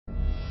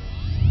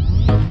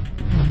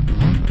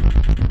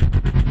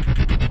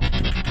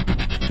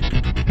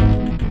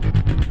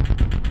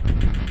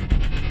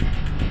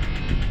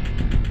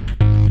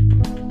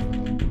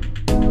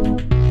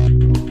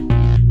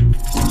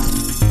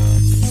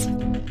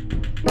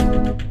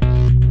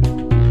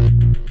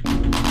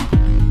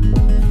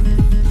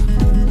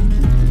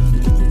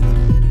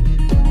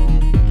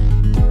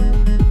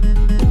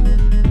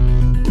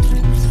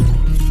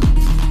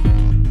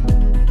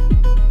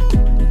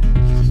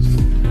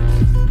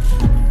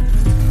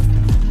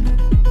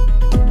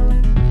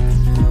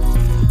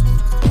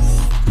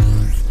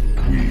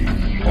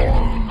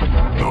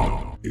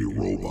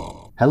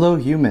Hello,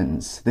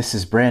 humans. This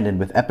is Brandon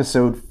with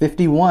episode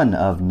 51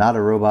 of Not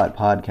a Robot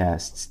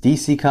Podcast's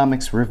DC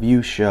Comics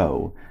Review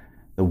Show,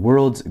 the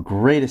world's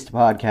greatest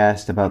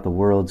podcast about the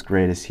world's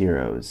greatest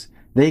heroes.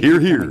 They keep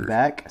coming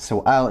back,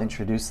 so I'll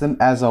introduce them.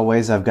 As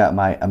always, I've got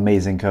my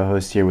amazing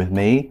co-host here with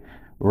me,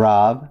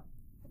 Rob.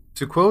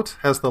 To quote,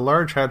 has the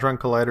Large Hadron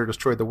Collider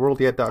destroyed the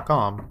world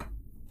yet.com?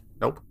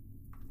 Nope.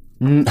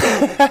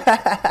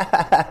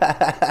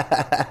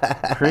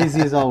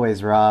 Crazy as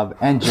always, Rob.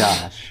 And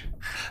Josh.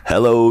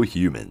 Hello,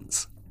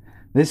 humans.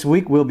 This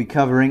week we'll be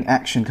covering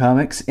Action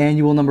Comics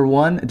Annual Number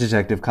 1,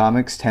 Detective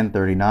Comics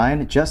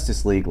 1039,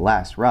 Justice League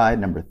Last Ride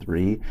Number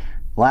 3,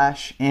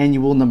 Flash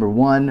Annual Number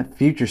 1,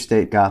 Future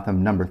State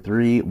Gotham Number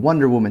 3,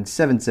 Wonder Woman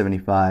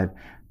 775,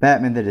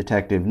 Batman the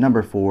Detective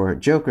Number 4,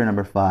 Joker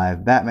Number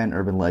 5, Batman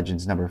Urban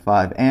Legends Number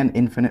 5, and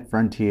Infinite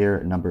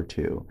Frontier Number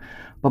 2.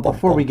 But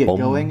before we get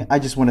going, I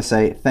just want to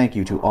say thank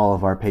you to all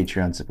of our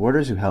Patreon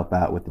supporters who help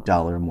out with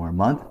 $1 or more a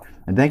month.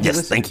 And thank you,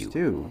 listeners,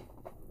 too.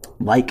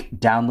 Like,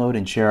 download,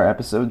 and share our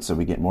episodes so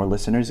we get more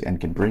listeners and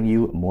can bring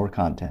you more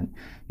content.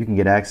 You can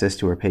get access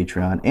to our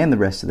Patreon and the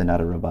rest of the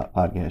Not a Robot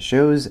Podcast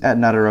shows at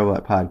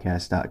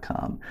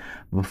notarobotpodcast.com.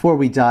 Before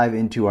we dive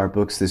into our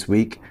books this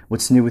week,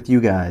 what's new with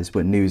you guys?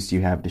 What news do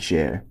you have to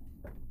share?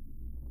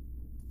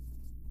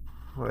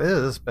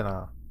 Well, it's been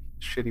a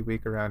shitty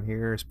week around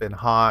here. It's been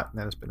hot, and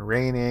then it's been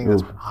raining. Ooh.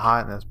 It's been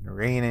hot, and then it's been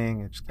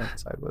raining. I just can't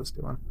decide what it's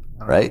doing.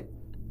 Right?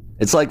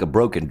 It's like a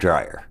broken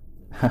dryer.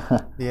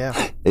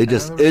 Yeah.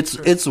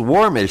 It's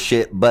warm as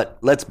shit, but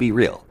let's be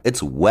real.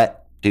 It's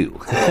wet too.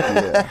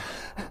 Yeah.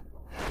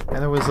 And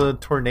there was a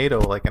tornado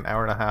like an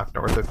hour and a half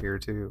north of here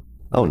too.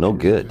 Oh, no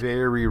good.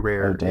 Very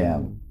rare. Oh,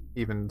 damn. In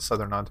even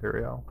southern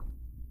Ontario.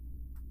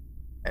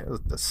 And it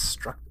was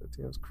destructive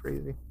too. It was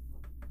crazy.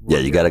 Yeah,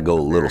 you got to go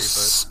a little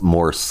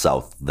more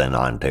south than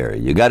Ontario.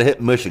 You got to hit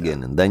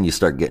Michigan, and then you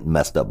start getting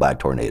messed up by a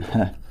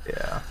tornado.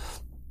 Yeah.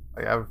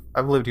 Like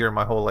I've lived here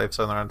my whole life,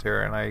 Southern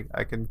Ontario, and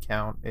I can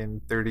count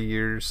in 30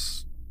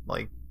 years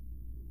like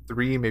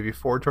 3, maybe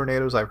 4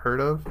 tornadoes I've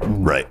heard of.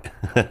 Right.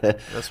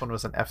 This one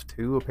was an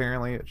F2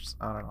 apparently. It's just,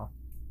 I don't know.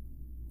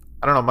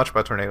 I don't know much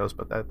about tornadoes,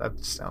 but that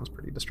sounds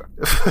pretty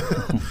destructive.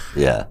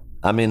 Yeah.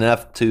 I mean,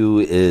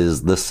 F2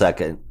 is the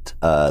second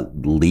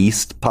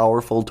least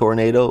powerful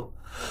tornado,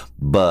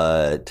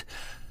 but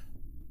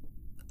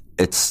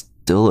it's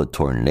still a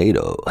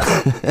tornado.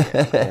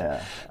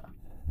 Yeah.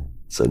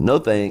 So no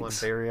thanks.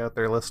 Barry out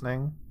there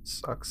listening,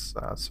 sucks.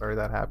 Sorry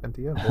that happened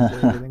to you.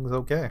 Hopefully everything's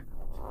okay.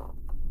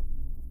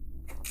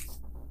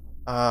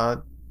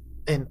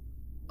 In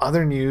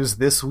other news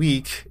this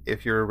week,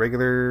 if you're a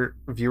regular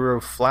viewer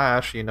of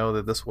Flash, you know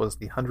that this was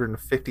the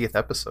 150th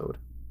episode.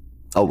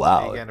 Oh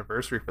wow! Big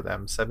anniversary for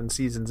them. 7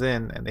 seasons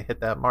in, and they hit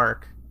that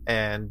mark,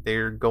 and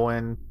they're going.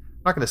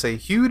 I'm not going to say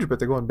huge, but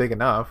they're going big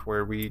enough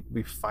where we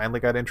finally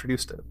got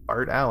introduced to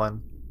Bart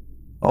Allen.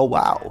 Oh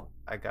wow!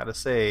 And I gotta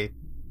say,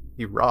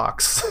 he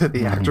rocks.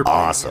 The actor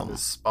awesome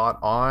is spot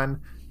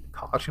on. The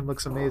costume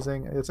looks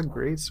amazing. It's a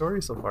great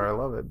story so far. I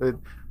love it.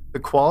 The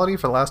quality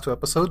for the last 2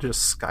 episodes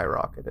just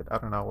skyrocketed. I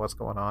don't know what's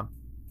going on.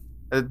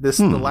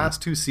 The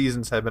last 2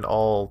 seasons have been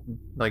all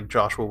like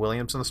Joshua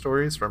Williamson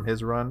stories from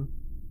his run.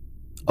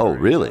 Oh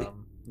really?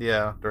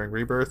 Yeah, during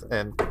Rebirth,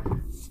 and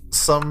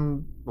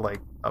some,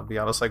 like, I'll be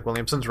honest, like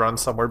Williamson's run,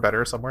 somewhere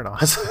better, somewhere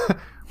not.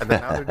 And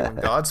then now they're doing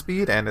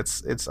Godspeed, and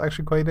it's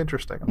actually quite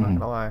interesting. I'm not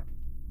gonna lie.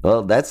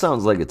 Well, that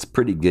sounds like it's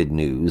pretty good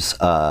news.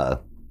 I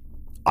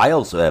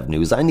also have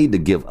news. I need to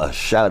give a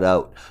shout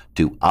out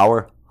to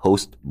our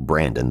host,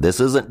 Brandon. This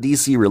isn't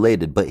DC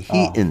related, but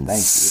he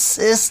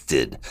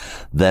insisted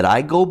that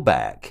I go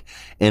back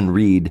and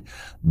read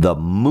the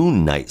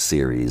Moon Knight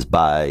series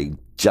by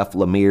Jeff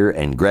Lemire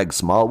and Greg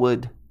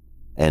Smallwood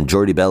and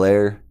Jordi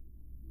Belair.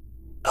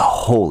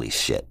 Holy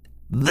shit.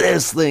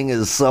 This thing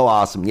is so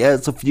awesome. Yeah,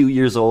 it's a few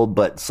years old,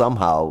 but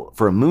somehow,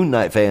 for a Moon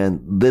Knight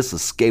fan, this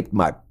escaped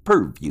my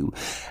purview.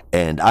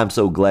 And I'm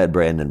so glad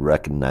Brandon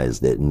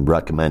recognized it and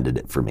recommended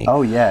it for me.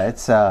 Oh yeah,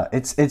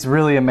 it's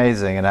really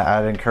amazing, and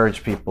I'd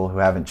encourage people who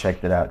haven't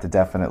checked it out to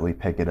definitely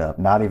pick it up.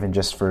 Not even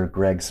just for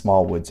Greg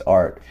Smallwood's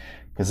art,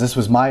 because this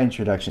was my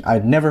introduction.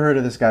 I'd never heard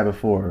of this guy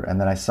before,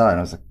 and then I saw it, and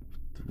I was like,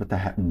 "What the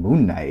heck,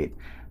 Moon Knight?"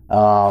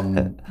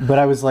 But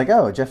I was like,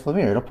 oh, Jeff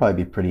Lemire, it'll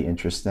probably be pretty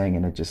interesting,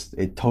 and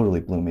it totally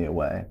blew me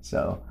away.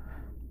 So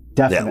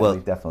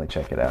definitely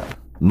check it out.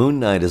 Moon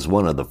Knight is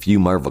one of the few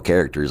Marvel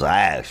characters I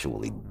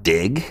actually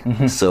dig.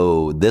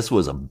 So this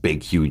was a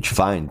big, huge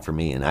find for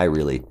me, and I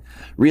really,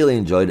 really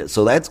enjoyed it.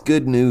 So that's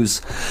good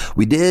news.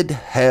 We did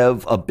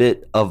have a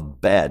bit of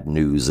bad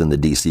news in the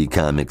DC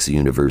Comics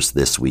universe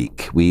this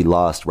week. We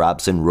lost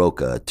Robson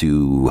Rocha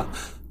to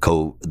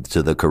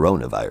the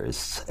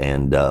coronavirus,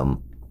 and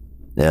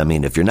I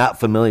mean, if you're not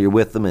familiar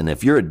with him, and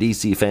if you're a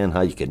DC fan, how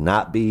you could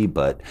not be,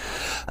 but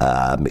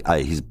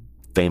he's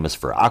famous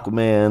for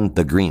Aquaman,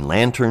 the Green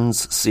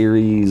Lanterns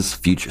series,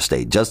 Future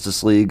State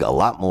Justice League, a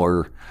lot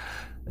more.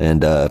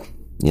 And,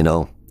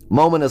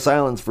 moment of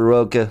silence for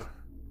Rocha.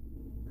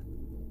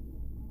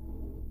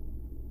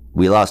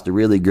 We lost a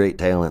really great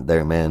talent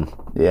there, man.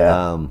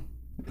 Yeah.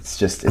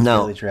 It's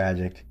really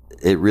tragic.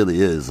 It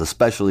really is,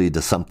 especially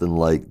to something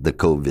like the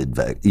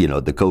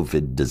the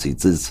COVID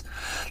diseases.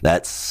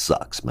 That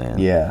sucks, man.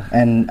 Yeah,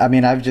 and I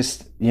mean, I've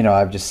just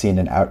seen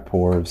an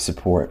outpour of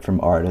support from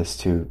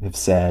artists who have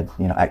said,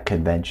 at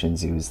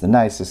conventions he was the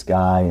nicest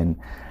guy and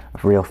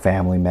a real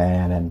family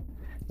man, and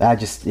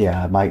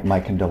my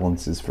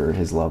condolences for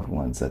his loved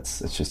ones. It's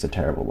just a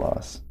terrible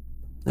loss.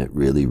 It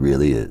really,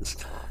 really is.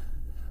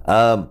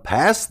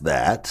 Past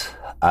that,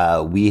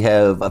 we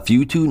have a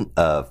few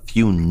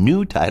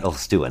new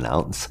titles to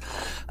announce.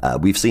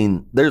 We've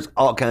seen there's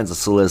all kinds of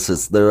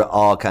solicits. There are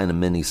all kind of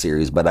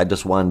miniseries, but I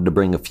just wanted to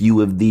bring a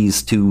few of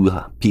these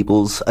to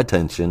people's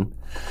attention.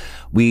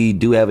 We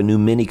do have a new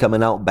mini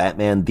coming out,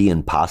 Batman the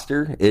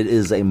Imposter. It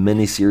is a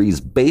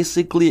miniseries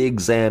basically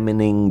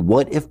examining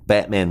what if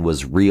Batman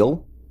was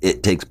real.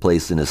 It takes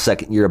place in his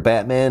second year of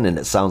Batman, and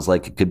it sounds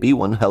like it could be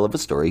one hell of a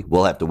story.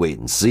 We'll have to wait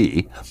and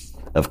see.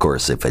 Of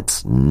course, if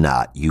it's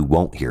not, you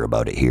won't hear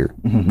about it here.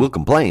 We'll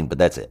complain, but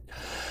that's it.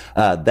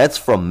 That's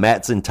from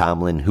Mattson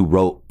Tomlin, who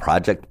wrote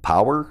Project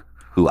Power,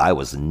 who I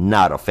was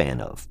not a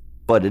fan of.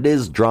 But it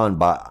is drawn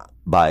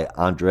by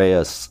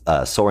Andrea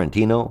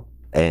Sorrentino,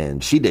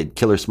 and she did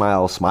Killer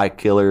Smile, Smile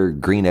Killer,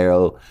 Green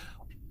Arrow.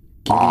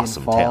 Gideon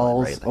Awesome Falls.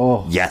 talent, right?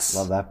 Oh, yes.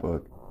 Love that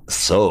book.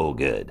 So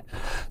good.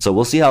 So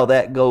we'll see how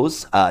that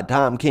goes.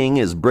 Tom King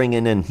is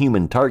bringing in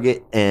Human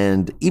Target,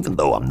 and even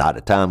though I'm not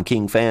a Tom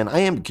King fan, I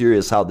am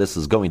curious how this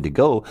is going to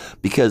go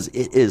because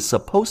it is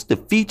supposed to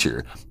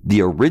feature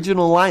the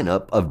original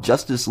lineup of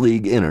Justice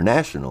League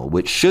International,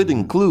 which should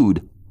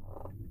include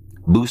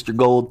Booster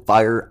Gold,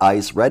 Fire,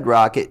 Ice, Red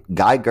Rocket,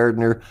 Guy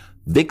Gardner,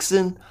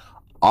 Vixen,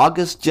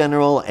 August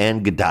General,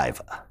 and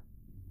Godiva.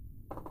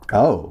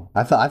 Oh,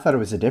 I thought it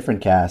was a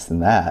different cast than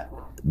that.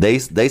 They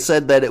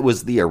said that it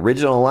was the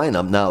original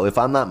lineup. Now, if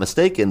I'm not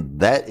mistaken,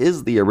 that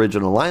is the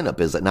original lineup,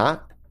 is it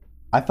not?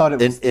 I thought it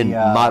was in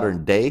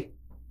modern day.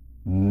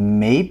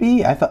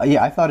 Maybe I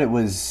thought it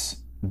was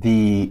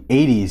the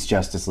 '80s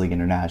Justice League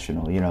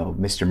International.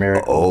 Mr.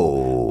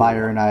 Miracle,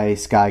 Fire and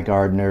Ice, Guy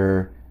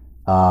Gardner,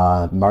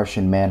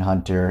 Martian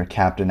Manhunter,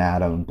 Captain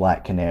Atom,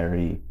 Black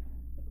Canary,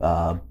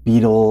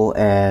 Beetle,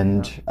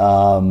 and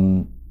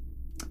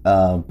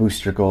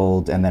Booster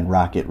Gold, and then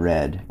Rocket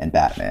Red and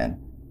Batman.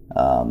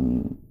 Either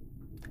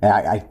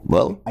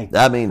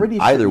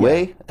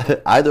way,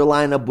 either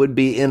lineup would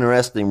be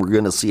interesting. We're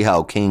going to see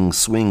how King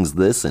swings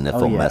this and if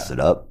he'll mess it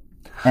up.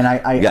 And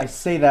I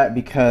say that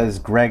because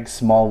Greg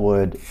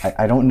Smallwood,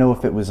 I don't know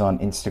if it was on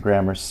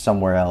Instagram or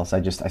somewhere else.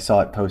 I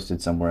saw it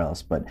posted somewhere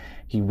else, but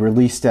he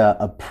released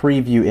a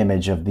preview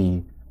image of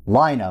the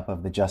lineup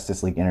of the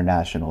Justice League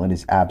International, and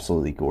it's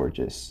absolutely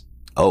gorgeous.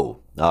 Oh,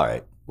 all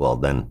right. Well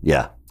then,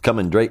 yeah,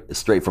 coming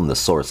straight from the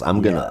source.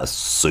 I'm going to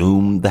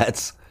assume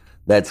that's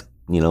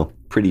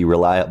pretty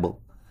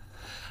reliable.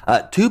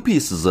 Two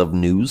pieces of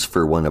news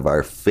for one of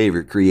our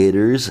favorite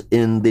creators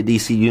in the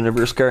DC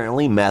universe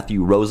currently,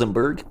 Matthew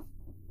Rosenberg.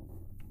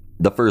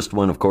 The first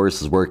one, of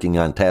course, is working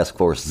on Task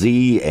Force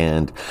Z,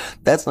 and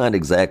that's not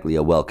exactly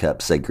a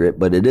well-kept secret,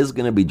 but it is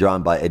going to be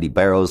drawn by Eddie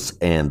Barrows,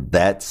 and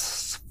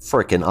that's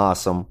freaking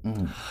awesome.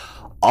 Mm.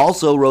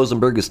 Also,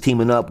 Rosenberg is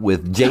teaming up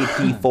with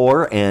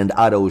JT4 and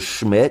Otto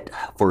Schmidt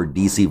for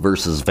DC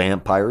vs.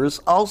 Vampires.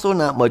 Also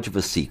not much of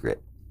a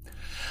secret.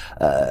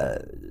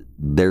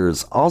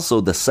 There's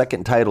also the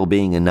second title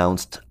being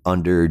announced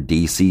under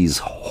DC's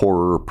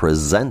Horror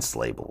Presents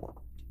label.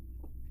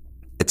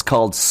 It's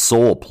called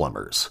Soul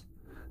Plumbers.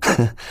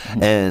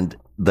 And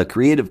the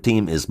creative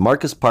team is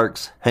Marcus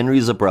Parks, Henry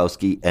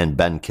Zabrowski, and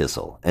Ben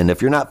Kissel. And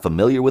if you're not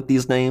familiar with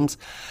these names,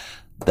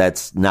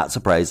 that's not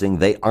surprising.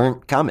 They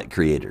aren't comic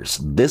creators.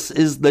 This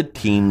is the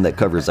team that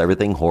covers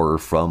everything horror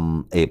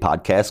from a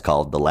podcast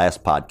called The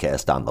Last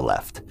Podcast on the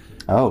Left.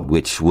 Oh.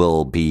 Which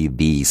will be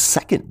the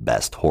second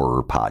best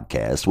horror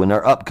podcast when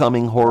our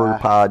upcoming horror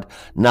pod,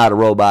 Not a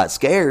Robot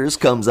Scares,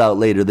 comes out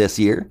later this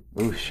year.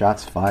 Ooh,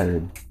 shots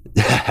fired.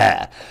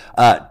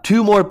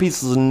 Two more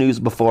pieces of news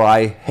before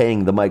I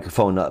hang the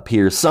microphone up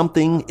here.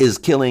 Something is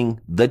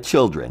Killing the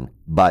Children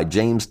by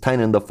James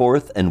Tynion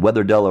IV and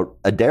Weather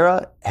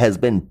Adara has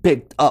been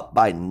picked up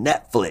by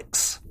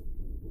Netflix.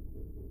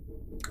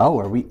 Oh,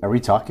 are we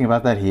talking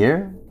about that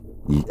here?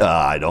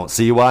 I don't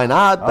see why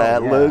not.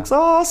 That looks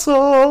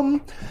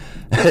awesome.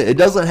 It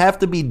doesn't have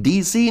to be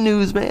DC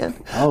news, man.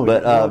 Oh,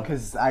 but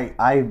because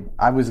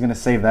I was gonna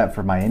save that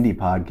for my indie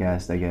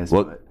podcast, I guess.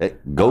 Well,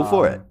 go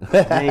for it.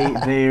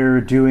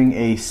 They're doing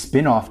a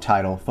spin-off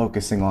title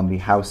focusing on the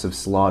House of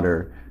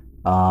Slaughter,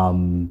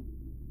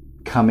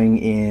 coming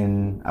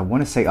in, I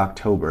want to say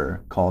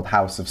October, called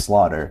House of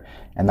Slaughter,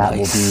 and that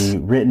will be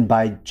written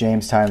by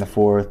James Tynion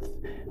IV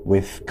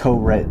with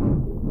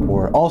co-written,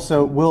 will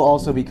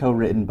also be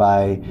co-written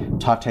by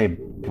Tate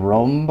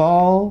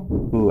Brombal,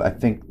 who I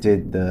think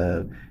did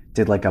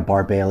like a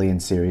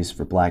Barbalian series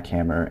for Black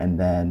Hammer, and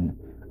then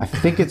I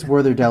think it's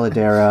Werther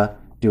Dell'Edera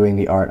doing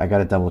the art. I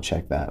gotta double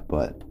check that,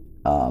 but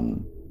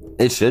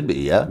it should be,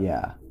 yeah.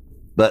 Yeah.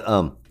 But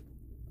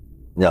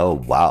no,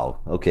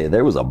 wow. Okay,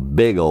 there was a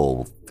big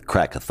old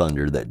crack of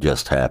thunder that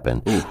just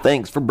happened.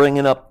 Thanks for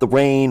bringing up the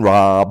rain,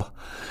 Rob.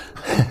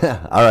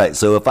 All right,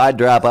 so if I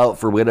drop out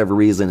for whatever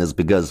reason, it's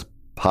because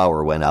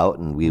power went out,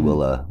 and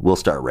we'll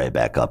start right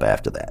back up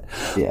after that.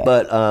 Yeah.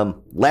 But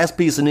last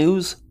piece of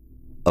news,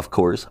 of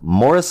course,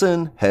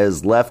 Morrison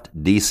has left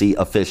DC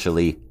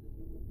officially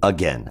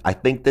again. I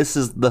think this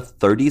is the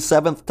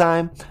 37th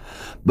time,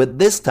 but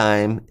this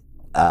time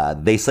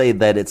they say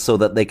that it's so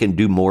that they can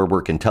do more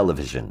work in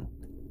television.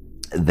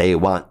 They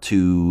want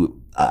to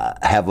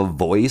have a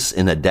voice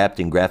in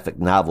adapting graphic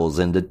novels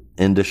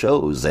into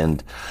shows.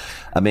 And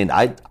I mean,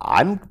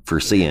 I'm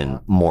foreseeing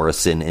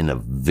Morrison in a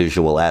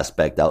visual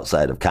aspect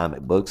outside of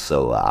comic books,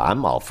 so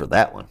I'm all for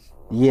that one.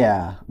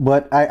 Yeah,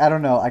 but I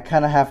don't know. I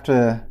kind of have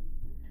to.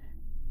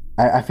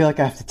 I feel like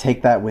I have to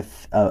take that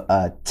with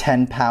a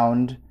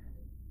 10-pound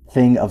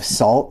thing of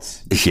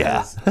salt.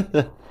 Yeah.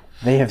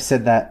 They have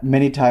said that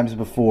many times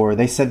before.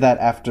 They said that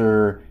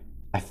after,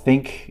 I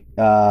think,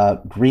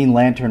 Green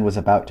Lantern was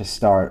about to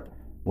start,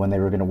 when they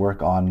were going to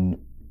work on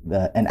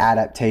an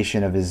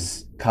adaptation of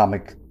his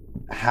comic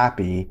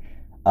Happy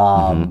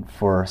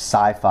for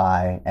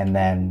Sci-Fi, and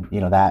then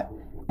that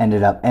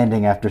ended up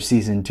ending after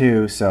season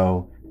 2,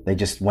 so they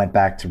just went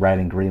back to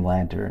writing Green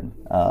Lantern.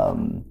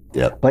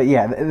 Yep. But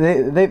yeah,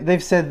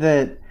 they've said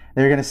that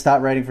they're going to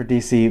stop writing for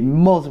DC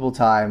multiple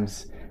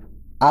times.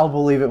 I'll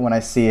believe it when I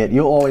see it.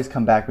 You'll always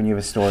come back when you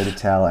have a story to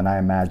tell, and I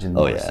imagine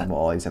Morrison will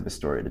always have a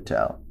story to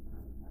tell.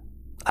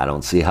 I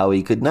don't see how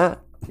he could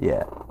not.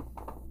 Yeah.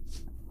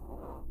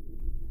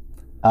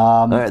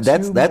 All right,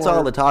 that's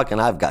all the talking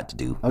I've got to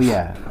do. Oh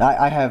yeah,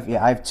 I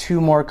have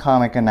 2 more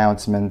comic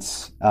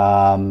announcements.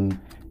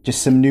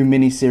 Just some new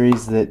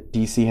miniseries that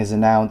DC has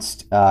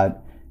announced.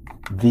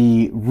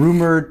 The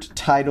rumored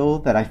title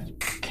that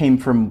came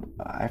from,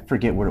 I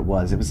forget what it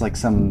was. It was like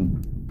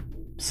some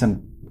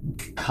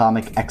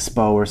comic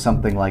expo or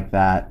something like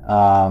that,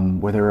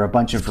 where there were a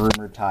bunch of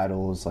rumored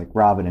titles like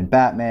Robin and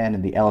Batman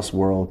and the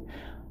Elseworld.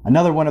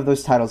 Another one of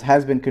those titles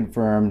has been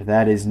confirmed.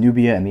 That is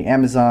Nubia and the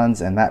Amazons,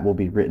 and that will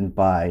be written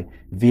by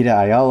Vita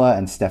Ayala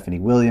and Stephanie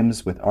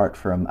Williams with art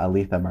from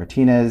Alitha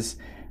Martinez.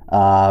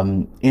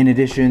 In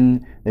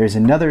addition, there's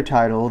another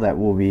title that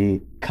will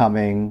be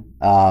coming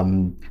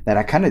that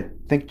I kind of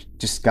think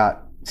just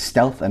got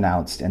stealth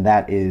announced, and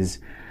that is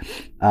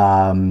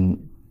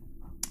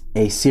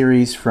a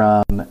series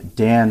from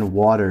Dan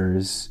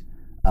Waters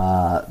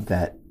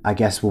that I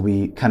guess will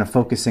be kind of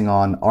focusing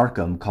on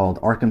Arkham,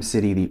 called Arkham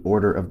City, The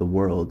Order of the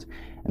World.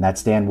 And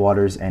that's Dan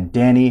Waters and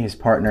Danny, his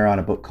partner, on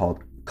a book called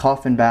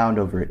Coffin Bound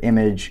over at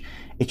Image.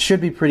 It should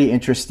be pretty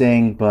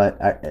interesting, but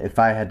if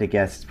I had to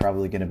guess, it's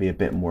probably going to be a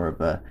bit more of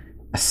a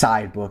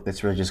side book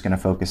that's really just going to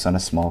focus on a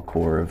small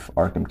core of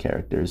Arkham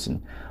characters,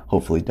 and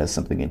hopefully does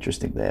something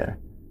interesting there.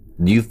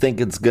 Do you think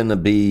it's going to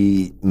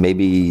be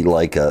maybe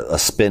like a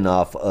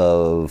spin-off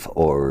of,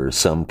 or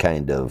some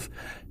kind of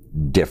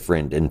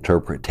different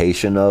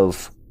interpretation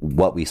of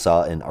what we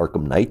saw in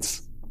Arkham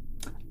Knights?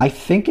 I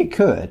think it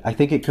could. I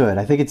think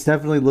it's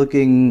definitely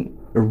looking,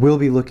 or will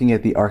be looking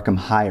at the Arkham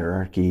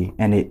hierarchy,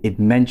 and it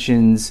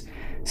mentions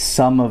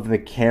some of the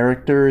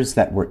characters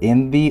that were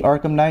in the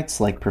Arkham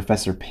Knights, like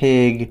Professor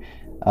Pig,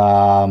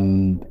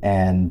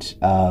 and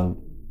God,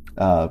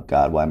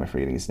 why am I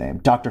forgetting his name?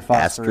 Dr.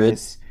 Phosphorus.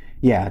 Astrid.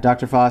 Yeah,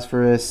 Dr.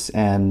 Phosphorus,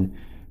 and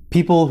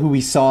people who we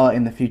saw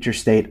in the Future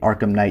State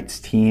Arkham Knights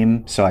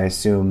team. So I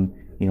assume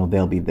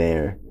they'll be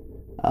there.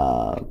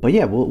 But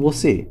yeah, we'll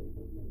see.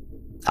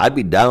 I'd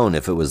be down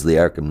if it was the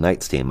Arkham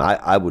Knights team.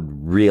 I would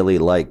really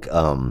like.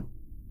 Oh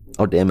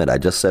damn it! I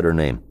just said her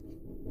name.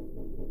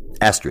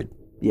 Astrid.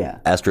 Yeah.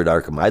 Astrid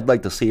Arkham. I'd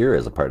like to see her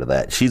as a part of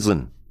that. She's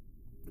an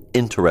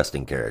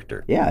interesting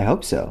character. Yeah, I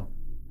hope so.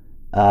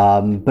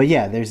 But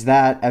yeah, there's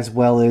that, as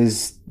well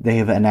as they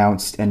have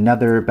announced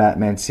another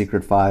Batman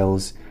Secret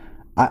Files.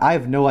 I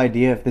have no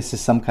idea if this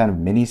is some kind of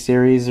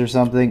mini-series or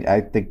something.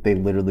 I think they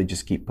literally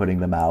just keep putting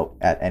them out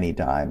at any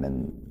time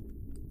and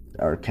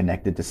are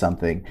connected to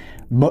something.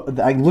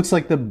 It looks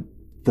like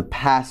the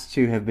past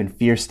 2 have been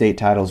Fear State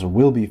titles, or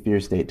will be Fear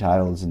State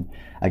titles, and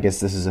I guess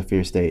this is a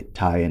Fear State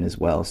tie-in as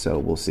well, so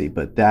we'll see.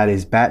 But that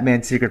is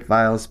Batman Secret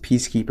Files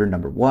Peacekeeper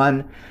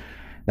 #1.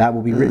 That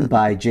will be written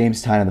by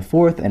James Tynion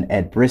IV and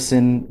Ed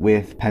Brisson,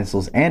 with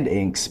pencils and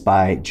inks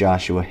by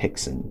Joshua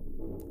Hickson.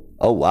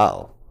 Oh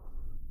wow.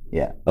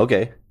 Yeah.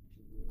 Okay,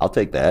 I'll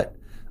take that.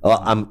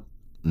 I'm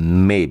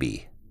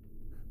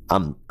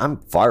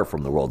far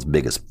from the world's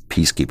biggest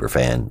Peacekeeper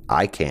fan.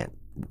 I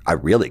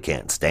really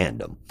can't stand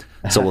them.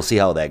 So we'll see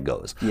how that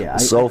goes. Yeah.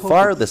 So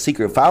far, the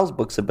Secret Files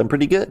books have been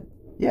pretty good.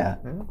 Yeah.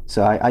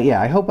 So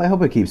I hope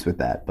it keeps with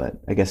that, but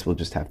I guess we'll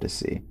just have to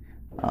see.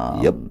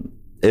 Yep.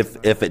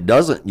 If it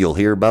doesn't, you'll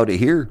hear about it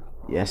here.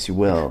 Yes, you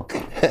will.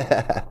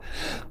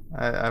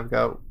 I've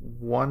got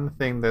one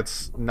thing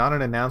that's not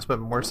an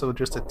announcement, more so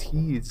just a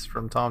tease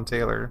from Tom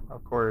Taylor.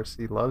 Of course,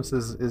 he loves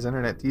his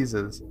internet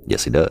teases.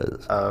 Yes, he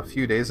does. A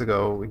few days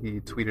ago, he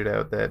tweeted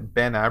out that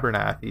Ben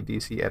Abernathy,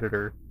 DC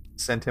editor,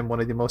 sent him one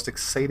of the most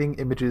exciting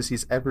images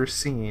he's ever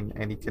seen,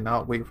 and he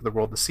cannot wait for the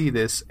world to see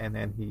this, and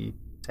then he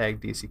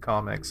tagged DC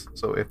Comics.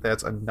 So if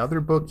that's another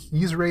book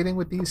he's writing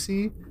with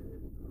DC,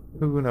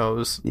 Who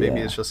knows? Maybe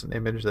Yeah. it's just an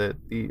image that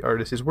the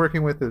artist he's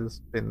working with has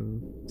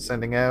been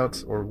sending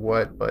out or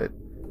what, but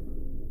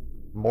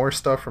more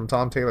stuff from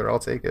Tom Taylor, I'll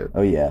take it.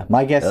 Oh yeah,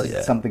 my guess Hell is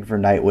yeah. something for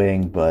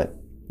Nightwing, but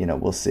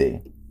we'll see.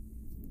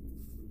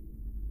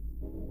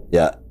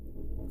 Yeah,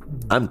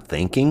 I'm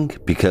thinking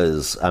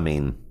because I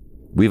mean,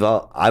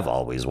 I've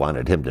always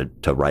wanted him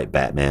to write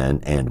Batman,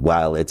 and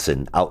while it's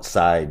an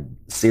outside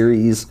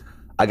series,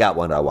 I got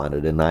what I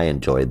wanted, and I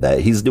enjoyed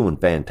that. He's doing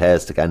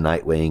fantastic on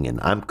Nightwing, and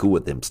I'm cool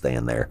with him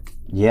staying there.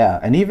 Yeah,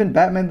 and even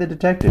Batman the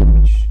Detective,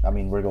 which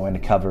we're going to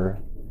cover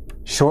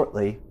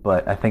shortly,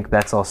 but I think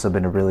that's also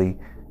been a really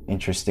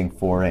interesting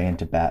foray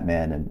into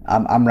Batman, and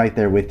I'm right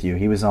there with you.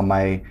 He was on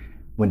my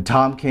when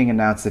Tom King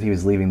announced that he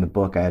was leaving the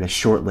book. I had a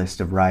short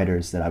list of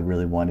writers that I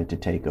really wanted to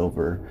take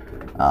over,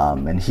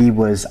 and he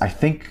was I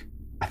think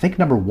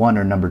number 1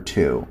 or number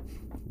 2.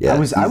 Yeah, I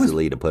was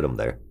easily to put him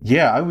there.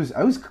 Yeah, I was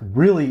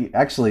really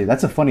actually.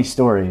 That's a funny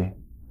story.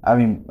 I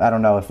mean, I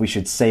don't know if we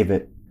should save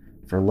it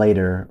for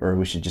later or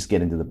we should just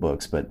get into the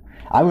books. But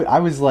I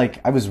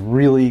was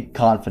really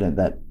confident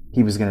that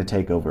he was going to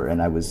take over,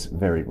 and I was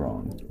very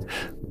wrong.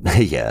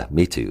 Yeah,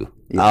 me too.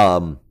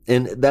 Yeah.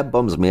 And that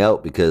bums me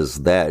out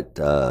because that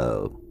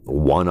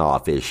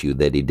one-off issue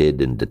that he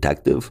did in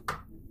Detective,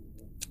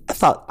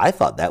 I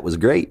thought that was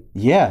great.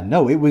 Yeah,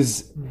 no, it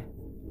was.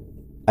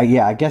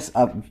 Yeah, I guess.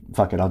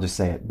 Fuck it, I'll just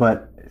say it.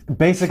 But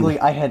basically,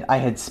 I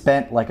had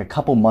spent like a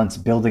couple months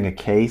building a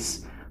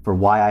case for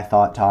why I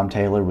thought Tom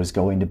Taylor was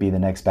going to be the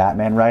next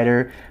Batman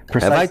writer.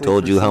 Have I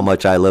told you how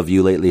much I love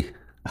you lately?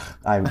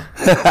 I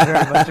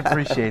very much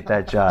appreciate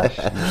that, Josh.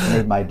 You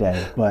made my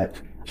day. But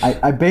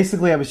I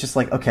basically was just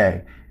like,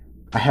 okay,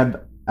 I don't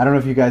know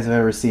if you guys have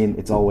ever seen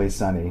It's Always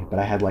Sunny, but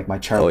I had like my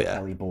Charlie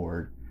Kelly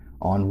board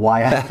on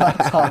why I thought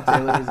Tom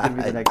Taylor was going to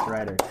be the next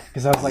writer.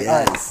 Because I was like,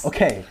 Yes. oh,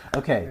 okay.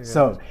 Yeah.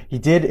 So he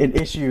did an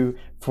issue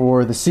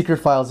for the Secret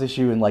Files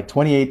issue in like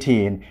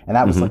 2018, and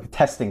that was like the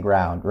testing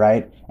ground,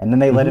 right? And then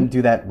they let him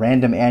do that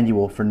random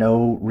annual for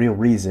no real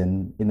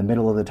reason in the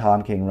middle of the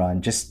Tom King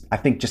run, I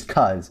think just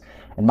cause.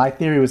 And my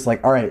theory was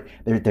like, all right,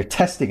 they're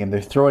testing him,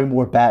 they're throwing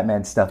more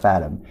Batman stuff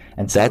at him.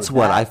 And so That's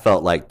what I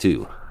felt like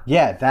too.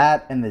 Yeah,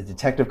 that and the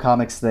Detective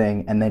Comics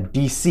thing, and then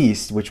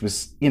Deceased, which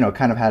was,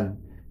 kind of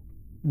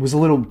was a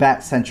little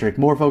Bat-centric,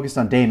 more focused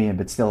on Damian,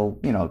 but still,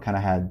 kind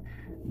of had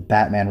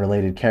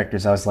Batman-related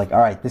characters. I was like, all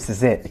right, this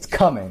is it. It's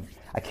coming.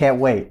 I can't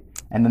wait.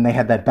 And then they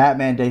had that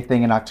Batman Day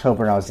thing in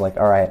October, and I was like,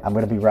 all right, I'm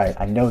going to be right.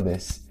 I know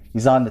this.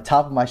 He's on the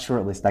top of my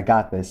short list. I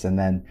got this. And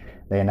then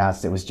they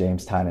announced it was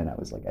James Tynion. I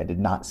was like, I did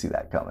not see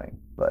that coming.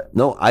 But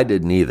No, I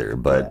didn't either.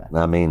 But,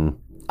 I mean,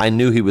 I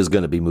knew he was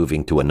going to be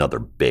moving to another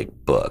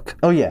big book.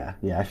 Oh, yeah.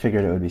 Yeah, I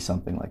figured it would be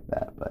something like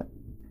that. But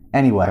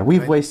anyway,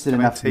 we've wasted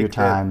enough of your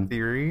time.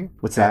 Theory.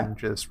 What's that? And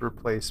just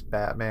replace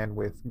Batman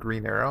with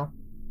Green Arrow,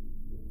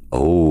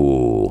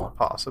 Oh.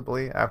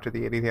 possibly after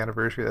the 80th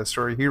anniversary. That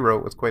story he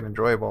wrote was quite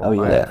enjoyable. Oh,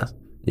 yeah.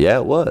 Yeah,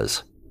 it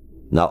was.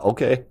 Now,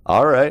 okay.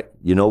 All right.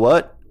 You know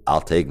what?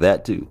 I'll take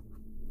that too.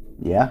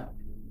 Yeah.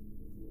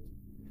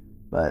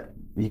 But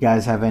you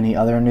guys have any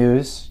other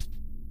news?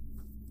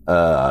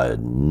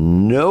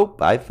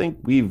 Nope. I think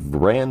we've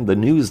ran the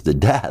news to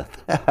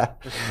death.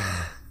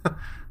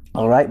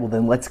 All right, well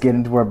then let's get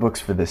into our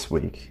books for this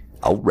week.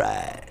 All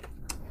right.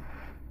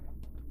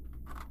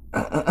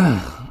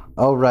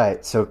 All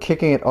right, so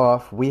kicking it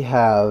off, we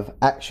have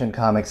Action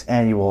Comics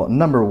Annual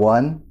number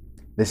 1.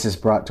 This is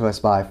brought to us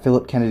by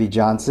Philip Kennedy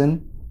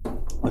Johnson,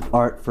 with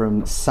art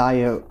from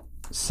Sayoum,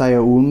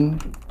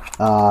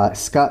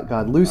 Scott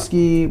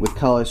Godlewski, with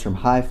colors from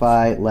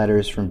Hi-Fi,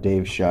 letters from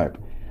Dave Sharp.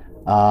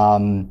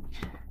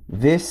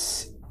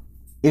 This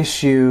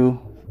issue,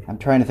 I'm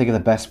trying to think of the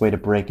best way to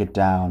break it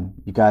down.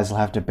 You guys will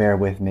have to bear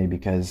with me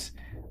because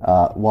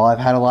while I've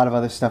had a lot of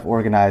other stuff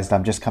organized,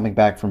 I'm just coming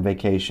back from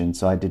vacation,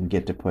 so I didn't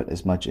get to put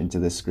as much into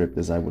this script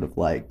as I would have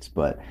liked.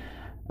 But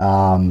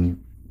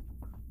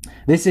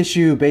this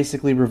issue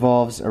basically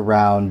revolves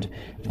around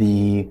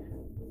the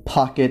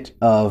pocket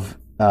of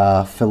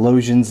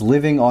Philosians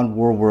living on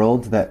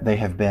Warworld that they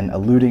have been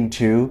alluding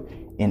to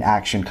in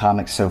Action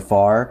Comics so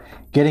far,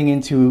 getting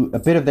into a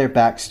bit of their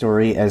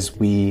backstory as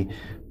we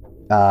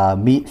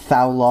meet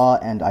Thowlaw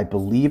and I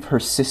believe her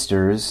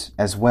sisters,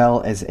 as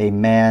well as a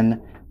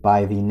man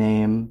by the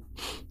name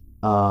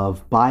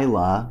of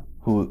Byla,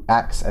 who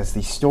acts as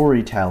the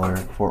storyteller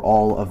for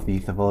all of the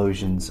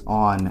Thevosians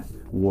on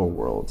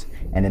Warworld.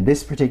 And in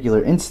this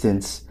particular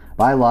instance,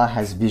 Byla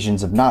has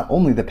visions of not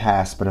only the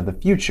past, but of the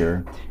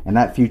future, and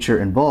that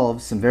future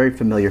involves some very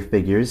familiar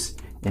figures.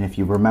 And if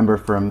you remember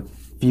from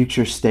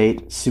Future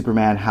State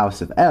Superman House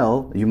of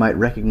El, you might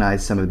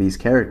recognize some of these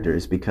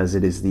characters because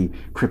it is the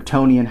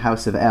Kryptonian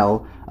House of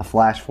El, a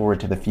flash forward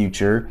to the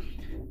future,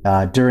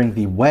 during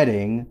the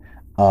wedding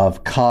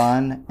of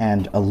Khan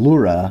and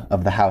Allura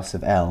of the House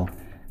of El.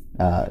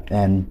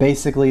 And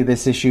basically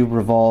this issue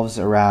revolves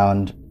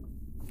around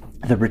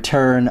the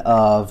return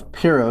of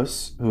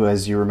Pyros, who,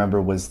 as you remember,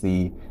 was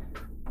they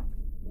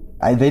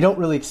don't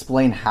really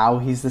explain how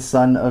he's the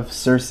son of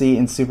Cersei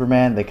in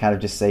Superman. They kind of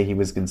just say he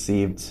was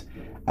conceived.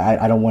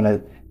 I don't want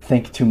to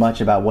think too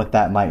much about what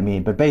that might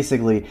mean. But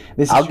basically,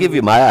 I'll give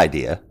you my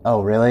idea.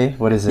 Oh, really?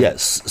 What is it?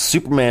 Yes,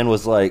 Superman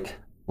was like,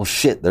 well,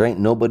 shit, there ain't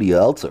nobody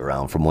else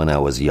around from when I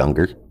was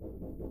younger.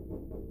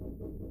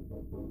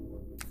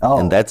 Oh.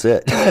 And that's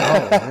it.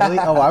 Oh, really?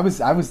 Oh, I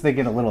was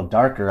thinking a little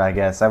darker, I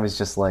guess. I was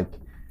just like,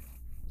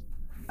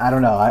 I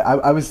don't know.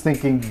 I was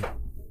thinking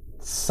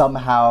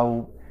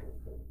somehow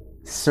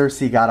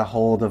Cersei got a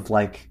hold of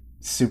like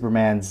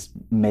Superman's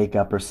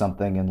makeup or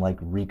something and like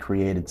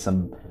recreated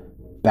some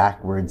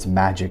backwards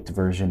magicked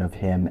version of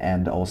him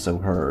and also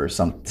her, or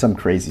some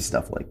crazy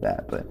stuff like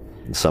that. But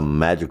some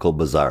magical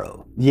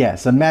Bizarro.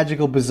 yes, a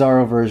magical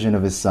Bizarro version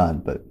of his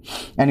son. But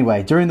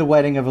anyway, during the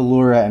wedding of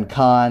Allura and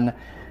Khan,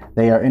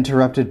 they are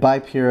interrupted by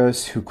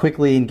Pyros, who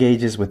quickly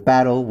engages with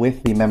battle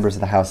with the members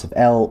of the House of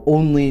El,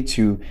 only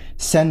to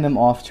send them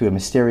off to a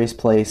mysterious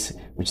place,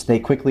 which they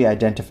quickly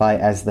identify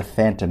as the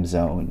Phantom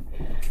Zone.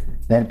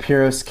 Then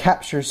Pyros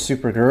captures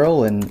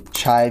Supergirl and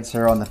chides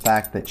her on the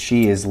fact that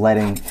she is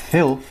letting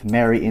filth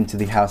marry into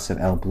the House of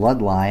El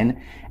bloodline,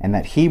 and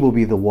that he will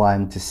be the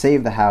one to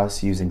save the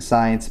house using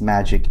science,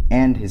 magic,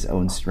 and his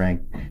own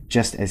strength,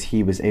 just as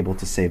he was able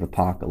to save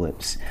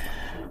Apocalypse.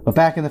 But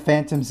back in the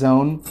Phantom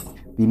Zone,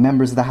 the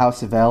members of the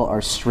House of El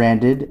are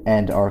stranded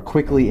and are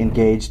quickly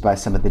engaged by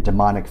some of the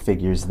demonic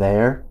figures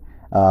there,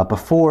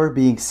 before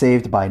being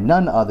saved by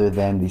none other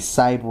than the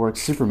cyborg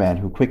Superman,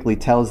 who quickly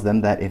tells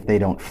them that if they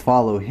don't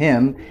follow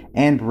him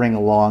and bring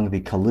along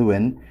the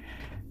Coluan,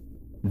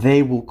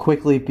 they will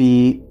quickly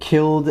be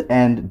killed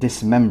and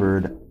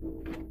dismembered.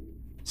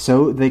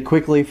 So they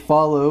quickly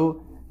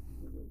follow...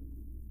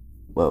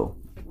 Whoa.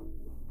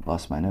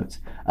 Lost my notes.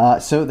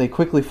 So they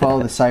quickly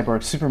follow the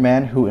cyborg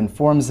Superman, who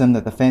informs them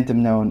that the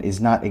Phantom Zone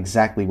is not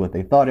exactly what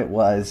they thought it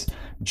was.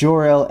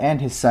 Jor-El and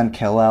his son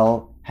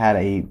Kal-El had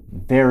a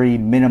very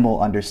minimal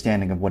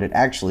understanding of what it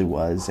actually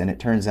was, and it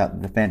turns out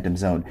that the Phantom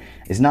Zone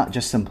is not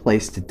just some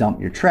place to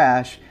dump your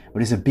trash,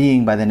 but is a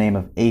being by the name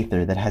of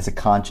Aether that has a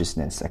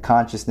consciousness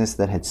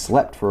that had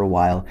slept for a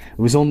while. It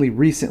was only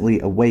recently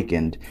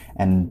awakened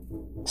and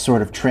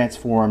sort of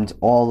transformed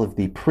all of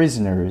the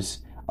prisoners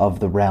of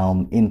the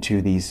realm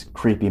into these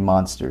creepy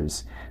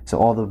monsters. So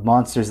all the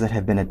monsters that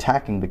have been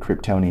attacking the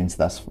Kryptonians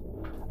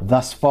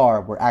thus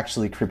far were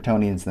actually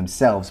Kryptonians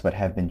themselves, but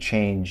have been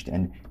changed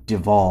and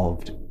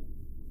devolved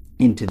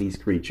into these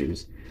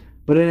creatures.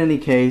 But in any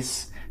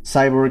case,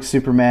 Cyborg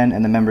Superman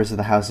and the members of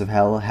the House of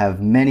Hell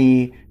have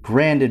many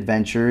grand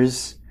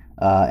adventures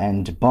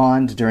and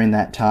bond during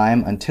that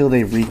time until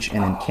they reach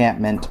an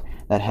encampment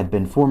that had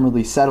been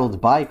formerly settled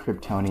by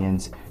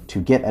Kryptonians to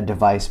get a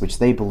device which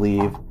they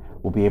believe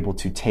will be able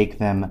to take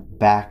them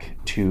back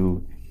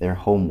to their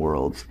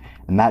homeworlds.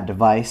 And that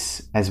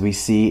device, as we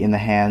see in the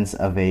hands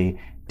of a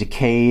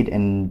decayed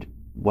and,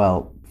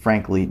 well,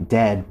 frankly,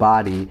 dead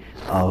body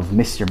of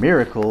Mr.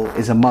 Miracle,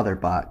 is a mother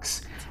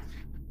box,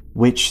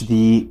 which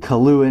the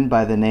Coluan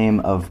by the name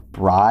of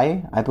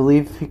Bry, I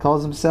believe he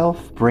calls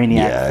himself,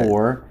 Brainiac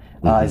 4,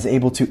 is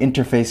able to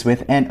interface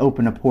with and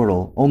open a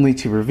portal, only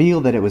to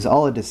reveal that it was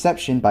all a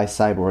deception by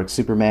Cyborg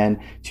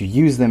Superman to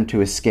use them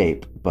to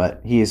escape.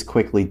 But he is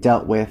quickly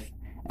dealt with,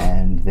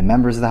 and the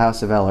members of the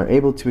House of El are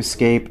able to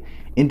escape,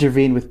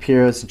 intervene with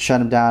Pyros and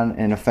shut him down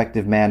in an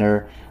effective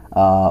manner,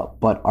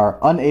 but are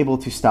unable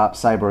to stop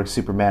Cyborg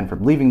Superman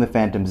from leaving the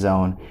Phantom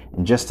Zone.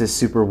 And just as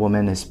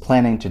Superwoman is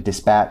planning to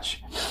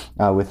dispatch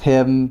with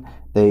him,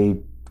 they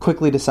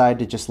quickly decide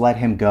to just let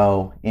him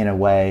go in a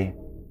way,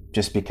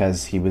 just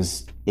because he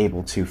was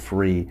able to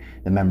free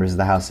the members of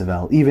the House of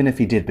El, even if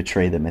he did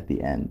betray them at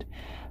the end.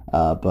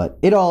 But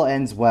it all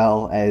ends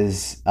well,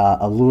 as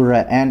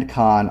Allura and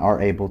Khan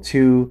are able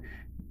to,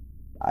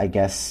 I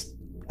guess,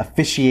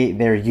 officiate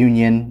their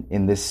union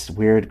in this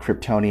weird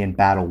Kryptonian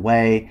battle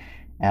way,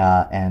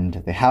 and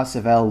the House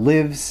of El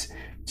lives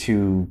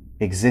to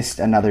exist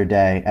another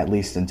day, at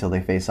least until they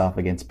face off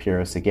against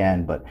Pyros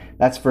again, but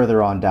that's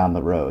further on down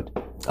the road.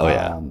 Oh,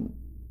 yeah.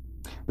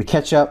 We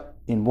catch up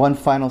in one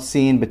final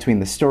scene between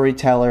the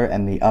storyteller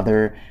and the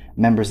other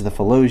members of the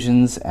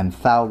Philosians, and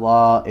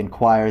Thau-Law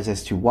inquires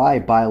as to why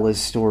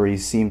Bila's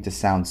stories seem to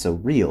sound so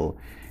real.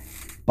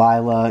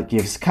 Bila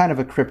gives kind of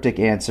a cryptic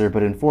answer,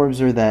 but informs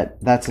her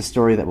that that's a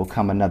story that will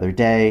come another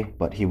day,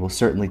 but he will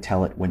certainly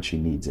tell it when she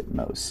needs it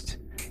most.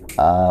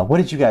 What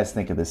did you guys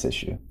think of this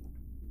issue?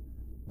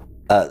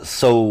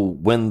 So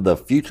when the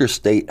Future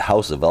State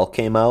House of El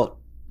came out,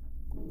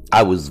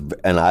 I was,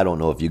 and I don't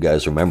know if you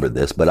guys remember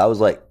this, but I was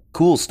like,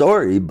 cool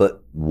story,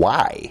 but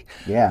why?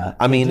 Yeah.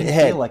 I mean, it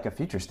didn't feel like a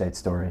Future State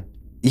story.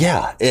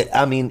 Yeah. It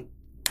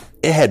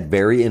had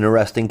very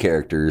interesting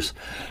characters.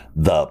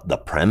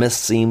 The premise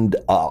seemed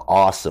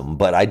awesome,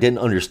 but I didn't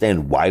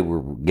understand why we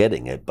were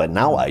getting it. But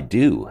now I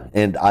do.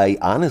 And I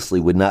honestly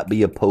would not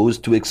be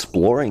opposed to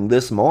exploring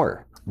this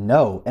more.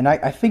 No. And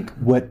I think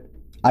what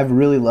I've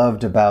really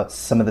loved about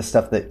some of the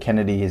stuff that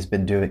Kennedy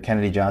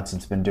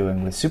Johnson's been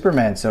doing with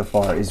Superman so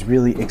far, is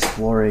really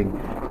exploring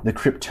the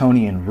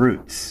Kryptonian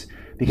roots.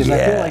 Because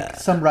I feel like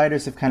some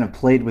writers have kind of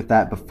played with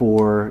that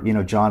before. You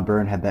know, John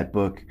Byrne had that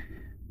book,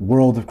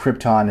 World of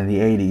Krypton, in the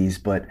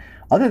 80s, but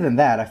other than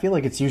that, I feel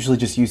like it's usually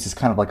just used as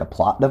kind of like a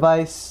plot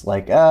device.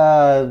 Like,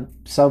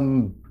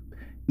 some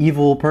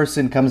evil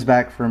person comes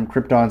back from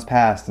Krypton's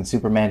past and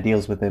Superman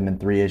deals with him in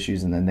 3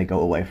 issues and then they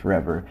go away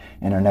forever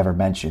and are never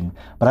mentioned.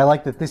 But I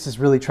like that this is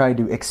really trying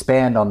to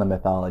expand on the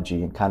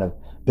mythology and kind of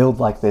build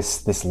like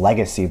this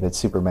legacy that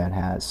Superman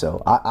has.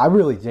 So I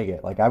really dig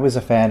it. Like, I was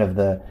a fan of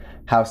the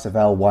House of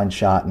L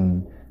one-shot,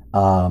 and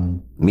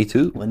Me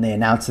too. when they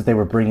announced that they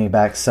were bringing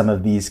back some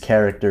of these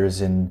characters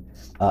in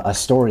a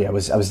story, I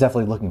was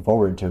definitely looking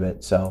forward to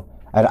it. So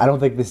I don't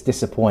think this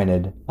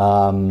disappointed.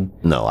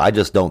 No, I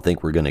just don't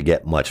think we're going to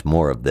get much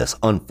more of this,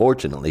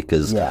 unfortunately,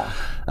 because, Yeah.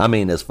 I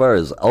mean, as far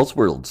as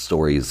Elseworld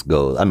stories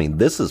go, I mean,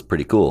 this is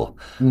pretty cool.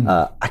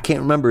 I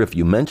can't remember if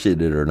you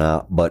mentioned it or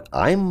not, but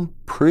I'm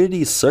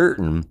pretty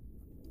certain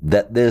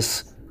that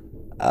this,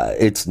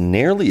 it's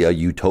nearly a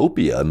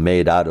utopia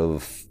made out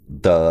of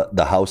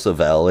the House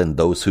of L and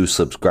those who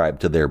subscribe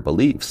to their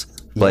beliefs.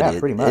 But Yeah, it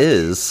pretty much.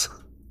 is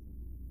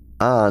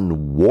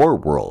on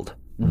Warworld.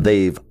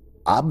 They've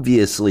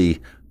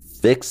obviously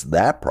fixed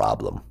that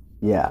problem.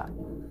 Yeah.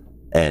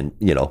 And,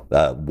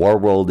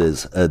 Warworld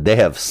is, they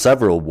have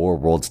several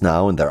Warworlds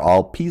now and they're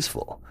all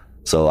peaceful.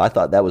 So I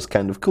thought that was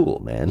kind of cool,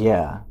 man.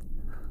 Yeah.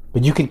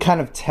 But you can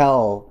kind of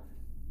tell,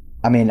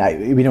 I mean,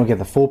 we don't get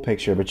the full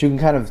picture, but you can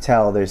kind of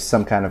tell there's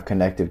some kind of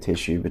connective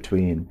tissue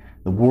between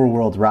the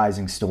Warworld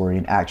Rising story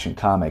and Action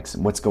Comics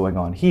and what's going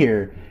on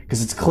here.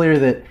 Because it's clear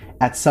that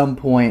at some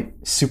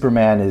point,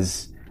 Superman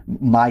is,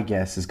 my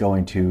guess, is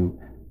going to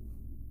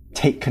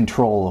take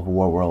control of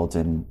Warworld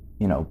and,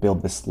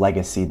 build this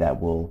legacy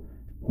that will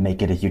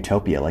make it a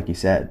utopia, like you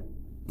said.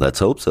 Let's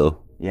hope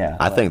so. Yeah.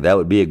 I think that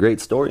would be a great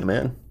story,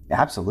 man.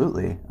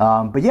 Absolutely.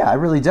 But yeah, I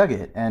really dug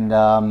it. And,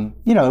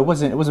 it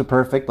wasn't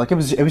perfect. Like, it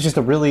was just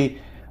a really,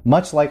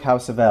 much like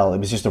House of L, it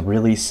was just a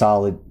really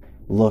solid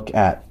look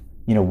at,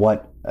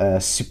 what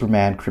a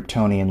Superman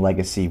Kryptonian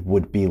legacy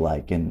would be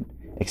like and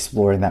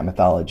exploring that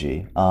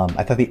mythology.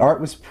 I thought the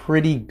art was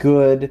pretty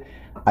good.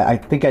 I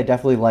think I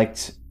definitely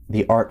liked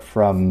the art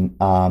from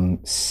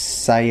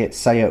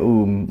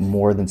Sayaum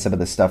more than some of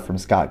the stuff from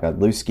Scott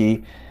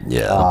Godlewski.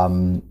 Yeah.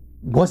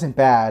 Wasn't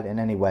bad in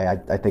any way.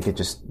 I think it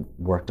just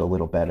worked a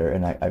little better.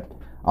 And I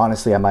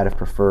honestly, I might have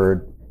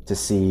preferred to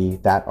see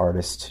that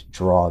artist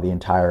draw the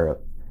entire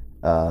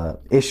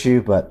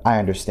issue, but I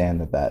understand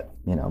that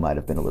might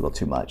have been a little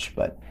too much.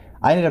 But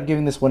I ended up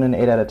giving this one an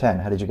 8 out of 10.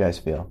 How did you guys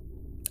feel?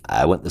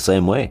 I went the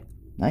same way.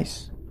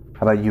 Nice.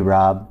 How about you,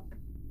 Rob?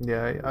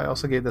 Yeah, I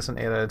also gave this an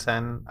 8 out of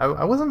 10. I'm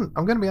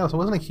going to be honest, I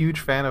wasn't a huge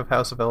fan of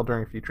House of L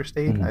during Future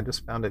State. I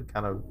just found it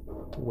kind of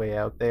way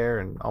out there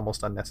and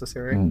almost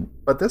unnecessary.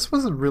 But this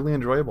was really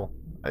enjoyable.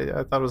 I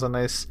thought it was a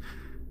nice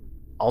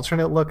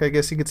alternate look, I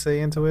guess you could say,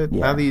 into it.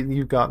 Yeah. Now that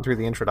you've gotten through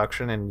the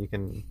introduction and you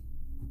can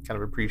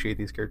kind of appreciate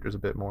these characters a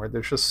bit more,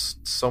 there's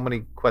just so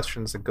many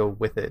questions that go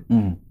with it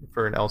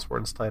for an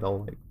Elseworlds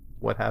title. Like,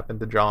 what happened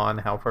to John?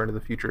 How far into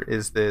the future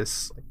is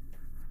this?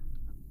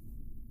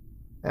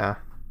 Yeah.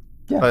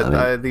 Yeah.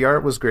 But the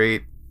art was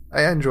great.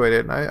 I enjoyed it,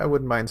 and I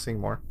wouldn't mind seeing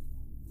more.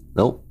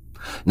 Nope.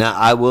 Now,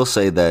 I will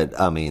say that,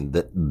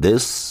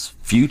 this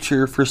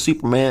future for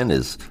Superman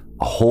is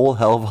a whole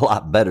hell of a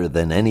lot better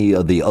than any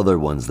of the other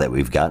ones that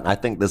we've gotten. I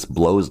think this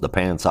blows the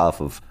pants off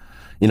of,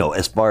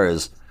 as far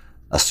as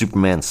a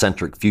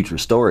Superman-centric future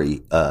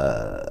story,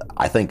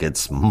 I think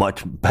it's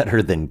much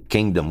better than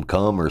Kingdom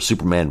Come or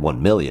Superman 1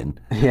 Million.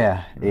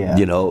 Yeah.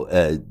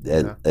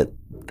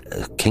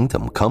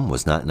 Kingdom Come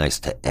was not nice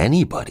to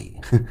anybody.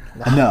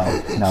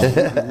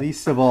 No.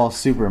 Least of all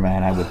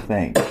Superman, I would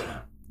think.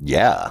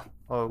 Yeah.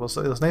 Well, it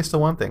was nice to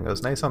one thing. It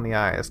was nice on the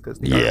eyes.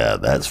 Yeah,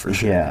 that's for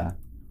sure. Yeah.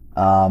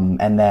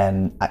 And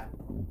then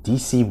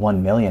DC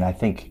 1 Million, I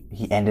think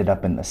he ended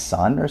up in the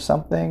sun or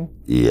something.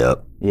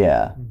 Yep.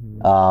 Yeah.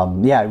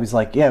 It was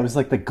like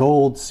the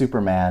gold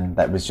Superman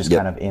that was just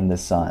kind of in the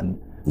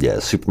sun. Yeah,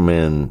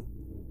 Superman.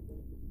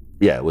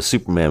 Yeah, it was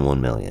Superman 1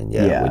 Million.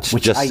 Yeah, which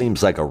just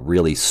seems like a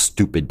really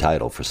stupid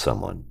title for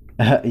someone.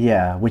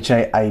 Yeah, which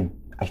I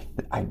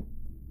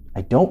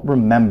don't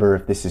remember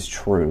if this is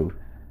true,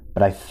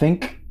 but I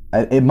think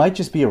it might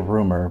just be a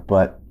rumor,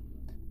 but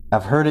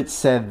I've heard it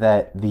said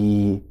that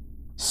the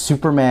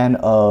Superman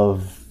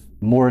of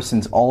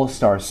Morrison's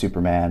All-Star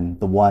Superman,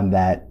 the one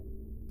that,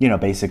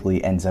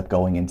 basically ends up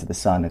going into the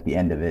sun at the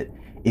end of it,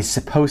 is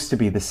supposed to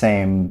be the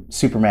same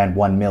Superman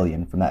 1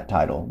 Million from that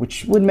title,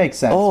 which would make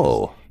sense.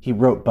 Oh. He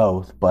wrote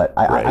both, but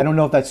I don't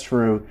know if that's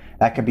true.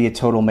 That could be a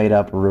total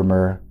made-up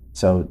rumor,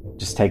 so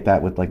just take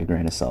that with like a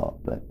grain of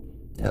salt. But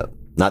Yep.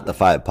 Not the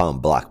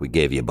 5-pound block we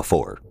gave you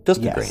before. Just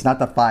a grain. Yes, not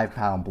the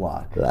 5-pound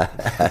block.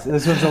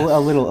 This was a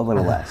little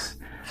less.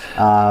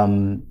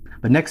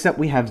 But next up,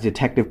 we have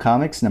Detective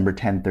Comics number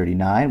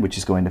 1039, which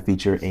is going to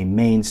feature a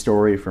main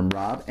story from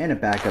Rob and a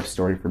backup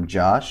story from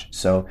Josh.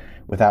 So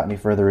without any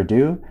further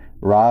ado,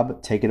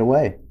 Rob, take it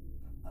away.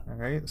 All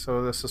right,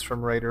 so this is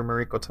from writer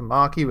Mariko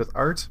Tamaki with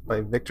art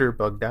by Victor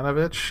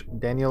Bogdanovich,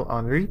 Daniel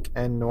Enrique,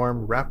 and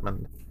Norm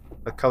Rapmund.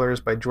 The colors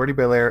by Jordi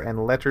Belair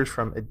and letters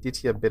from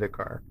Aditya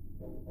Bidikar.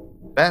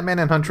 Batman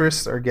and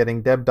Huntress are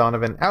getting Deb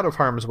Donovan out of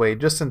harm's way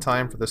just in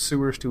time for the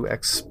sewers to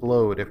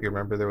explode. If you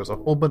remember, there was a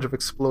whole bunch of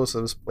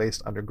explosives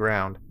placed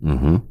underground.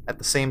 Mm-hmm. At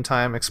the same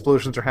time,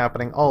 explosions are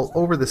happening all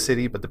over the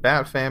city, but the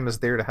Bat Fam is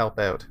there to help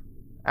out.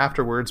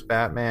 Afterwards,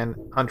 Batman,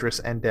 Huntress,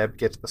 and Deb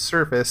get to the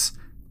surface.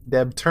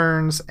 Deb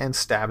turns and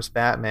stabs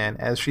Batman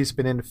as she's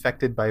been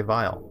infected by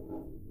Vile.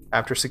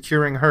 After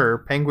securing her,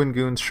 Penguin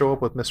goons show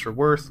up with Mr.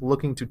 Worth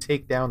looking to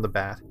take down the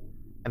Bat.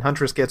 And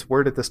Huntress gets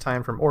word at this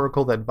time from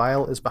Oracle that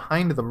Vile is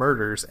behind the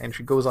murders and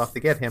she goes off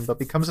to get him but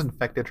becomes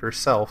infected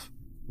herself,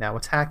 now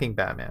attacking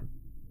Batman.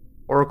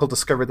 Oracle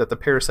discovered that the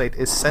parasite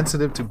is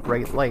sensitive to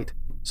bright light,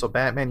 so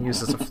Batman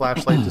uses a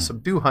flashlight to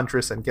subdue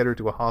Huntress and get her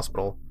to a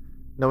hospital.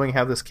 Knowing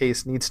how this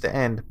case needs to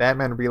end,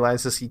 Batman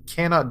realizes he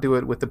cannot do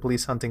it with the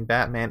police hunting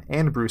Batman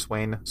and Bruce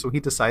Wayne, so he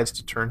decides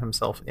to turn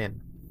himself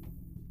in.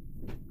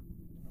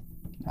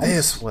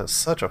 This was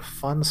such a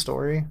fun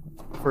story.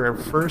 For a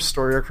first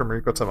story arc from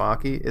Riko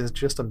Tamaki is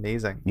just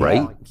amazing.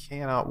 Right? I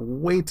cannot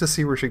wait to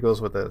see where she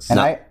goes with this. And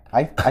I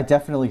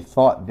definitely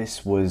thought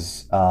this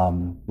was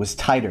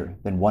tighter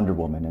than Wonder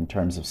Woman in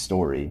terms of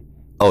story.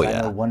 Oh, I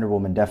yeah. know Wonder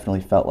Woman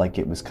definitely felt like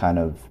it was kind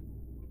of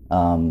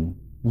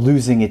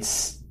losing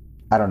its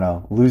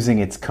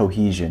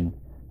cohesion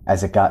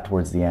as it got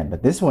towards the end.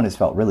 But this one has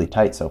felt really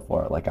tight so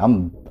far. Like I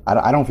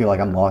don't feel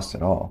like I'm lost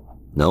at all.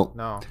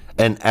 No.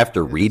 And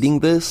after reading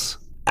this,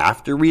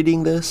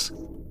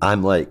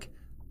 I'm like,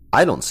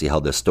 I don't see how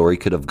this story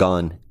could have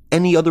gone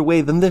any other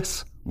way than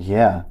this.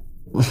 Yeah.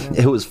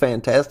 It was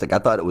fantastic. I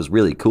thought it was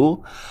really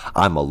cool.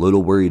 I'm a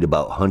little worried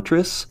about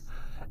Huntress,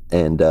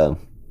 and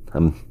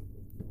I'm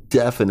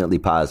definitely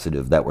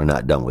positive that we're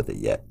not done with it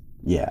yet.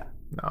 Yeah.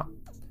 No.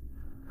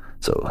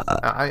 So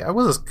I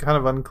was kind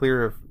of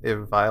unclear if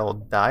Vile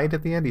died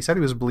at the end. He said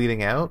he was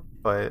bleeding out,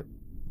 but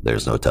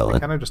there's no it telling.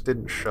 kind of just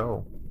didn't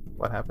show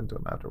what happened to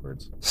him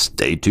afterwards.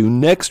 Stay tuned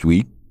next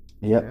week.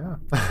 Yep.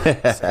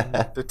 Yeah.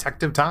 Same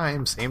detective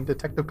time, same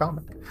detective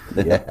comic.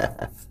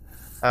 Yeah.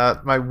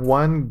 My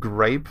one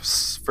gripe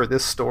for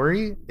this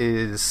story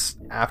is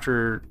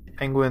after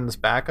Penguin's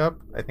backup,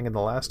 I think in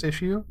the last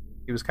issue,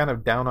 he was kind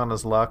of down on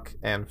his luck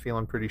and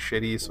feeling pretty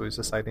shitty, so he's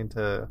deciding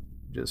to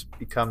just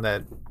become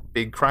that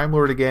big crime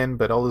lord again,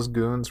 but all his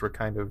goons were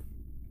kind of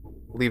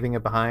leaving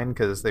it behind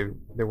because they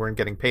weren't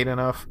getting paid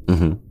enough.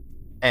 Mm-hmm.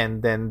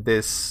 And then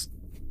this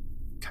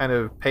kind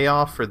of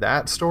payoff for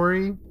that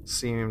story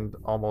seemed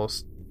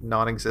almost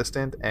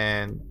non-existent,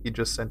 and he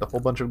just sent a whole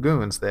bunch of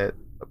goons that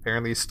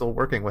apparently is still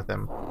working with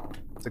him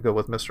to go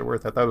with Mr.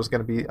 Worth. I thought it was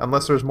going to be,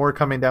 unless there's more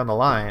coming down the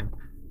line,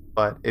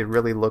 but it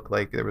really looked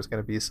like there was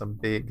going to be some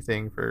big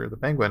thing for the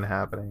Penguin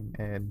happening,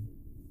 and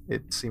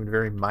it seemed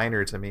very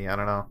minor to me. I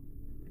don't know.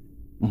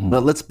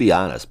 But let's be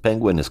honest,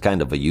 Penguin is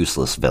kind of a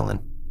useless villain.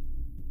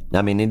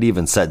 I mean, it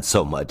even said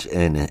so much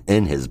in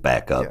his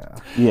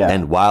backup. Yeah.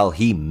 And while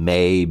he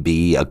may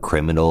be a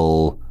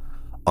criminal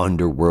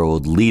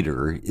underworld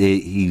leader,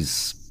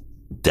 he's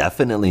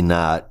definitely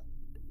not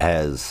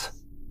as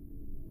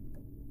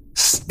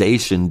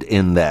stationed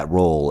in that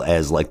role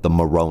as like the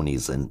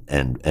Maronis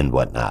and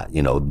whatnot.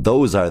 You know,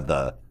 those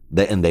are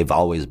and they've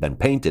always been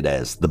painted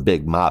as the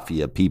big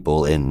mafia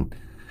people in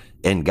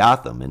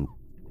Gotham. And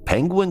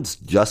Penguin's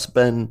just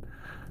been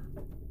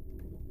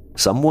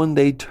someone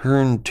they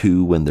turn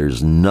to when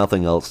there's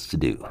nothing else to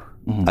do.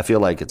 Mm-hmm. I feel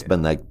like it's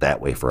been like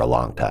that way for a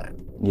long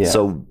time. Yeah.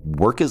 So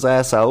work his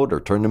ass out or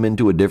turn him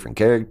into a different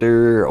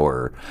character,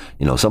 or,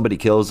 you know, somebody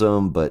kills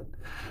him. But,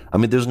 I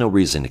mean, there's no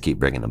reason to keep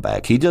bringing him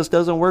back. He just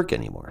doesn't work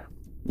anymore.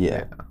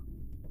 Yeah.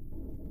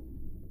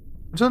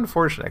 It's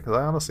unfortunate because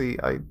I honestly,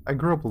 I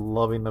grew up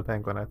loving the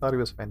Penguin. I thought he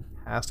was a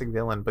fantastic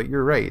villain, but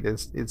you're right.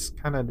 It's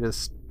kind of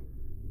just...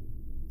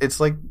 It's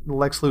like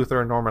Lex Luthor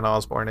and Norman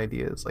Osborn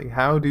ideas. Like,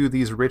 how do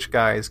these rich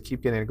guys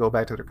keep getting to go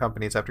back to their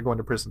companies after going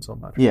to prison so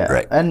much? Yeah,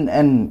 right.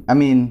 And I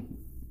mean,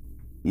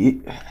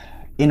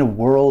 in a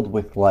world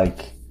with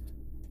like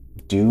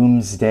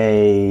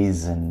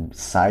Doomsdays and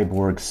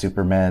Cyborg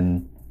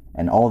Supermen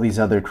and all these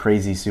other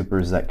crazy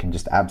supers that can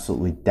just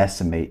absolutely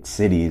decimate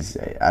cities,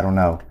 I don't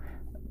know,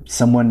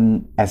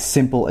 someone as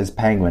simple as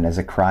Penguin as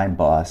a crime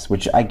boss,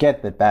 which I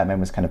get that Batman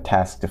was kind of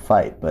tasked to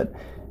fight, but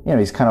you know,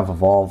 he's kind of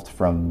evolved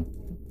from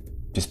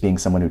just being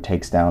someone who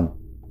takes down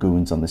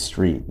goons on the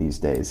street these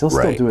days. He'll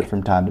still do it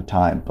from time to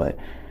time, but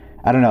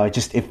I don't know. It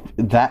just, if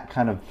that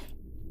kind of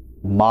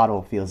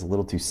model feels a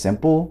little too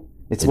simple,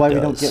 it's why we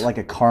don't get like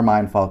a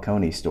Carmine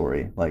Falcone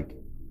story. Like,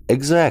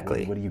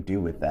 exactly. What do you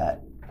do with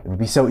that? It would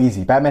be so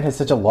easy. Batman has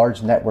such a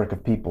large network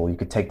of people. You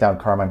could take down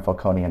Carmine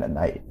Falcone in a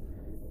night.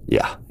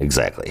 Yeah,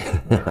 exactly.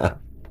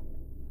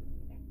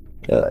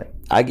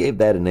 I gave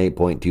that an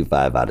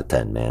 8.25 out of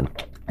 10, man.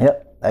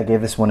 Yep. I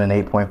gave this one an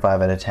 8.5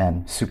 out of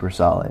 10. Super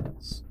solid.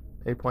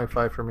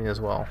 8.5 for me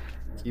as well.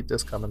 Keep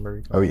this coming,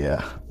 Marie. Oh,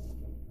 yeah.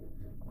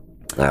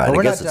 All right, but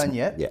we're not done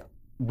yet. Yeah.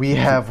 We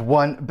have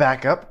one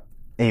backup,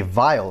 a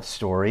Vile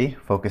story,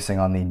 focusing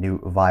on the new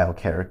Vile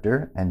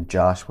character, and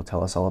Josh will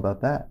tell us all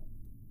about that.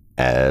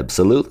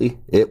 Absolutely.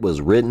 It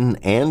was written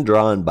and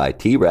drawn by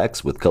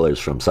T-Rex with colors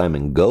from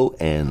Simon Goh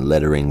and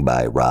lettering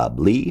by Rob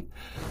Lee.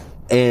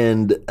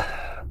 And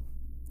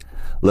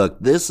Look,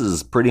 this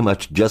is pretty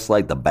much just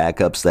like the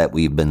backups that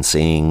we've been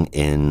seeing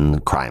in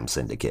Crime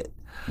Syndicate.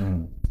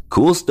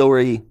 Cool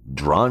story,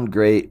 drawn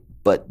great,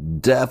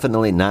 but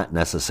definitely not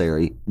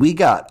necessary. We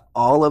got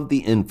all of the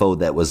info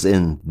that was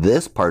in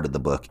this part of the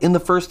book in the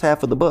first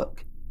half of the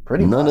book.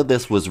 None of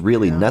this was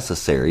really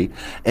necessary,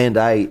 and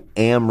I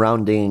am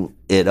rounding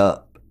it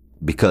up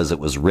because it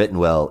was written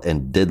well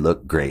and did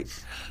look great.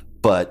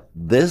 But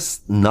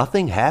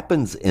nothing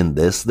happens in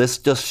this. This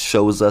just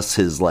shows us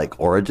his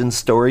origin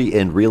story,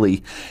 and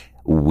really,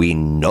 we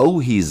know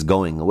he's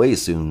going away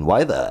soon.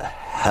 Why the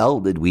hell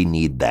did we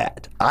need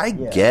that? I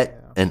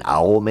get an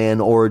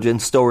Owlman origin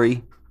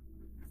story.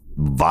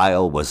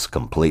 Vile was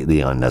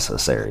completely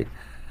unnecessary.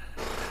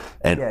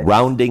 And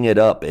rounding it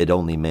up, it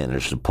only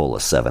managed to pull a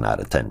 7 out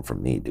of 10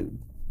 from me, dude.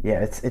 Yeah,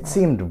 it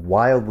seemed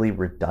wildly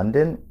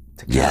redundant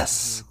to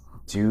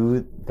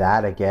do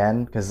that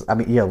again. Because,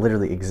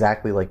 literally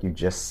exactly like you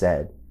just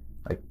said.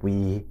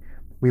 We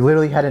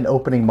literally had an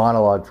opening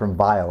monologue from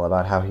Vile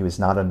about how he was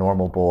not a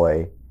normal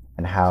boy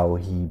and how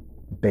he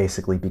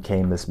basically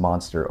became this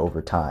monster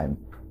over time.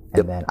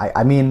 And then,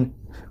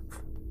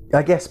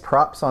 I guess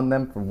props on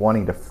them for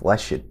wanting to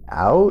flesh it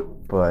out,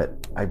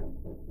 but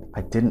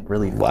I didn't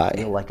really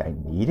feel like I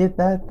needed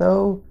that,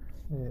 though.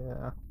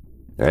 Yeah.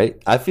 Right?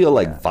 I feel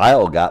like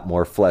Vile got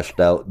more fleshed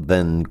out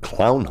than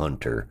Clown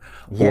Hunter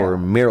or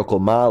Miracle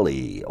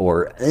Molly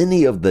or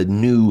any of the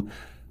new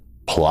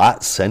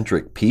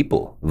plot-centric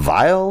people.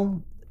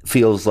 Vile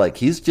feels like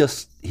he's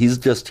just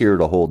here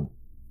to hold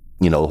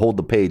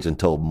the page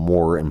until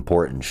more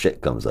important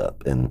shit comes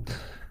up. And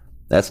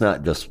that's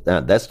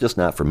just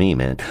not for me,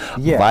 man.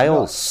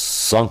 Vile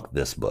sunk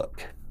this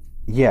book.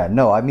 Yeah,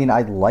 no, I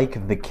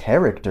like the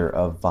character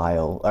of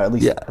Vile, or at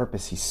least the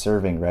purpose he's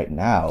serving right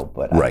now,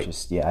 but I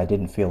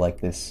didn't feel like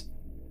this.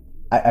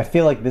 I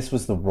feel like this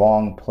was the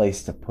wrong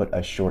place to put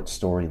a short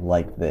story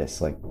like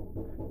this.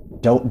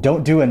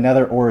 Don't do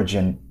another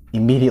origin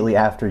immediately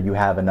after you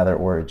have another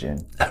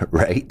origin.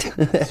 Right.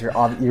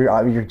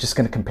 You're just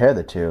going to compare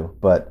the two,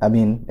 but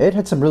it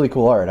had some really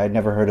cool art. I'd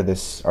never heard of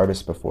this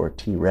artist before,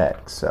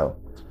 T-Rex, so...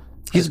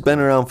 He's been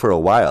around for a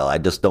while. I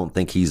just don't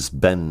think he's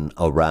been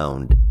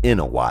around in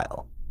a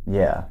while.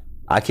 Yeah.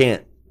 I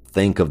can't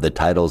think of the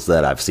titles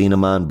that I've seen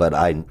him on, but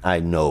I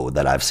know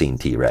that I've seen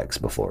T-Rex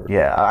before.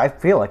 Yeah, I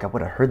feel like I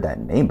would have heard that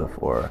name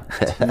before.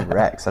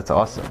 T-Rex, that's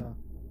awesome.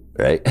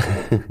 Right?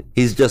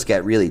 He's just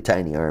got really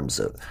tiny arms,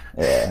 so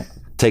it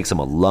takes him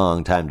a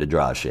long time to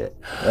draw shit.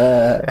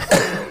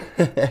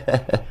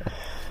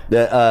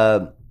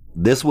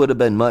 This would have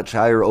been much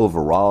higher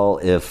overall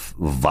if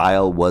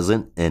Vile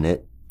wasn't in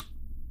it.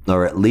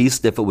 Or at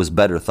least if it was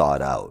better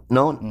thought out.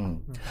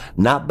 No,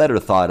 not better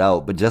thought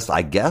out, but just,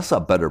 I guess, a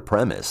better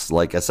premise.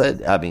 Like I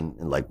said,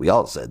 like we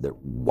all said,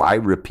 why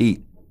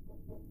repeat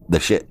the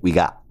shit we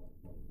got?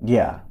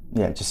 Yeah,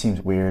 it just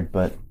seems weird,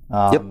 but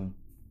I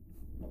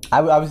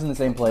was in the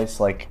same place.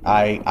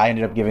 I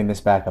ended up giving this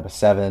back up a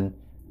 7,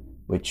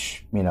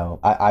 which,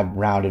 I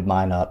rounded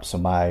mine up, so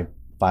my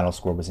final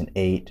score was an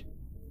 8,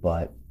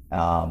 but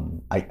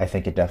I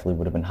think it definitely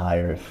would have been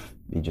higher if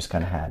you just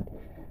kind of had...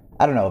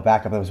 I don't know, a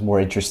backup that was more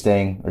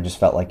interesting or just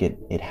felt like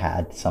it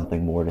had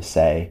something more to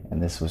say.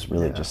 And this was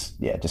really it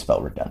just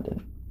felt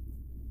redundant.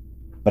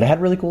 But it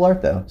had really cool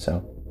art, though.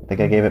 So I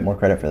think I gave it more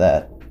credit for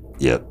that.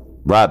 Yep.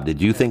 Rob,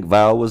 did you think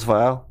Vile was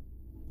vile?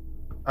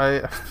 I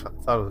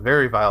thought it was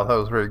very vile. I thought it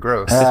was very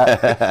gross.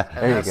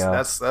 There you go.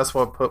 That's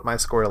what put my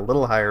score a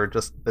little higher,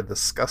 just the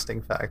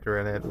disgusting factor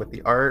in it. With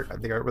the art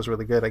was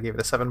really good. I gave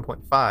it a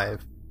 7.5.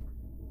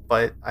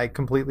 But I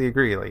completely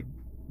agree.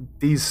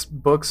 These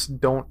books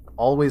don't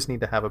always need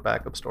to have a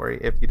backup story.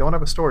 If you don't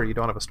have a story, you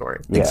don't have a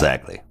story. Yeah.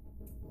 Exactly.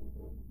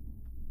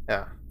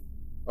 Yeah.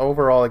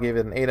 Overall, I gave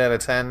it an 8 out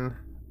of 10.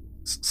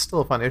 It's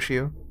still a fun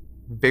issue.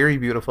 Very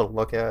beautiful to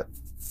look at,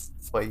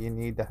 but you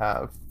need to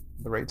have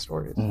the right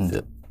stories. Mm-hmm.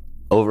 Yeah.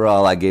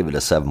 Overall, I gave it a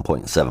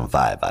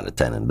 7.75 out of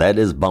 10, and that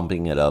is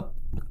bumping it up,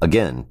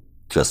 again,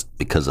 just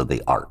because of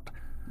the art.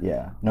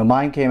 Yeah. No,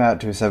 mine came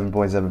out to a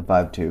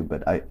 7.75 too,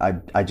 but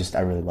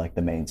I really like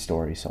the main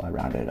story, so I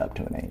rounded it up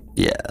to an 8.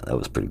 Yeah, that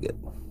was pretty good.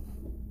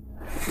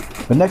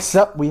 But next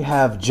up, we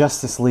have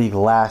Justice League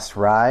Last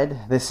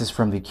Ride. This is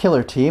from the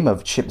Killer Team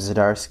of Chip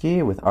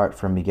Zdarsky, with art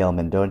from Miguel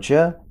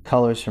Mendoza,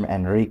 colors from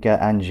Enrica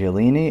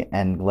Angiolini,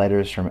 and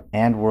letters from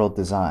And World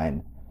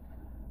Design.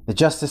 The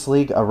Justice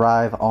League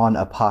arrive on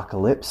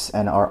Apocalypse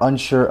and are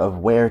unsure of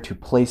where to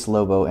place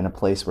Lobo in a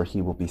place where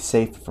he will be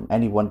safe from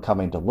anyone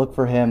coming to look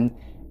for him.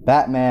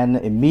 Batman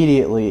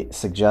immediately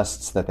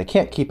suggests that they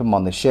can't keep him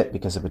on the ship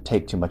because it would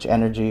take too much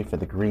energy for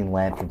the Green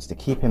Lanterns to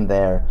keep him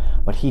there,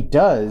 but he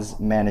does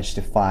manage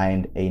to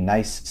find a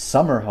nice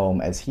summer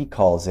home, as he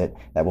calls it,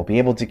 that will be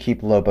able to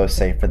keep Lobo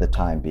safe for the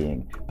time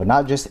being. But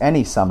not just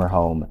any summer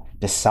home,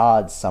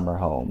 Desaad's summer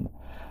home.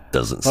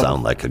 Doesn't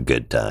sound like a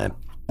good time.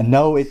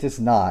 No, it does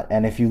not.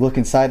 And if you look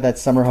inside that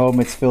summer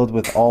home, it's filled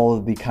with all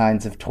of the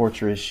kinds of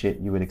torturous shit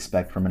you would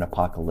expect from an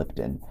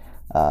apocalyptan.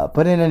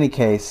 But in any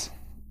case,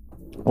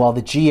 while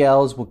the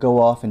GLs will go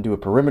off and do a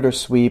perimeter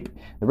sweep,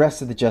 the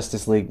rest of the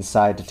Justice League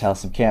decide to tell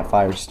some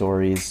campfire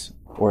stories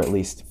or at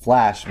least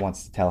Flash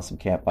wants to tell some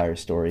campfire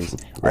stories.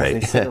 Right.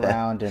 As they sit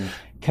around and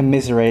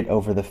commiserate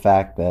over the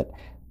fact that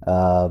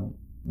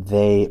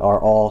they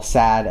are all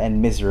sad and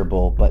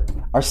miserable, but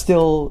are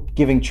still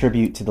giving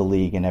tribute to the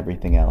League and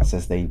everything else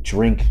as they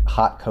drink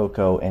hot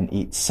cocoa and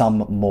eat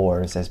some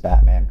s'mores, as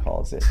Batman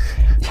calls it.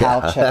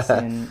 Hal checks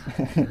in.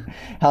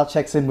 Hal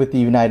checks in with the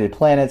United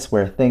Planets,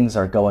 where things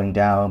are going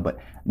down, but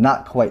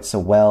not quite so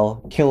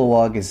well.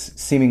 Kilowog is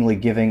seemingly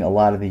giving a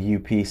lot of the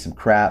UP some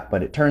crap,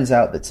 but it turns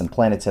out that some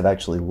planets have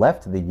actually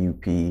left the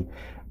UP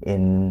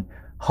in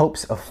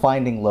hopes of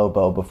finding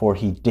Lobo before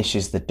he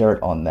dishes the dirt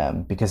on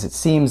them, because it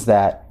seems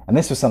that, and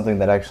this was something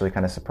that actually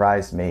kind of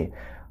surprised me,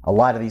 a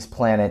lot of these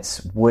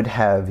planets would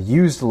have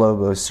used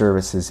Lobo's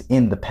services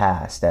in the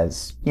past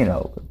as,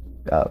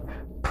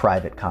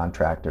 private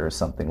contractor or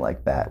something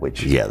like that,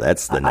 which... Yeah,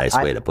 that's the nice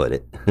way to put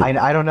it.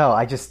 I don't know.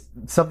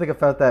 Something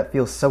about that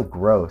feels so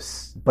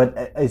gross,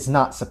 but it's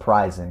not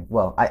surprising.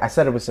 Well, I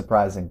said it was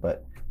surprising,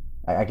 but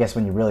I guess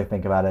when you really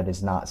think about it,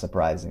 it's not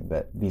surprising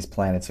that these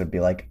planets would be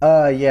like,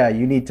 yeah,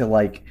 you need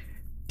to,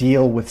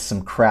 deal with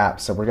some crap,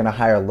 so we're going to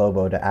hire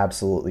Lobo to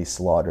absolutely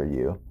slaughter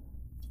you.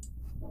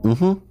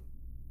 Mm-hmm.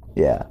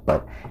 Yeah,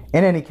 but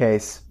in any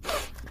case,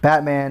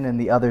 Batman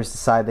and the others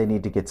decide they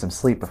need to get some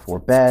sleep before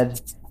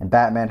bed, and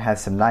Batman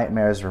has some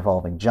nightmares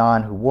revolving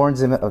John, who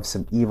warns him of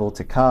some evil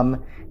to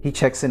come. He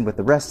checks in with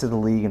the rest of the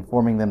League,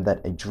 informing them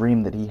that a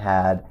dream that he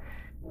had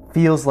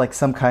feels like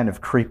some kind of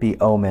creepy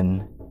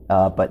omen,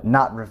 but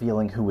not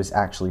revealing who was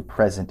actually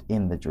present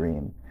in the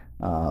dream.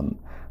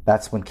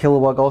 That's when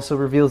Kilowog also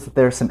reveals that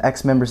there are some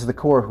ex-members of the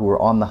Corps who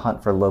are on the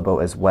hunt for Lobo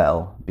as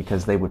well,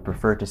 because they would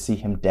prefer to see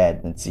him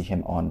dead than see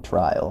him on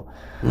trial.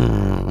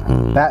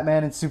 Mm-hmm.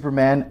 Batman and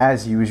Superman,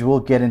 as usual,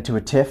 get into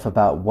a tiff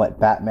about what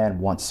Batman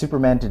wants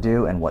Superman to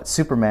do and what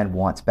Superman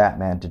wants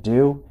Batman to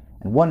do,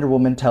 and Wonder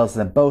Woman tells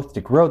them both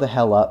to grow the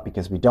hell up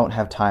because we don't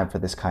have time for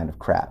this kind of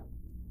crap.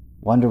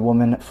 Wonder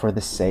Woman for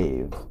the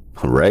save.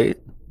 Right?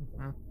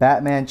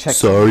 Batman checks...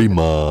 Sorry,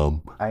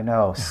 Mom. I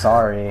know,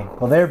 sorry.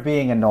 Well, they're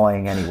being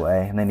annoying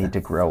anyway, and they need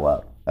to grow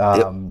up.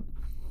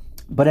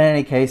 But in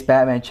any case,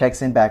 Batman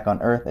checks in back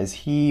on Earth as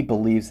he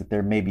believes that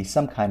there may be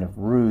some kind of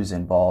ruse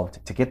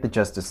involved to get the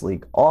Justice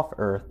League off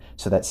Earth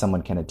so that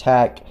someone can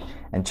attack,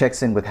 and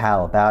checks in with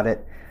Hal about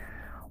it,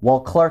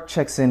 while Clark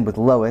checks in with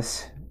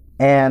Lois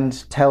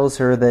and tells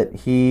her that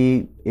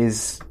he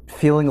is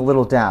feeling a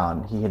little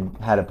down. He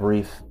had a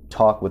brief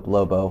talk with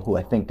Lobo, who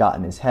I think got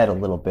in his head a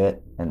little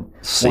bit, and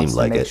wants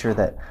to make sure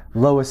that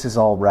Lois is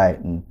all right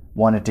and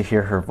wanted to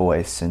hear her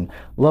voice. And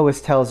Lois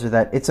tells her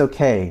that it's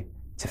okay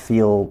to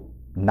feel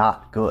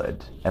not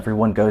good.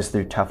 Everyone goes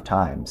through tough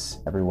times.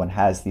 Everyone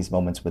has these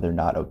moments where they're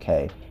not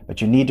okay. But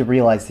you need to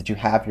realize that you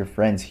have your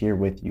friends here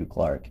with you,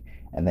 Clark,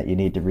 and that you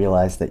need to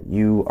realize that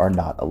you are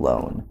not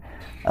alone.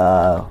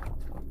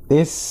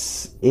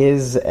 This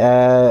is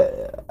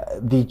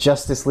the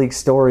Justice League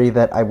story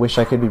that I wish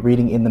I could be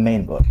reading in the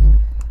main book.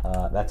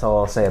 That's all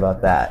I'll say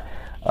about that.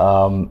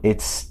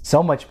 It's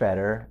so much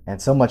better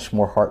and so much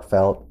more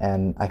heartfelt,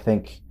 and I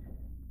think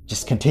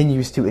just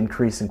continues to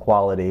increase in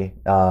quality,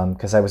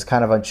 because I was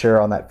kind of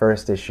unsure on that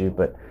first issue,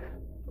 but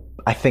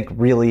I think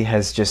really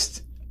has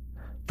just,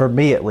 for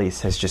me at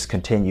least, has just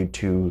continued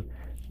to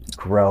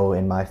grow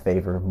in my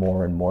favor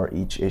more and more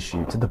each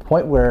issue, to the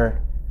point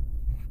where,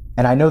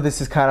 and I know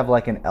this is kind of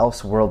like an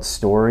Elseworld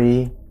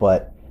story,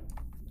 but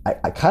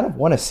I kind of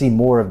want to see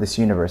more of this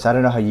universe. I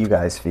don't know how you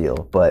guys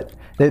feel, but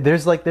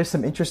there's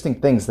some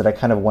interesting things that I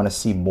kind of want to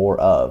see more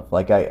of.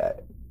 Like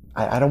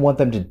I don't want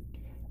them to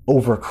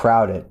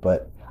overcrowd it,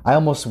 but I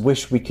almost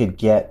wish we could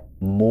get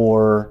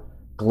more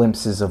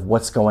glimpses of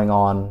what's going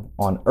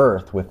on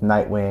Earth with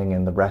Nightwing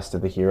and the rest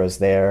of the heroes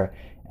there.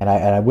 And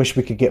I wish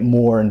we could get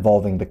more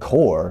involving the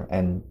Corps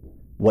and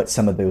what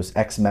some of those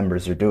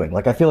ex-members are doing.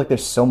 Like, I feel like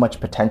there's so much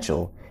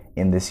potential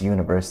in this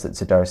universe that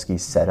Zdarsky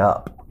set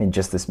up in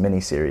just this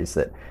miniseries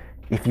that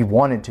if you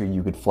wanted to,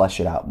 you could flesh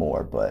it out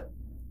more. But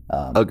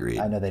agreed.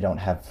 I know they don't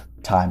have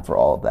time for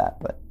all of that,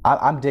 but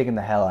I'm digging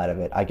the hell out of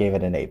it. I gave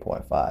it an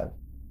 8.5.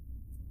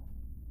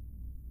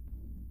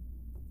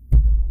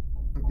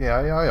 Yeah,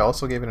 I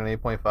also gave it an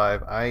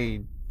 8.5.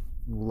 I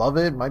love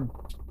it. My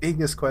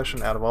biggest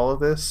question out of all of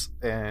this,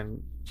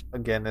 and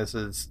again, this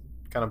is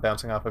kind of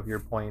bouncing off of your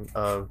point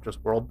of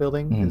just world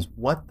building, is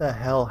what the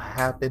hell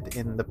happened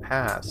in the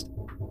past?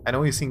 I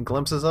know we've seen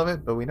glimpses of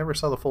it, but we never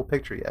saw the full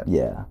picture yet.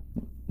 Yeah.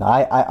 No,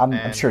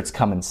 I'm sure it's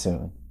coming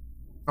soon.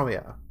 Oh,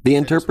 yeah. The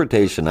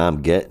interpretation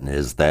I'm getting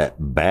is that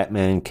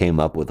Batman came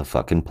up with a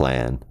fucking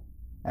plan.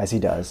 As he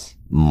does.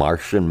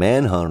 Martian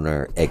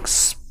Manhunter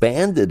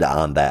expanded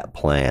on that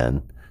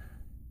plan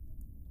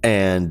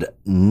and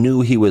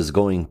knew he was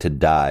going to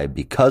die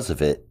because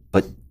of it,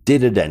 but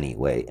did it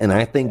anyway. And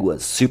I think what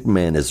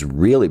Superman is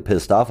really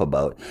pissed off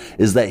about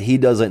is that he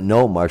doesn't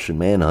know Martian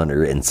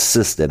Manhunter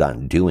insisted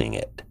on doing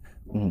it.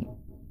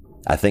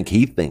 I think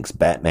he thinks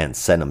Batman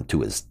sent him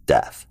to his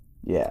death.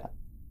 Yeah.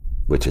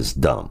 Which is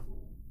dumb.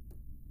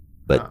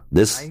 But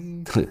this...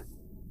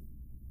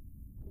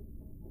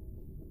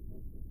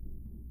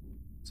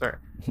 Sorry.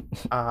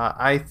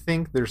 I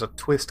think there's a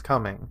twist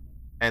coming,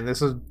 and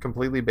this is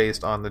completely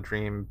based on the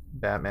dream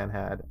Batman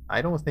had.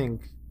 I don't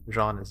think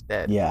Jean is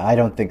dead. Yeah, I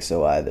don't think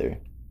so either.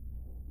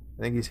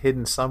 I think he's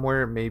hidden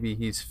somewhere. Maybe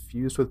he's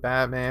fused with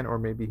Batman, or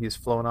maybe he's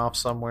flown off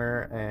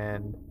somewhere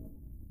and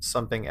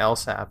something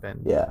else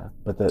happened. Yeah,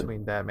 but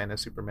between Batman and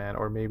Superman,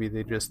 or maybe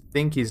they just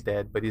think he's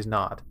dead, but he's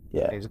not.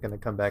 Yeah, and he's going to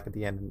come back at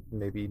the end and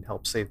maybe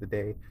help save the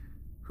day.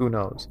 Who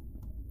knows?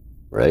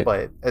 Right.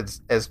 But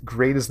as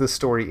great as this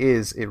story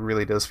is, it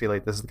really does feel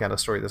like this is the kind of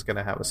story that's going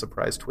to have a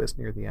surprise twist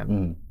near the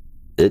end.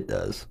 It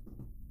does.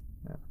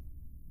 Yeah.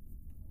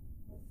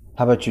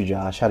 How about you,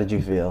 Josh? How did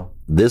you feel?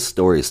 This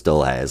story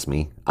still has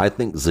me. I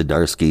think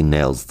Zdarsky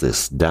nails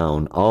this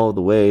down all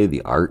the way.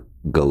 The art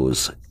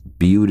goes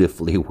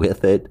beautifully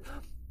with it.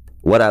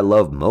 What I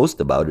love most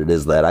about it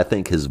is that I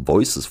think his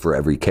voices for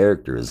every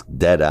character is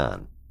dead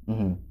on.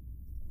 Mm-hmm.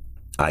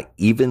 I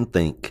even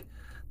think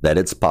that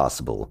it's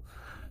possible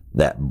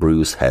that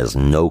Bruce has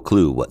no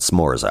clue what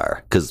s'mores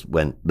are. Because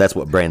that's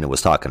what Brandon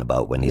was talking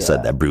about when he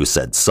said that Bruce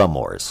said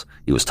s'mores.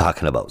 He was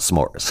talking about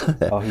s'mores.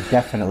 Oh, he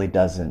definitely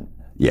doesn't.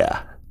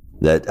 Yeah.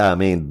 That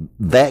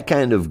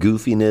kind of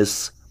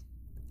goofiness,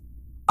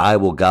 I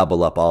will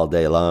gobble up all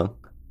day long.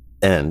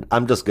 And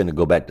I'm just going to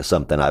go back to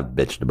something I've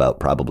bitched about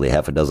probably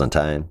half a dozen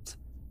times.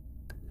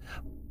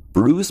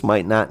 Bruce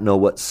might not know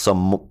what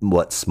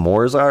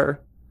s'mores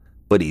are,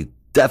 but he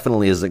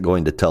definitely isn't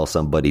going to tell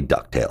somebody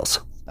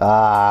DuckTales.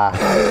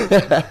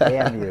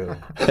 Damn you.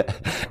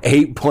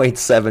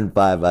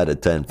 8.75 out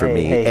of 10 for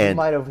me. Hey, and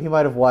he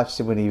might have watched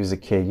it when he was a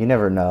kid. You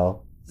never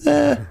know.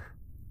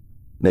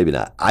 Maybe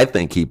not. I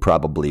think he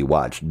probably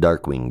watched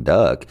Darkwing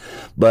Duck.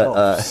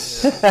 But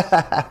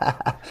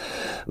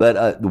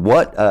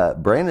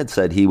what Brandon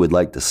said he would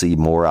like to see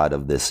more out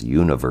of this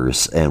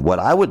universe, and what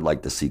I would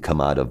like to see come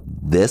out of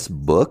this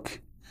book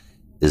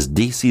is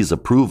DC's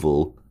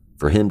approval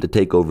for him to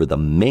take over the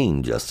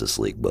main Justice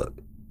League book.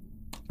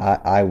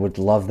 I would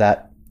love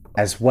that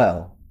as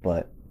well,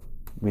 but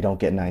we don't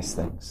get nice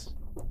things.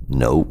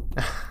 Nope.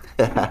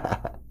 Yeah.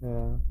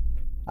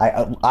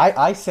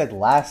 I said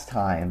last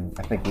time,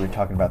 I think we were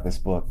talking about this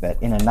book,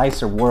 that in a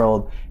nicer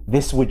world,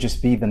 this would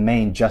just be the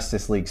main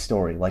Justice League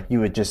story. Like we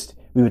would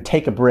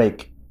take a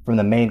break from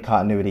the main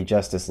continuity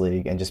Justice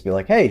League and just be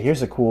like, hey,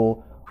 here's a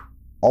cool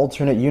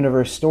alternate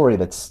universe story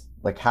that's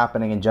like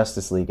happening in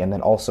Justice League. And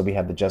then also we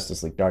have the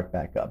Justice League Dark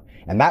backup.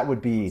 And that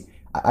would be,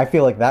 I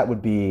feel like that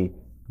would be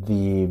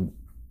the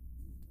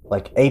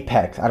like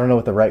apex. I don't know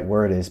what the right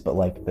word is, but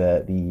like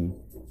the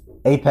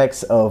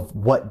apex of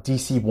what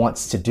DC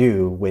wants to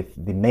do with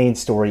the main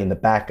story and the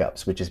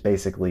backups, which is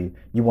basically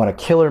you want a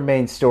killer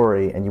main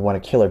story and you want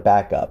a killer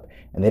backup.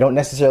 And they don't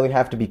necessarily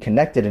have to be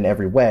connected in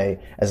every way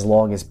as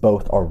long as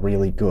both are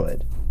really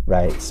good,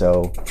 right?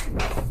 So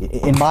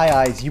in my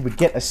eyes, you would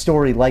get a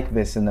story like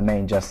this in the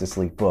main Justice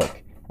League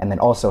book and then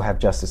also have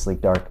Justice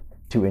League Dark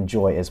to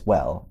enjoy as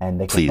well.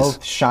 And they can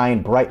both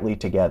shine brightly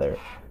together.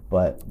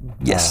 But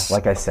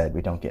like I said,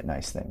 we don't get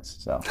nice things.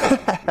 So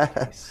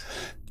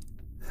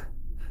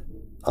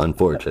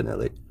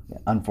Unfortunately.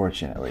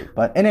 Unfortunately.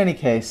 But in any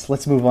case,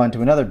 let's move on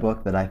to another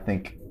book that I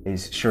think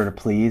is sure to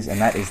please, and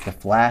that is The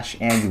Flash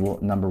Annual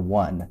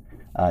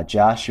 #1.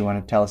 Josh, you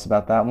want to tell us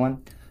about that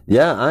one?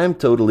 Yeah, I'm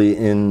totally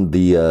in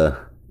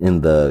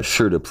the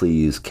sure to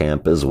please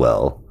camp as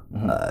well.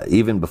 Mm-hmm.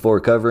 Even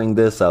before covering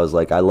this, I was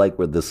like, I like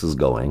where this is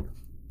going,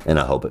 and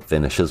I hope it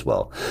finishes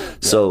well. Yeah.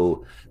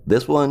 So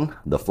this one,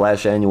 The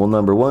Flash Annual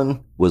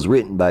 #1, was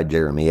written by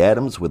Jeremy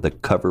Adams with a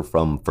cover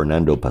from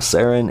Fernando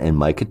Pasarin and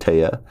Mike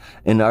Attea,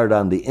 and art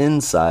on the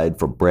inside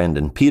from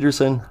Brandon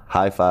Peterson,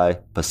 Hi-Fi,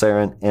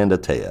 Pasarin, and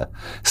Attea.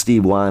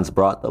 Steve Wands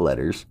brought the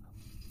letters.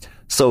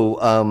 So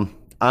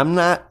I'm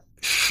not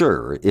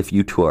sure if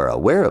you two are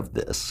aware of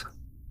this,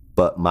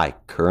 but my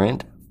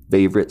current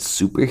favorite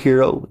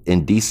superhero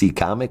in DC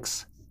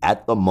Comics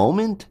at the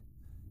moment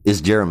is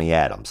Jeremy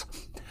Adams.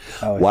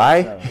 Oh,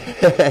 why?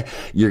 So.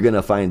 You're going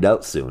to find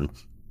out soon.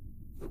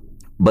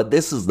 But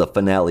this is the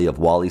finale of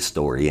Wally's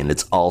story, and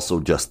it's also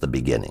just the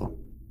beginning.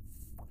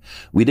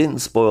 We didn't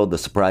spoil the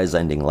surprise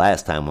ending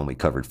last time when we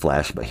covered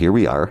Flash, but here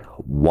we are.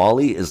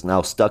 Wally is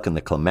now stuck in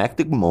the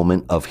climactic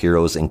moment of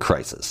Heroes in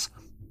Crisis.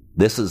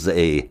 This is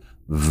a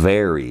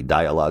very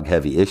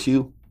dialogue-heavy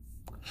issue,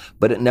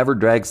 but it never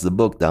drags the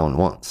book down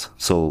once.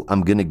 So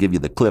I'm going to give you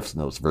the Cliff's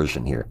Notes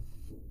version here.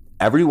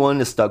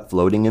 Everyone is stuck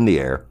floating in the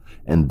air,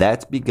 and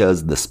that's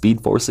because the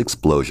Speed Force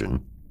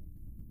explosion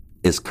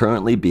is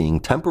currently being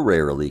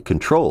temporarily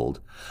controlled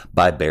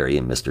by Barry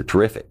and Mr.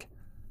 Terrific.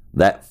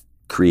 That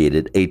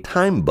created a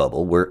time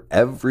bubble where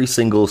every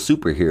single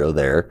superhero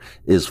there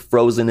is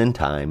frozen in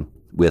time,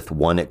 with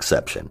one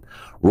exception.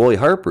 Roy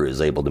Harper is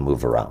able to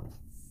move around.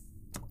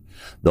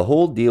 The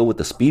whole deal with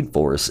the Speed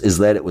Force is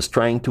that it was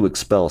trying to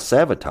expel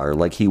Savitar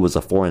like he was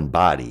a foreign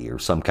body or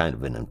some kind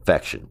of an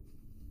infection.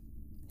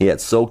 He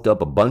had soaked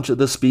up a bunch of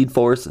the Speed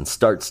Force and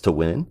starts to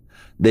win.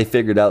 They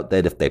figured out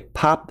that if they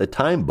pop the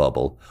time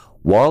bubble,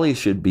 Wally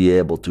should be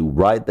able to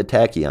ride the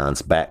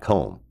Tachyons back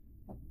home.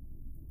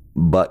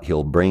 But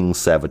he'll bring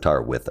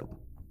Savitar with him.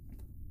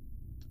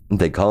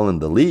 They call him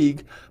the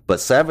League, but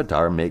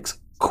Savitar makes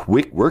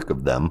quick work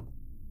of them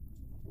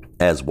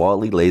as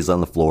Wally lays on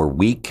the floor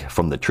weak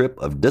from the trip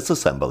of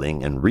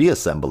disassembling and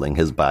reassembling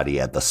his body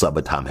at the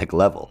subatomic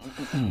level,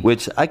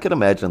 which I could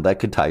imagine that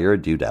could tire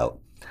a dude out.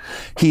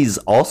 He's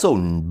also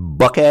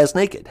buck-ass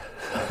naked.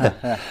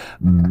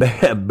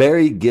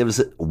 Barry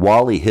gives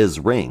Wally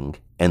his ring,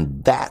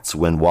 and that's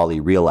when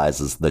Wally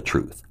realizes the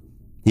truth.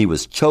 He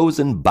was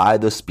chosen by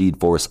the Speed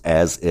Force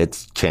as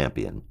its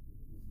champion.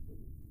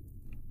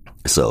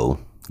 So,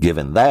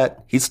 given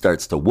that, he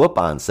starts to whoop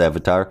on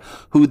Savitar,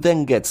 who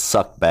then gets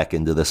sucked back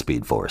into the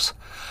Speed Force.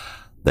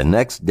 The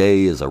next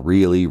day is a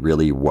really,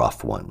 really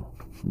rough one.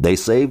 They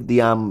save the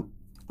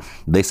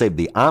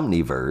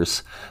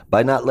Omniverse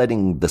by not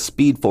letting the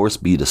Speed Force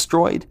be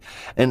destroyed,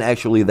 and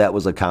actually that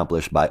was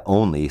accomplished by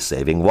only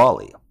saving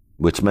Wally,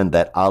 which meant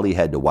that Ollie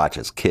had to watch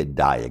his kid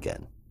die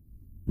again.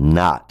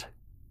 Not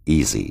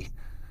easy.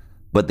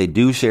 But they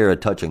do share a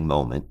touching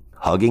moment,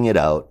 hugging it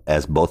out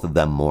as both of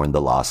them mourn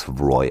the loss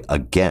of Roy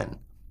again.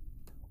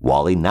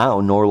 Wally now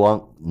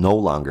no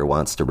longer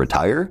wants to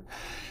retire.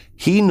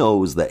 He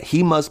knows that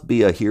he must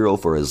be a hero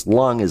for as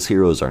long as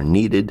heroes are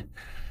needed,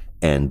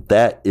 and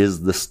that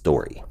is the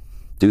story.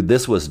 Dude,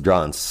 this was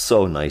drawn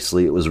so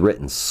nicely. It was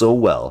written so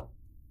well.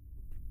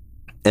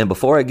 And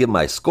before I give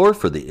my score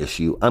for the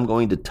issue, I'm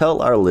going to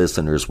tell our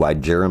listeners why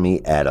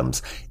Jeremy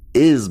Adams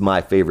is my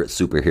favorite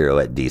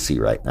superhero at DC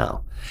right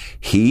now.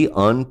 He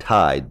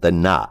untied the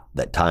knot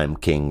that Time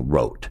King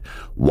wrote.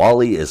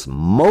 Wally is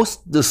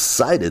most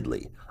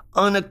decidedly,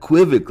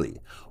 unequivocally,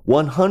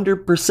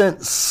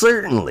 100%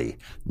 certainly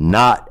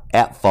not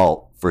at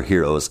fault for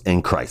Heroes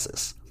in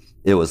Crisis.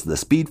 It was the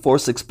Speed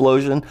Force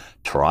explosion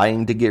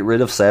trying to get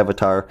rid of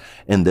Savitar,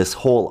 and this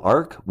whole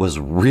arc was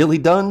really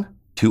done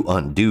to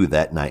undo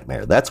that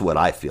nightmare. That's what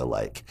I feel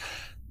like.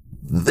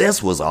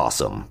 This was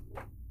awesome.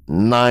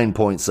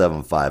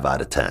 9.75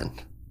 out of 10.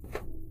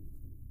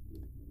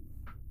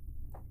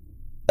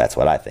 That's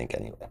what I think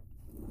anyway.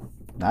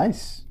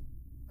 Nice.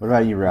 What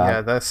about you, Rob?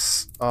 Yeah,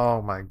 that's...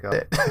 Oh, my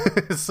God.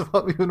 It's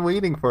what we've been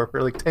waiting for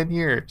like 10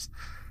 years.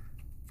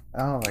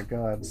 Oh, my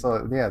God.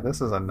 So, yeah,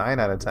 this is a 9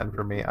 out of 10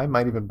 for me. I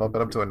might even bump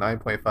it up to a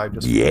 9.5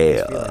 just for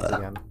these feelings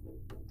again.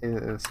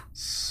 It is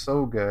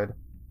so good.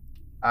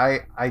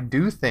 I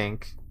do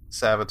think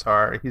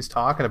Savitar, he's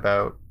talking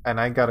about... And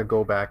I got to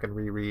go back and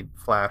reread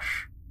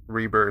Flash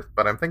Rebirth,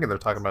 but I'm thinking they're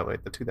talking about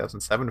like the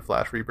 2007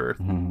 Flash Rebirth.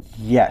 Mm-hmm.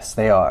 Yes,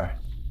 they are.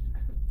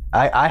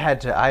 I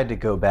had to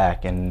go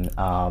back and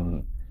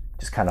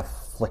just kind of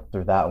flick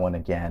through that one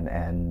again,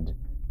 and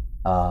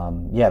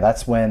yeah,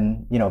 that's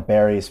when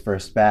Barry's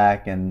first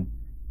back and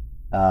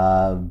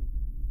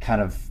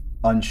kind of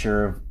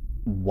unsure of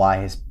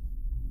why his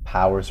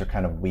powers are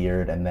kind of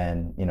weird, and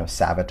then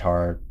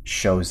Savitar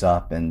shows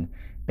up and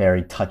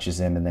Barry touches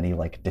him, and then he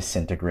like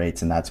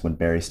disintegrates, and that's when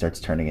Barry starts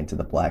turning into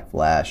the Black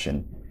Flash,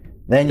 and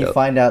then you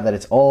find out that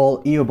it's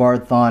all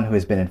Eobard Thawne who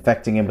has been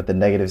infecting him with the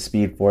negative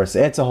Speed Force.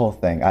 It's a whole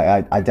thing.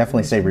 I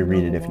definitely say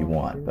reread it if you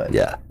want. But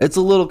yeah, it's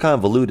a little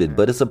convoluted,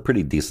 but it's a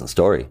pretty decent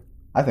story.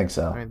 I think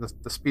so. I mean,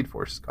 the Speed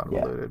Force is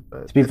convoluted.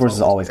 But Speed Force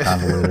is always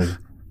convoluted.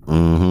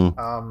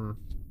 Mm-hmm.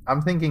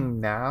 I'm thinking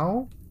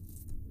now,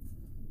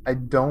 I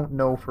don't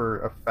know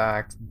for a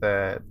fact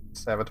that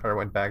Savitar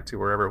went back to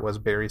wherever it was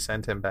Barry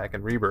sent him back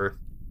in Rebirth,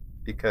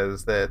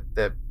 because that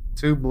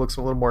tube looks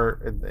a little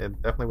more,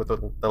 and definitely with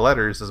the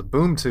letters, is a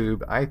boom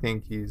tube. I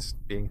think he's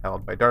being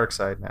held by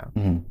Darkseid now.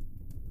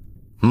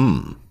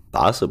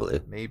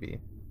 Possibly. Maybe.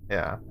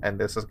 Yeah. And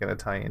this is going to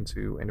tie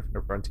into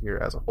Infinite Frontier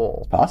as a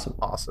whole.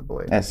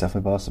 Possibly. Yeah, it's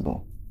definitely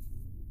possible.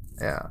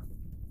 Yeah.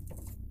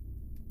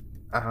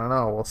 I don't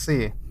know. We'll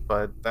see.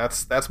 But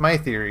that's my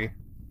theory.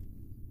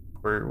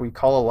 We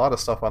call a lot of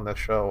stuff on this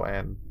show,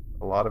 and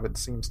a lot of it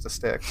seems to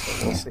stick.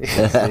 So we'll see.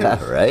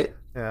 Right?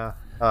 Yeah.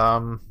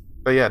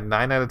 But yeah,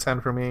 9 out of 10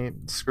 for me.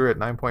 Screw it,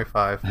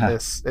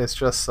 9.5. It's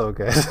just so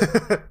good.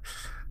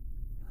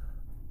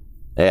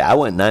 Hey, I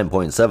went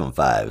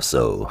 9.75,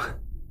 so...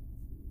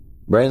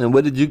 Brandon,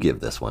 what did you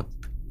give this one?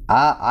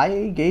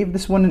 I gave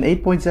this one an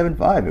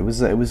 8.75.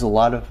 It was a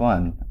lot of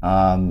fun.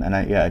 And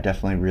I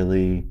definitely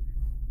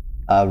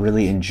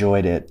really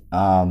enjoyed it.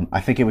 I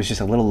think it was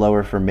just a little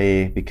lower for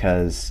me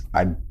because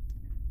I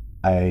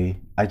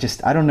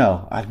don't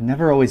know. I've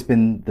never always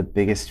been the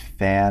biggest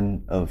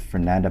fan of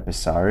Fernando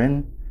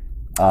Pasarin.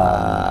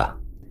 I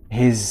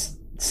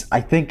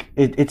think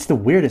it's the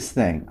weirdest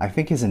thing. I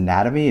think his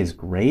anatomy is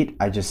great.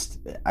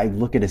 I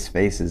look at his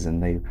faces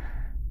and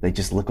they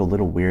just look a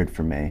little weird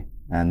for me,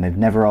 and they've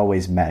never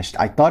always meshed.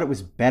 I thought it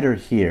was better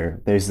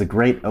here. There's the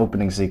great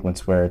opening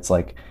sequence where it's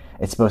like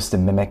it's supposed to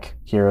mimic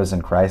Heroes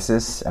in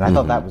Crisis, and I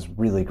thought that was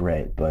really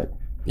great, but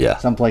yeah,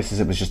 some places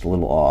it was just a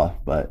little off.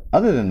 But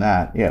other than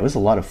that, yeah, it was a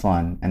lot of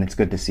fun, and it's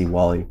good to see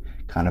Wally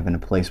kind of in a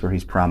place where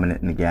he's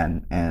prominent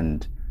again.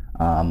 And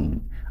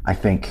I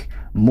think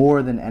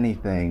more than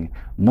anything,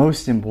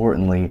 most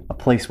importantly, a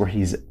place where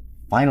he's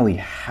finally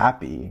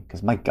happy,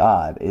 because my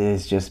God, it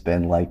has just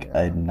been like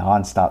a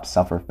nonstop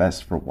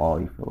sufferfest for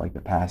Wally for like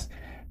the past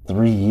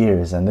 3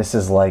 years, and this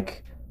is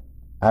like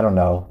I don't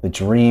know, the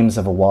dreams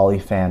of a Wally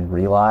fan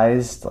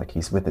realized. Like,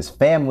 he's with his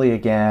family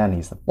again,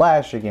 he's the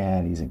Flash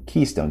again, he's in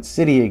Keystone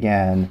City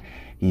again,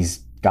 he's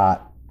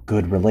got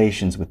good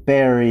relations with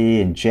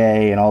Barry and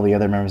Jay and all the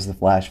other members of the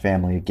Flash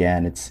family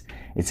again. It's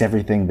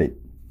everything that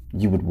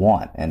you would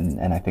want,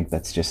 and I think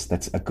that's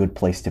a good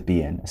place to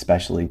be in,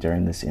 especially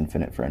during this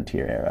Infinite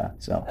Frontier era.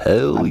 So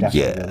I'm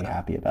definitely really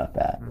happy about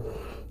that.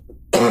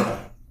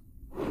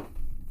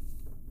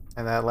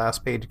 And that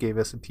last page gave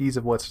us a tease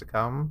of what's to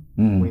come.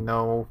 We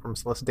know from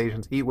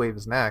Solicitations Heatwave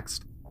is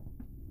next,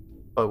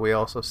 but we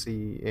also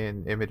see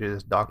in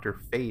images Dr.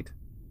 Fate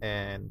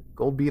and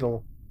Gold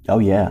Beetle. Oh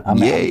yeah,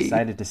 I'm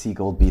excited to see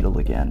Gold Beetle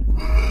again.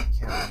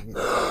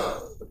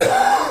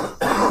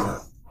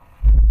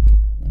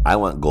 I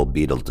want Gold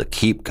Beetle to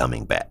keep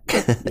coming back.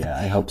 Yeah,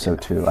 I hope so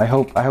too. I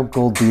hope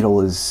Gold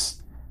Beetle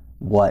is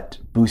what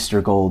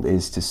Booster Gold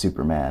is to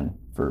Superman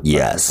for the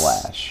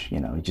Flash. You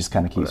know, he just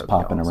kind of keeps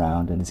popping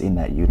around and is in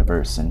that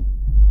universe and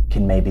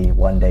can maybe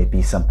one day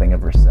be something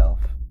of herself.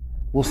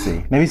 We'll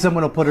see. Maybe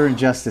someone will put her in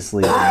Justice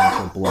League and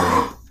she'll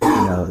blow it.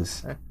 Who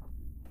knows?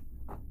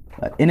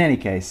 But in any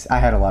case, I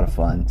had a lot of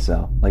fun.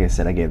 So, like I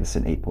said, I gave this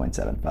an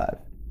 8.75.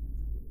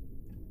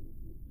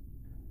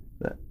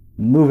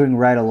 Moving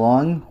right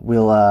along,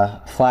 we'll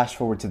flash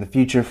forward to the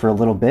future for a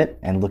little bit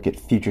and look at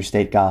Future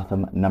State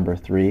Gotham number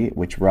 3,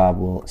 which Rob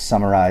will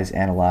summarize,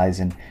 analyze,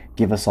 and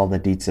give us all the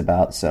deets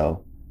about.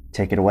 So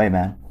take it away,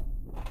 man.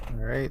 All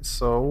right,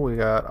 so we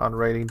got on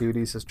writing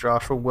duties is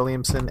Joshua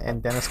Williamson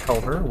and Dennis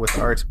Culver, with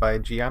art by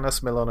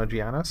Giannis Milona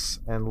Giannis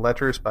and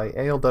letters by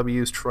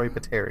ALW's Troy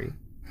Pateri.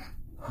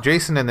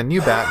 Jason and the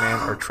new Batman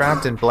are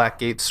trapped in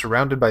Blackgate,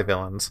 surrounded by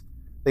villains.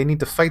 They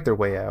need to fight their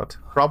way out.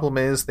 Problem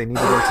is, they need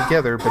to work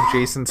together, but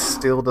Jason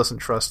still doesn't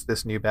trust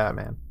this new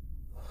Batman.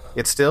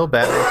 Yet still,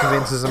 Batman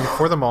convinces him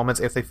for the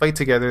moment if they fight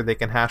together, they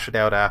can hash it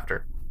out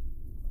after.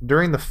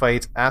 During the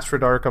fight,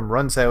 Astrid Arkham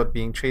runs out,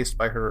 being chased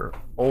by her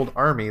old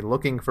army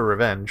looking for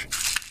revenge.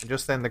 And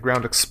just then the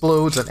ground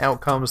explodes and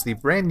out comes the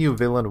brand new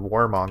villain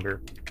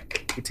Warmonger.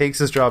 He takes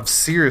his job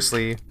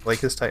seriously, like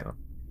his title.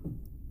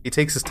 He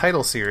takes his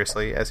title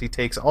seriously as he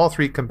takes all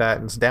 3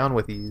 combatants down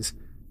with ease.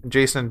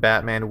 Jason and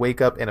Batman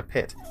wake up in a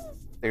pit.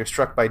 They are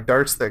struck by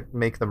darts that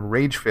make them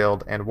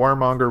rage-filled, and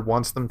Warmonger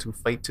wants them to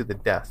fight to the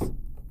death.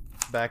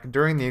 Back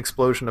during the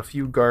explosion, a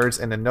few guards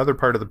in another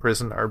part of the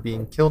prison are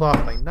being killed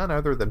off by none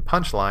other than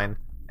Punchline,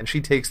 and she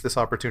takes this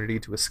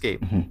opportunity to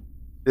escape.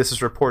 This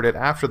is reported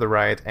after the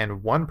riot,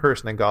 and one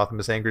person in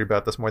Gotham is angry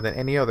about this more than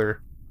any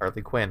other,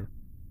 Harley Quinn.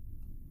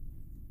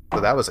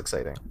 So that was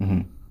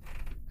exciting.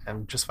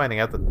 And just finding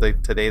out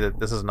that today that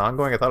this is an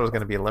ongoing, I thought it was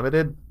going to be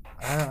limited.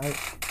 I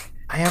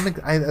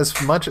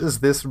as much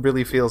as this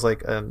really feels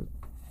like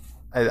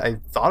I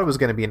thought it was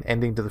going to be an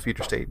ending to the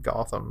Future State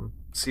Gotham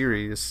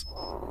series,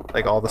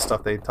 like all the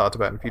stuff they talked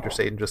about in Future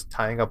State and just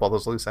tying up all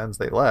those loose ends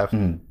they left.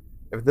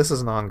 If this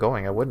is an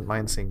ongoing, I wouldn't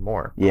mind seeing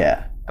more.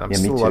 Yeah, and I'm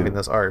still loving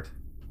this art.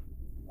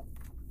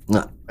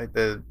 Like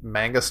the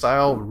manga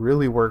style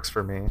really works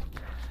for me.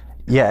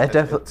 Yeah, it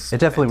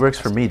definitely works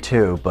for me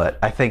too. But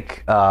I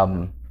think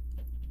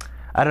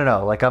I don't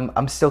know. Like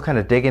I'm still kind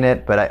of digging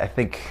it, but I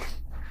think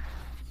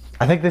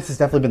this has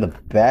definitely been the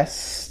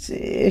best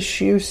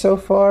issue so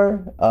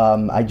far.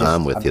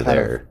 I'm with you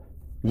there.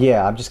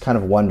 I'm just kind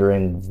of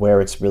wondering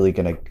where it's really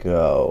going to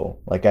go.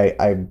 Like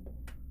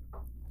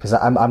because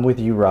I'm with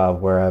you,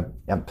 Rob, where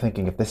I'm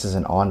thinking if this is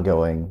an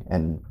ongoing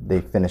and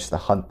they finish the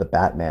Hunt the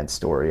Batman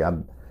story,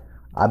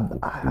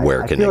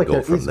 where can it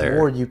go from there?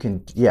 More you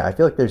can, I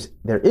feel like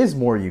there is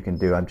more you can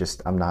do.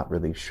 I'm not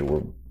really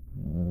sure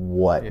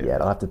what yet.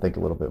 I'll have to think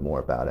a little bit more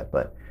about it,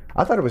 but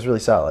I thought it was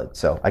really solid.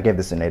 So I gave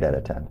this an 8 out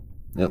of 10.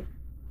 Yep.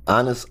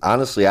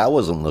 Honestly, I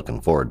wasn't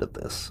looking forward to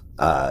this.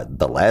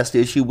 The last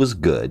issue was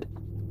good.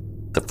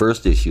 The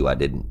first issue I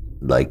didn't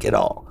like at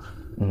all.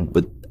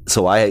 But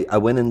so I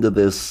went into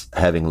this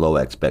having low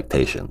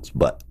expectations,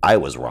 but I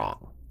was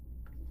wrong.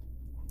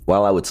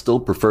 While I would still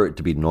prefer it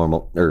to be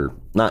normal, or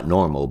not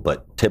normal,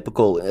 but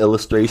typical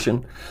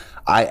illustration,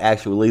 I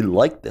actually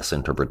like this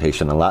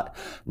interpretation a lot.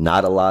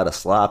 Not a lot of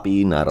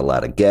sloppy, not a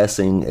lot of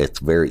guessing. It's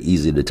very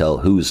easy to tell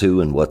who's who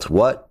and what's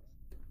what.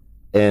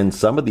 And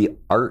some of the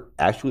art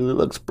actually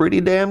looks pretty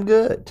damn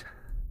good.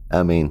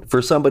 I mean,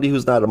 for somebody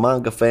who's not a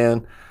manga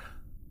fan,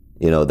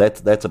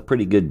 that's a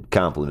pretty good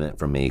compliment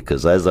from me,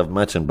 because as I've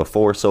mentioned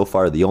before, so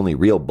far the only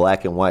real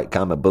black and white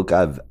comic book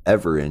I've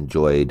ever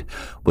enjoyed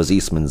was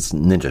Eastman's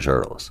Ninja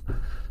Turtles.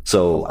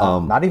 So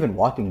not even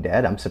Walking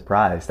Dead. I'm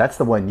surprised. That's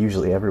the one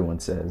usually everyone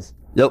says.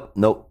 Nope.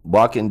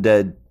 Walking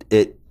Dead,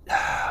 it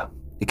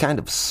kind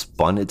of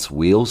spun its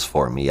wheels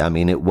for me. I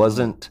mean, it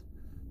wasn't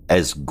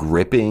as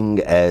gripping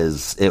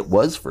as it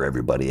was for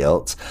everybody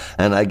else.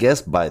 And I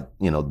guess by,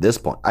 this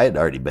point, I had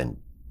already been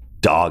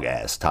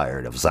dog-ass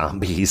tired of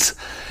zombies.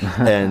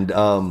 And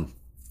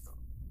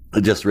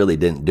it just really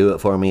didn't do it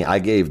for me. I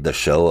gave the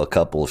show a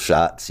couple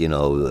shots,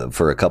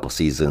 for a couple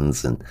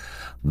seasons, and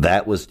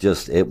that was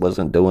just, it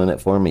wasn't doing it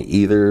for me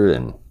either.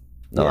 And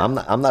no,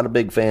 I'm not a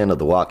big fan of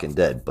The Walking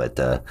Dead, but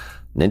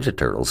Ninja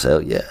Turtles,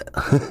 hell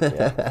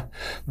yeah.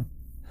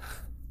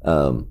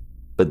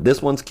 But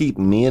this one's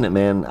keeping me in it,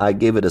 man. I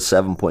gave it a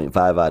 7.5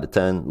 out of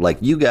 10. Like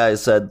you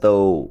guys said,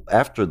 though,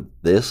 after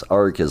this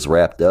arc is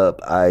wrapped up,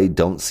 I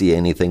don't see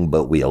anything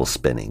but wheels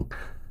spinning.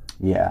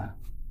 Yeah.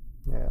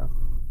 Yeah.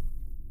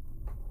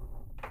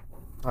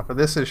 For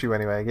this issue,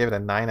 anyway, I gave it a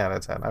 9 out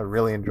of 10. I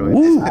really enjoyed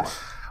it.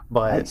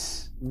 But,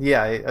 Nice.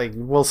 yeah,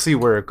 we'll see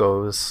where it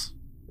goes.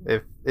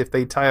 If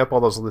they tie up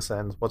all those loose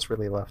ends, what's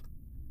really left?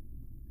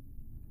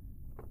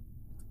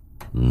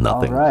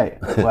 Nothing. All right.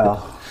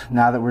 Well,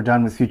 now that we're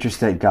done with Future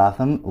State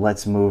Gotham,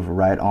 let's move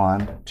right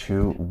on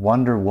to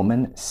Wonder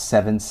Woman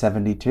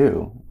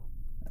 772.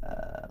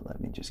 Let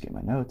me just get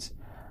my notes.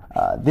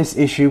 This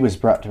issue was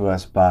brought to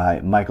us by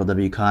Michael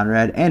W.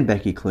 Conrad and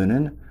Becky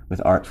Cloonan,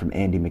 with art from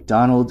Andy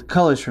McDonald,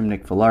 colors from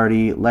Nick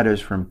Filardi,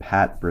 letters from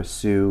Pat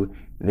Brassu.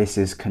 This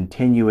is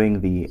continuing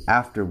the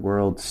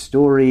Afterworld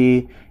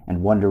story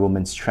and Wonder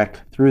Woman's trek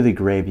through the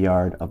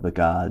graveyard of the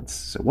gods.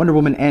 So Wonder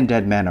Woman and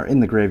Deadman are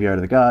in the graveyard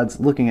of the gods,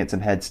 looking at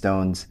some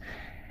headstones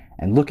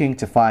and looking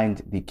to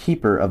find the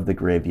keeper of the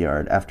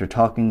graveyard. After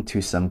talking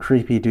to some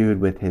creepy dude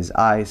with his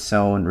eyes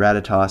sewn,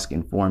 Ratatosk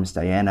informs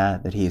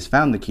Diana that he has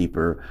found the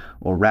keeper,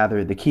 or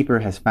rather, the keeper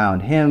has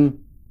found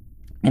him,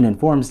 and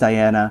informs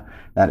Diana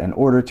that in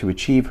order to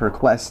achieve her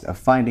quest of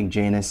finding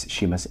Janus,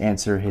 she must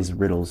answer his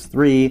riddles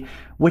 3,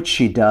 which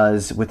she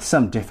does with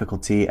some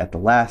difficulty at the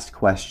last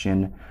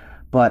question,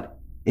 but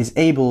is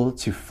able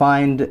to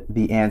find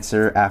the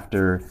answer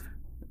after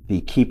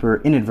the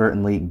keeper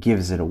inadvertently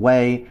gives it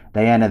away.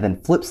 Diana then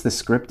flips the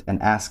script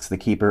and asks the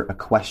keeper a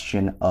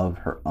question of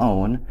her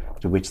own,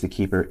 to which the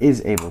keeper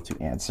is able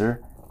to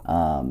answer.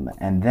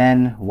 And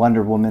then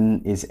Wonder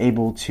Woman is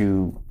able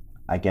to,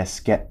 I guess,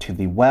 get to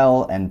the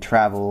well and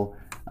travel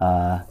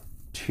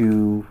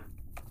to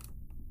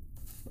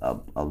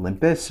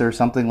Olympus or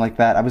something like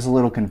that. I was a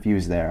little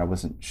confused there. I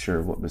wasn't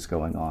sure what was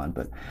going on.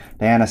 But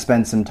Diana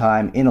spends some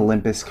time in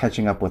Olympus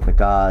catching up with the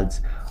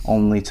gods,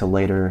 only to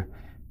later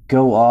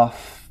go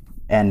off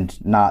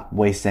and not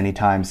waste any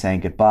time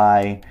saying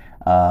goodbye,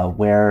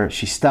 where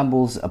she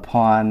stumbles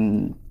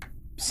upon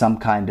some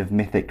kind of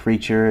mythic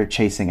creature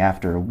chasing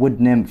after a wood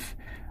nymph.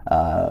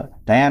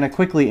 Diana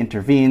quickly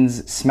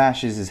intervenes,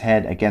 smashes his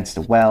head against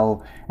a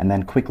well, and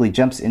then quickly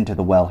jumps into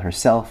the well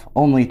herself,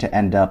 only to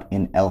end up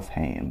in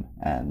Elfheim.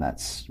 And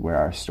that's where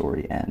our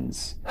story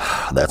ends.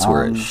 That's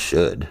where it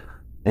should.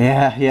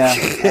 Yeah.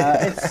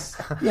 It's,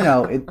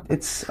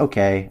 it's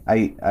okay.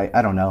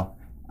 I don't know.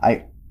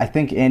 I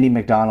think Andy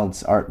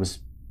McDonald's art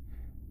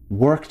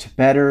worked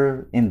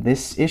better in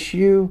this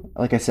issue.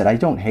 Like I said, I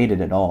don't hate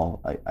it at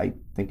all. I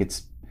think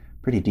it's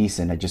pretty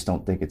decent. I just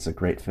don't think it's a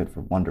great fit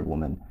for Wonder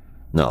Woman.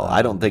 No,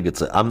 I don't think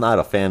I'm not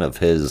a fan of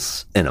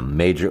his in a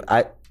major.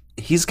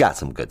 He's got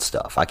some good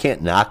stuff. I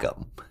can't knock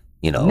him.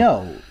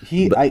 No,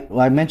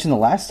 I mentioned the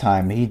last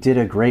time he did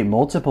a great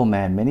Multiple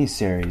Man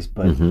miniseries,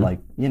 but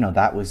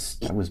that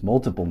was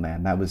Multiple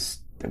Man. That was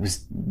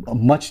a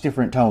much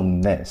different tone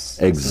than this.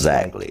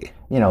 Exactly.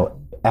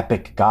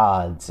 Epic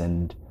gods,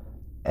 and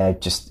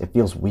it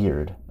feels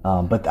weird.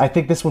 But I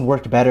think this one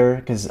worked better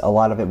because a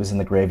lot of it was in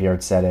the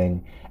graveyard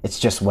setting. It's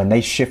just when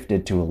they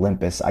shifted to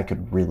Olympus, I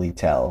could really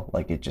tell.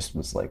 Like, it just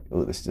was like,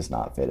 oh, this does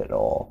not fit at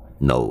all.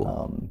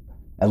 No.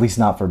 At least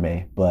not for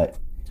me. But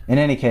in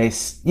any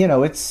case,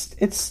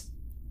 it's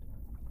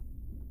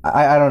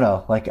I don't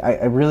know. Like,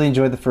 I really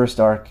enjoyed the first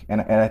arc,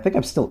 and I think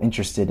I'm still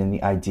interested in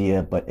the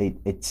idea, but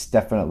it's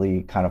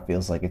definitely kind of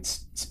feels like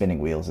it's spinning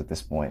wheels at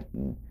this point.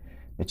 And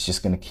it's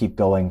just going to keep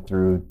going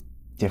through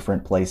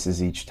different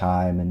places each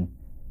time, and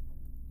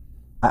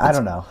I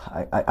don't know.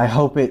 I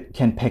hope it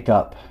can pick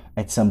up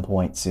at some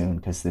point soon,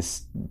 because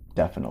this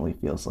definitely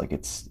feels like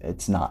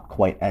it's not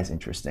quite as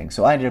interesting.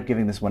 So I ended up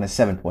giving this one a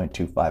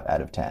 7.25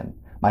 out of 10.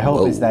 My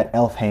hope is that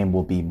Elfheim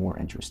will be more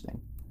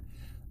interesting.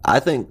 I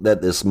think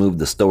that this moved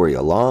the story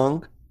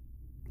along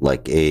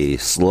like a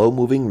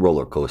slow-moving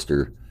roller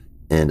coaster,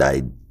 and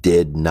I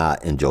did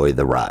not enjoy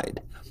the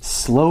ride.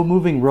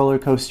 Slow-moving roller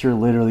coaster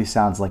literally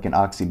sounds like an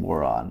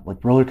oxymoron.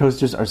 Like, roller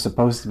coasters are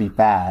supposed to be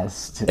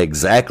fast.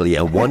 Exactly,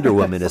 and Wonder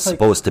Woman is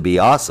supposed to be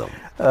awesome.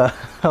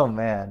 Oh,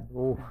 man.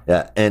 Ooh.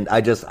 Yeah, and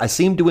I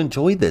seem to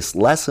enjoy this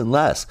less and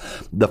less.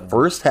 The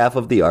first half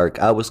of the arc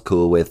I was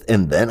cool with,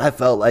 and then I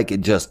felt like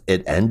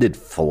it ended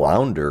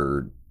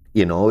floundered.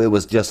 It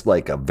was just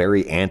like a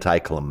very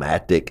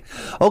anticlimactic,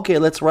 okay,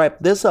 let's wrap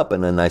this up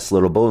in a nice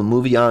little bow and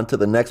move on to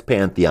the next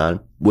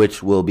pantheon,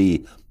 which will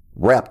be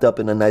wrapped up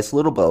in a nice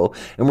little bow,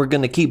 and we're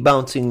going to keep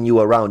bouncing you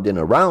around and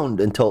around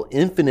until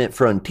Infinite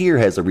Frontier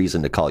has a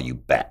reason to call you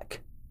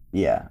back.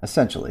 Yeah,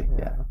 essentially,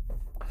 yeah.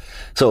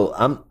 So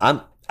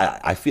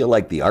I feel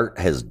like the art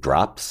has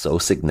dropped so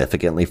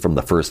significantly from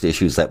the first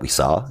issues that we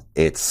saw.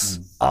 It's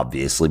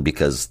obviously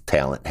because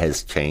talent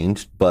has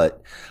changed,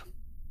 but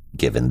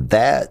given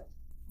that,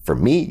 for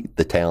me,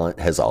 the talent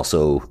has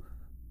also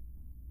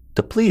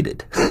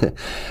depleted.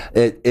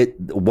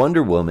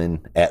 Wonder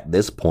Woman at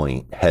this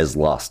point has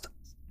lost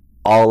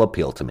all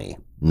appeal to me.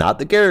 Not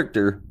the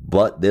character,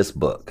 but this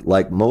book.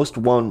 Like most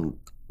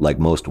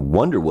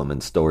Wonder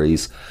Woman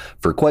stories,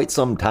 for quite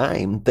some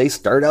time, they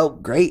start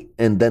out great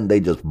and then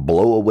they just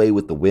blow away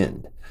with the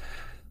wind.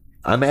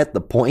 I'm at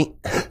the point.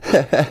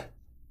 I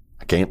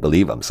can't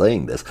believe I'm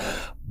saying this,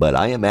 but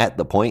I am at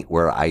the point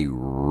where I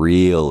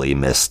really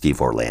miss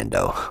Steve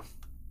Orlando.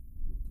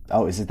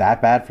 Oh, is it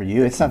that bad for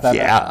you? It's not that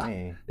bad for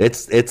me.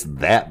 It's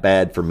that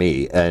bad for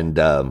me. And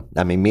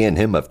I mean, me and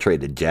him have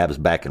traded jabs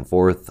back and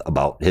forth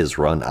about his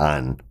run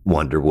on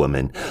Wonder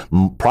Woman,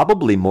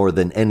 probably more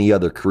than any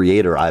other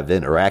creator I've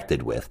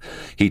interacted with.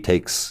 He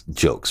takes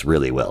jokes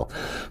really well,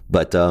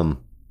 but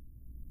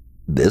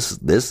this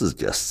is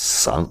just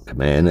sunk,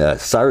 man.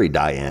 Sorry,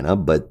 Diana,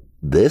 but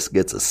this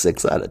gets a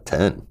 6 out of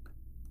 10.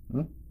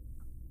 What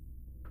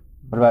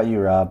about you,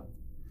 Rob?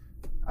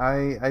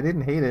 I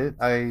didn't hate it.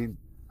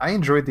 I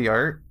enjoyed the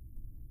art,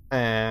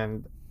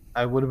 and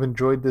I would have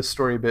enjoyed this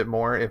story a bit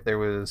more if there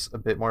was a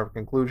bit more of a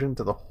conclusion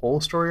to the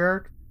whole story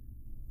arc.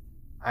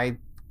 I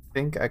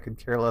think I could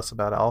care less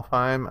about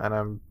Alfheim, and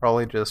I'm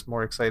probably just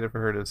more excited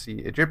for her to see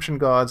Egyptian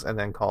gods and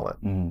then call it.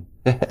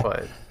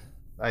 But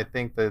I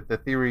think that the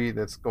theory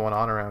that's going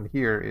on around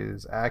here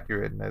is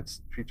accurate, and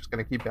she's just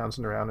going to keep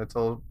bouncing around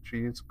until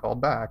she's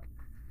called back.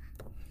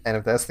 And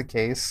if that's the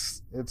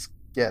case, it's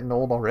getting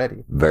old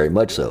already. Very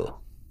much so.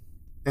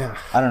 Yeah,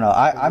 I don't know.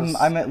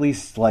 I'm at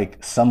least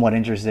like somewhat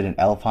interested in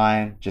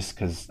Elfheim just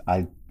because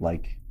I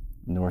like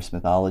Norse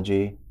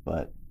mythology,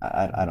 but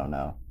I don't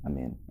know. I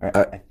mean,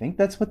 I think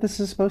that's what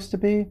this is supposed to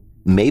be.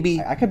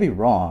 Maybe I could be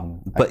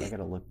wrong, but I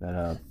gotta look that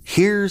up.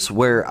 Here's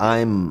where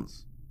I'm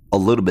a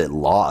little bit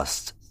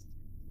lost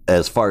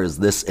as far as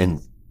this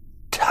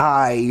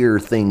entire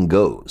thing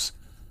goes.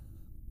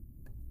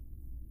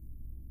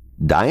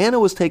 Diana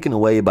was taken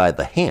away by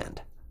the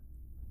hand.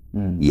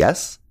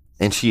 Yes,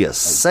 and she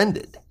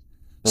ascended.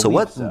 So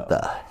what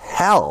the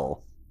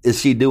hell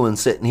is she doing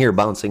sitting here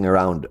bouncing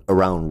around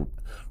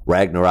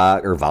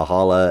Ragnarok or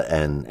Valhalla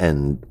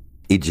and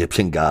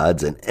Egyptian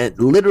gods and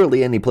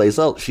literally any place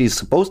else? She's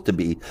supposed to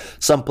be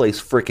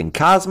someplace freaking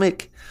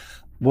cosmic.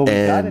 Well, we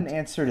got an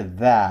answer to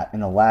that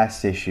in the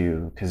last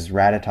issue because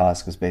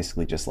Ratatosk was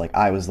basically just like,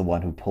 I was the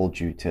one who pulled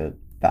you to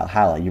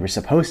Valhalla. You were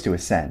supposed to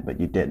ascend, but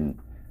you didn't.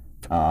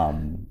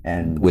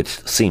 And which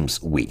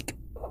seems weak.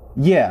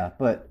 Yeah,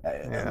 but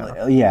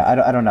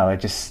I don't know. It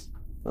just,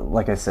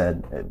 like I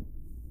said,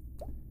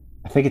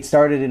 I think it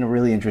started in a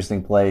really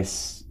interesting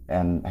place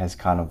and has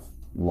kind of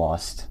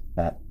lost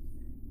that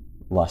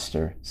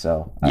luster.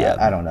 So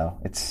I don't know.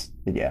 It's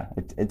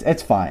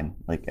fine.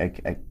 Like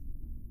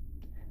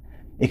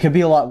it could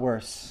be a lot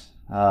worse,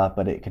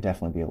 but it could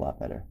definitely be a lot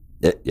better.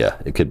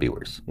 It could be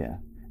worse. Yeah.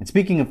 And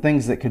speaking of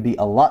things that could be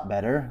a lot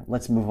better,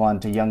 let's move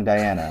on to young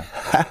Diana.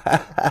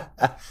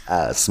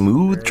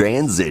 Smooth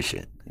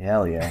transition.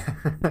 Hell yeah.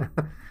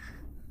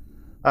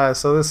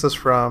 So this is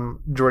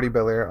from Jordi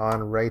Belair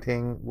on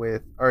writing,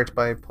 with art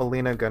by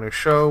Paulina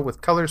Ganucheau,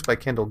 with colors by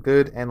Kendall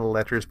Good, and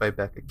letters by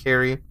Becca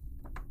Carey.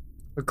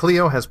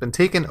 Cleo has been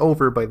taken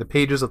over by the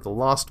pages of the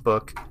Lost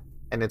Book,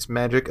 and its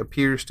magic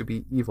appears to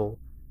be evil.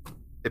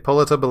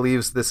 Hippolyta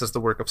believes this is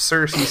the work of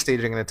Circe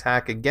staging an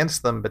attack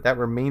against them, but that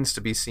remains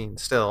to be seen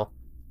still.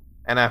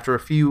 And after a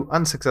few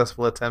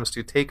unsuccessful attempts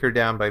to take her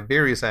down by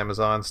various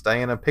Amazons,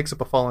 Diana picks up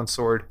a fallen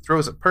sword,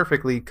 throws it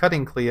perfectly,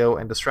 cutting Cleo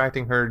and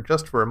distracting her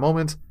just for a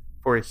moment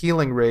for a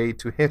healing ray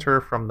to hit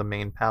her from the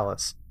main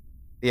palace.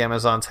 The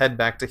Amazons head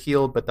back to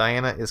heal, but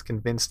Diana is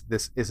convinced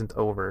this isn't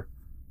over.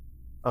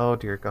 Oh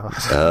dear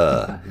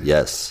God.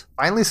 Yes.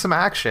 Finally some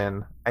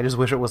action. I just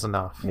wish it was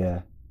enough.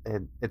 Yeah.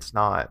 It's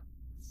not.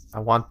 I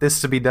want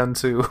this to be done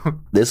too.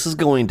 This is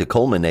going to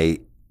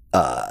culminate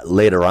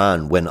later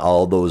on when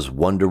all those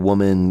Wonder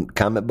Woman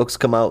comic books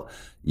come out.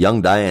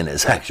 Young Diana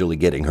is actually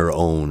getting her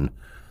own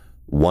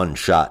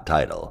one-shot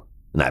title.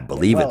 And I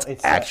believe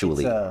it's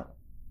actually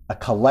a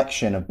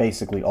collection of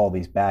basically all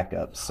these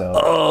backups. So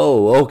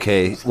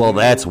okay. Well,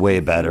 that's way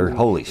better.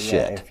 Holy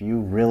shit. If you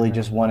really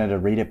just wanted to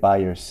read it by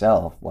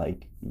yourself,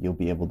 like, you'll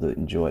be able to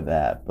enjoy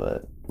that,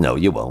 but no,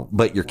 you won't.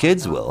 But your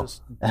kids will.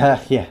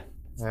 Yeah.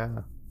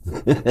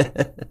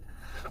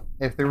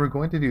 If they were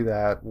going to do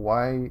that,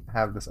 why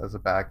have this as a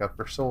backup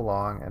for so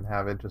long and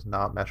have it just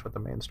not mesh with the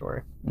main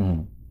story?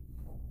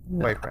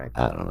 Quite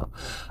frankly, I don't know.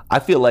 I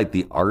feel like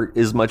the art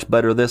is much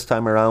better this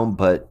time around,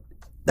 but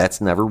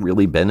that's never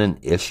really been an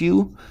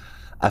issue.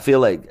 I feel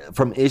like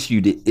from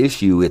issue to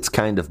issue, there's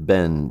kind of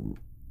been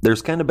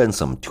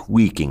some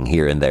tweaking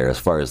here and there as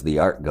far as the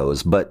art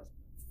goes. But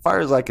as far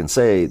as I can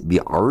say,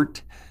 the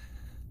art,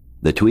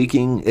 the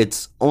tweaking,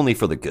 it's only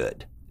for the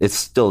good. It's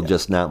still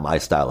just not my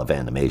style of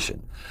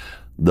animation.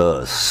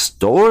 The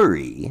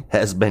story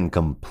has been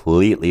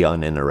completely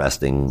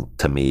uninteresting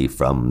to me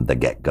from the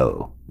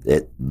get-go.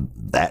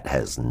 That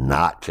has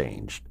not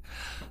changed.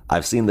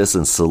 I've seen this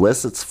in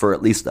solicits for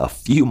at least a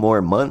few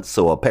more months,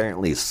 so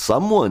apparently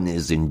someone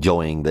is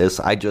enjoying this.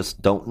 I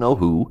just don't know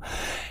who,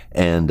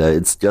 and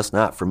it's just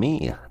not for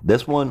me.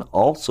 This one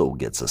also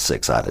gets a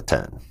 6 out of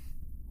 10.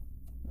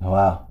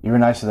 Wow, you were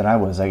nicer than I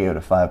was. I gave it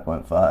a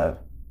 5.5.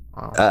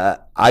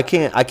 I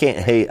can't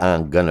hate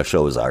on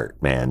Ganucheau's art,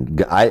 man.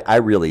 I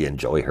really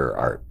enjoy her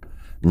art,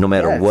 no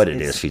matter what it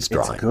is she's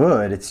drawing. It's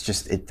good. It's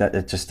just it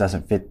just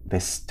doesn't fit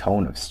this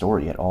tone of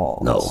story at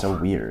all. No. It's so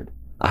weird.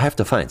 I have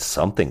to find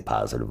something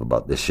positive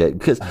about this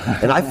shit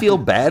and I feel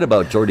bad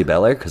about Jordi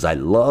Belair because I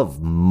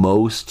love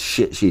most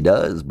shit she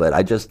does, but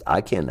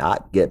I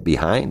cannot get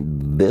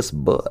behind this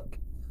book.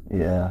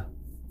 Yeah.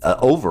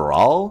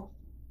 Overall,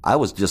 I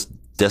was just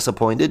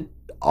disappointed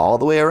all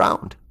the way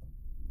around.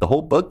 The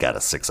whole book got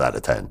a 6 out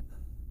of 10.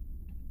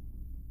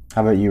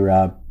 How about you,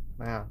 Rob?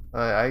 Yeah,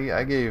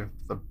 I gave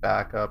the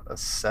backup a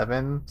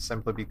 7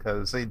 simply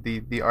because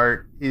the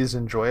art is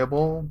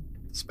enjoyable,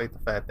 despite the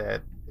fact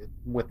that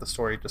with the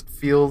story just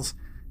feels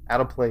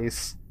out of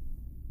place.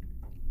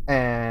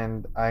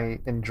 And I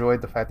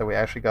enjoyed the fact that we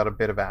actually got a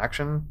bit of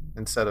action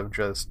instead of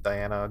just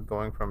Diana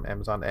going from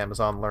Amazon to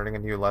Amazon learning a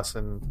new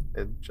lesson.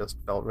 It just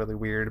felt really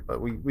weird,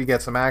 but we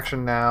get some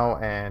action now,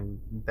 and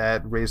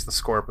that raised the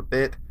score up a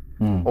bit.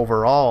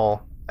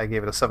 Overall, I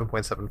gave it a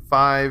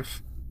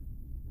 7.75,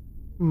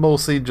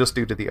 mostly just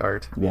due to the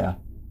art. Yeah.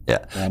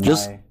 Yeah.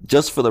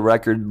 Just for the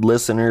record,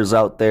 listeners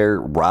out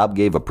there, Rob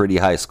gave a pretty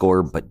high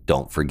score, but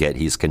don't forget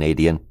he's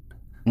Canadian.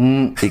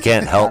 He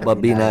can't help but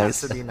be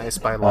nice. Has to be nice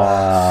by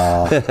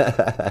law.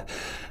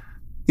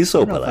 He's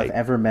so I don't know if polite. I've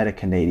ever met a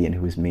Canadian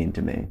who was mean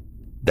to me.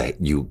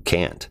 That you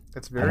can't.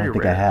 It's I very don't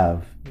think rare. I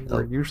have.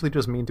 We're usually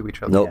just mean to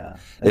each other. Nope.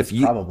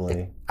 Yeah,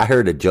 probably. I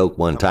heard a joke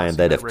one time must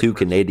that be if Rick two Bruce.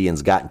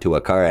 Canadians got into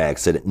a car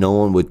accident, no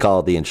one would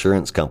call the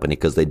insurance company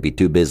because they'd be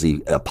too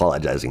busy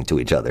apologizing to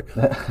each other.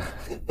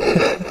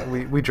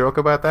 We joke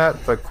about that,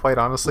 but quite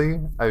honestly,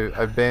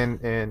 I've been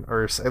in,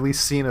 or at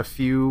least seen a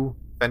few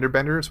fender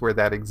benders where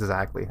that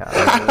exactly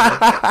happened.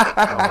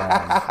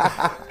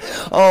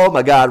 Oh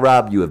my God,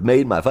 Rob, you have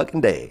made my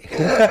fucking day.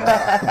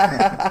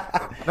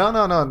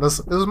 No. This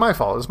was my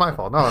fault. It was my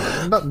fault.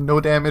 No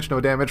damage.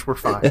 We're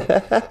fine.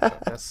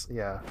 Yes,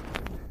 yeah.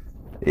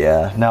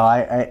 Yeah. No,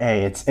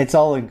 hey, it's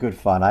all in good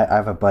fun. I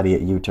have a buddy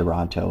at U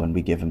Toronto, and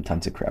we give him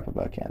tons of crap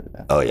about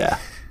Canada. Oh yeah.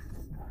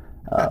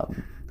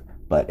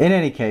 But in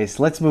any case,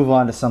 let's move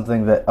on to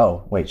something that.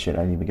 Oh wait, shit! I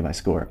didn't even get my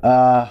score.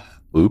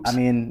 Oops. I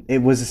mean,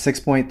 it was a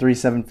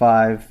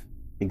 6.375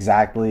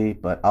 exactly,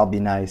 but I'll be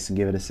nice and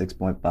give it a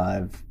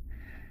 6.5.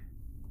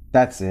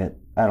 That's it.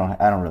 I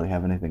don't really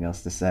have anything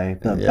else to say.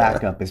 The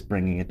backup is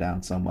bringing it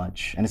down so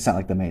much, and it's not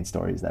like the main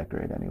story is that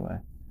great anyway.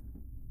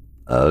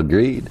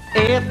 Agreed.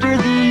 After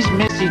these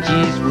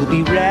messages, we'll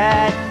be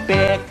right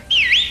back.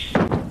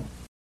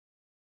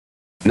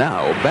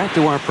 Now, back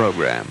to our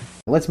program.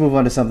 Let's move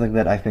on to something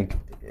that I think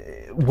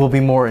will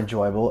be more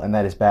enjoyable, and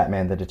that is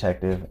Batman the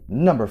Detective,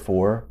 number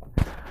 4.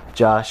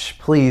 Josh,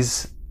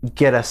 please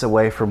get us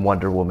away from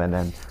Wonder Woman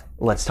and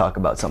let's talk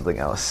about something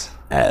else.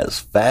 As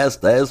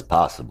fast as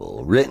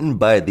possible. Written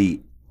by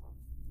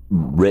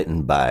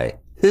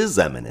His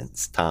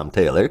Eminence, Tom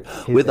Taylor.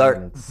 He's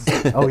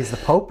the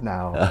Pope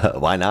now.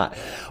 Why not?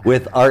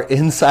 With art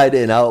inside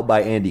and out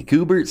by Andy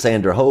Kubert,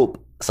 Sandra Hope,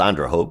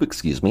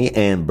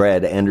 and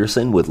Brad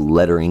Anderson with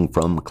lettering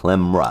from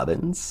Clem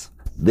Robbins.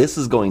 This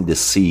is going to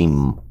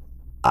seem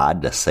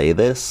odd to say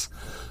this,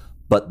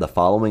 but the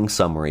following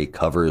summary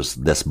covers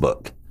this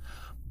book.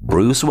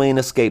 Bruce Wayne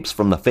escapes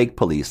from the fake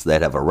police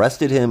that have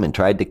arrested him and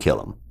tried to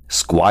kill him.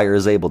 Squire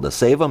is able to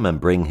save him and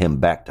bring him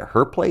back to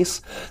her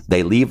place.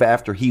 They leave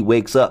after he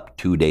wakes up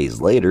 2 days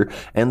later,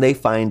 and they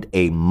find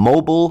a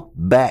mobile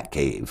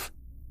Batcave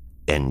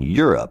in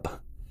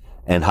Europe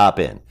and hop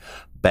in.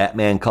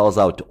 Batman calls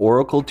out to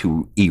Oracle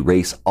to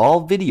erase all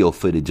video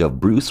footage of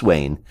Bruce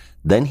Wayne.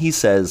 Then he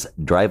says,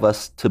 "Drive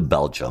us to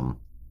Belgium."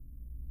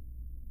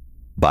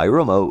 By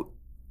remote,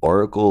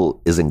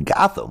 Oracle is in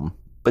Gotham,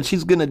 but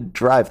she's going to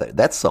drive there.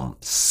 That's some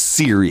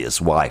serious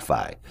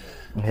Wi-Fi.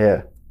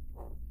 Yeah.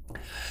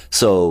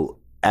 So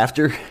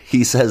after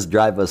he says,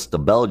 "Drive us to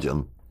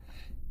Belgium,"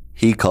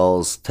 he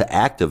calls to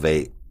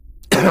activate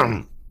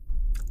the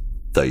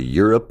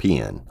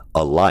European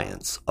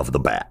Alliance of the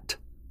Bat.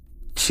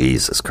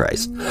 Jesus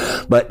Christ.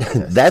 But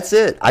that's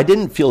it. I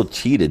didn't feel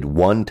cheated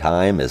one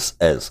time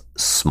as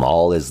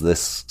small as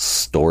this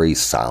story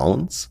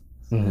sounds.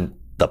 Mm-hmm.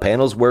 The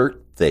panels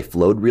worked. They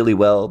flowed really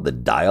well. The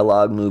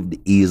dialogue moved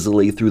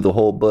easily through the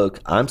whole book.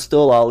 I'm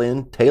still all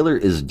in. Taylor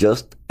is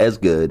just as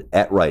good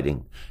at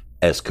writing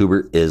as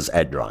Kubert is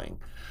at drawing.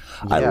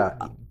 Yeah.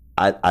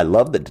 I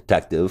love the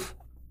detective.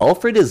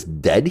 Alfred is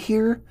dead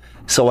here,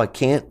 so I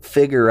can't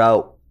figure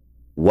out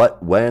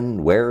what,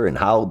 when, where, and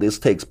how this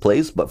takes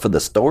place. But for the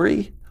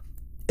story,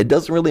 it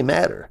doesn't really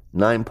matter.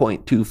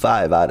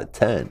 9.25 out of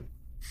 10.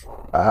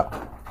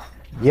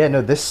 Yeah,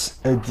 no, this,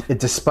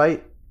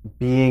 despite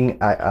being,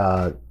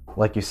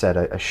 like you said,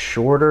 a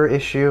shorter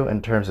issue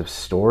in terms of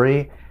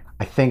story,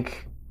 I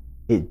think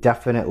it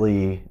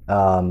definitely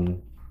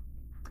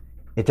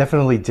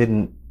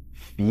didn't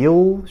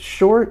feel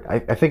short. I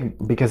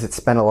think because it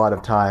spent a lot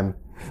of time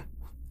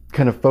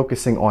kind of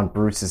focusing on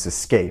Bruce's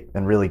escape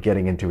and really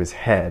getting into his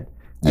head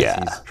as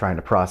he's trying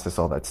to process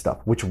all that stuff,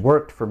 which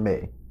worked for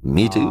me.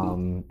 Me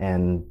too.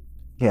 And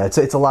yeah, it's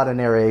a lot of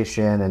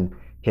narration and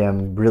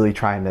him really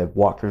trying to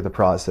walk through the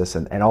process,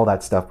 and all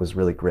that stuff was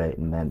really great.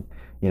 And then,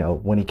 you know,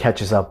 when he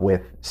catches up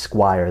with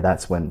Squire,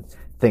 that's when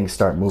things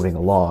start moving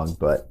along.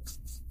 But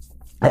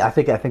I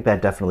think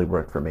that definitely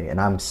worked for me, and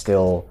I'm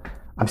still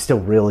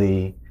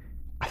really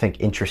I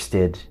think,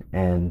 interested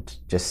and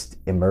just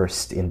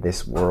immersed in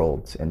this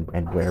world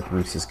and where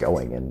Bruce is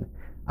going. And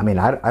I mean,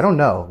 I don't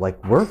know. Like,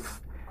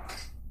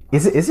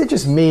 is it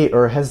just me,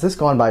 or has this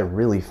gone by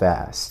really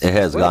fast? It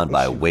has We're gone at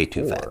by issue way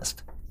too 4.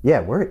 fast.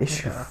 Yeah, we're at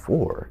issue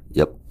 4.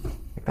 Yep.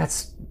 Like,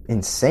 that's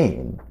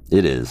insane.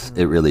 It is.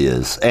 It really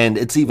is. And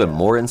it's even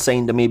more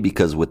insane to me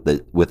because with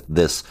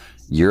this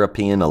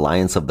European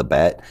Alliance of the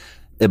Bat,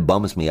 it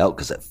bums me out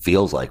because it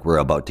feels like we're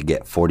about to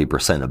get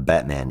 40% of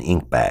Batman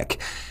Inc. back.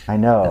 I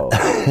know.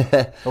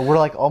 But we're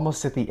like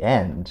almost at the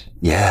end.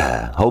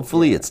 Yeah.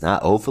 Hopefully it's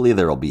not. Hopefully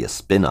there will be a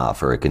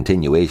spin-off or a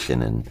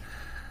continuation, and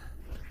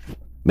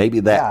maybe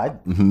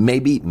that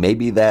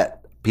maybe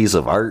that piece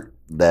of art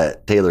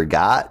that Taylor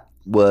got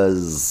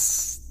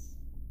was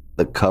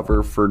the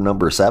cover for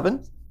number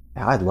 7.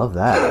 Yeah, I'd love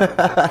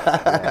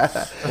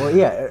that. Well,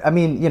 yeah, I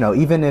mean,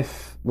 even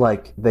if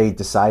like they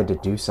decide to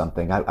do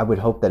something, I would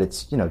hope that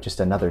it's, just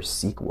another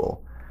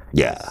sequel.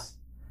 Yeah.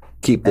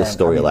 Keep this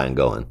storyline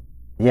going.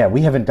 Yeah,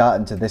 we haven't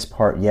gotten to this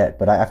part yet,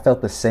 but I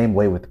felt the same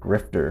way with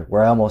Grifter,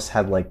 where I almost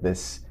had like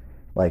this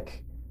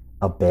like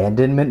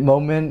abandonment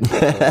moment.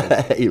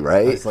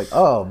 Right? It's like,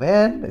 oh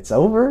man, it's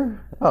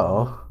over.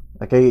 Oh,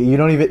 like you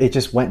don't even. It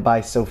just went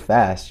by so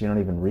fast, you don't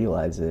even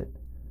realize it.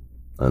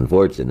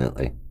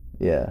 Unfortunately.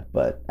 Yeah,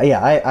 but I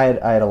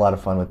had a lot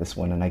of fun with this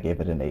one, and I gave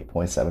it an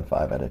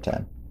 8.75 out of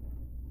 10.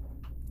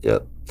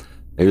 Yep.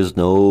 There's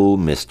no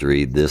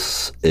mystery.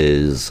 This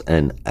is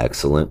an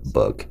excellent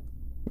book.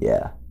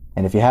 Yeah.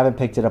 And if you haven't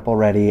picked it up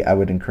already, I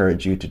would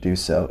encourage you to do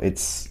so.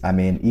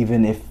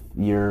 Even if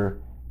you're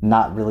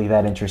not really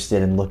that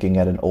interested in looking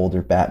at an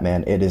older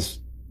Batman, it is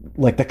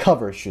like the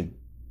cover should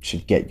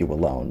get you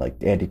alone. Like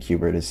Andy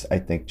Kubert is, I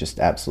think, just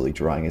absolutely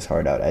drawing his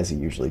heart out as he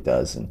usually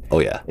does. And oh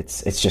yeah,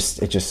 it's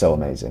just so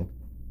amazing.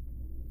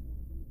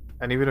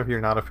 And even if you're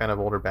not a fan of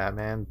older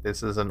Batman,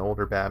 this is an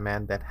older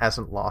Batman that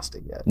hasn't lost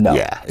it yet. No.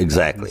 Yeah,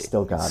 exactly. He's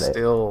still got it.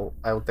 Still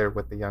out there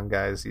with the young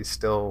guys. He's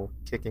still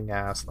kicking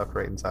ass left,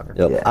 right, and center.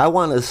 Yep. Yeah. I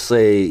want to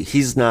say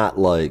he's not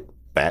like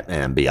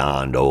Batman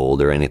Beyond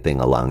old or anything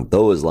along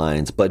those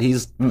lines, but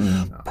he's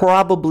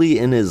probably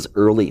in his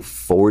early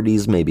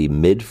 40s, maybe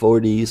mid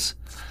 40s.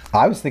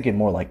 I was thinking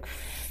more like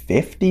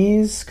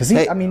 50s, because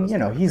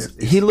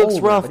He looks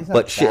older, rough, he's not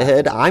but that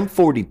shithead, I'm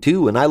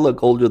 42 and I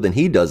look older than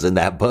he does in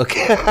that book.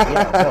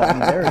 Yeah,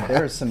 no,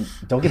 there are some.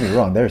 Don't get me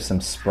wrong. There are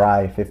some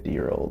spry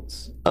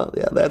 50-year-olds. Oh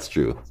yeah, that's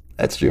true.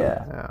 That's true.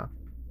 Yeah, Yeah.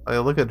 I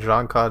look at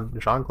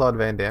Jean-Claude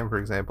Van Damme, for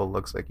example,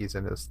 looks like he's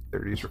in his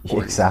 30s or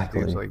 40s.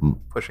 Exactly. He's like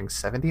pushing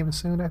 70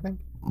 soon, I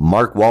think.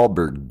 Mark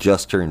Wahlberg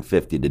just turned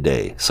 50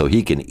 today, so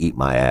he can eat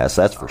my ass,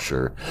 that's for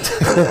sure.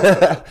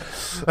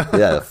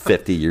 Yeah,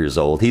 50 years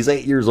old. He's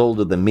 8 years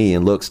older than me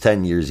and looks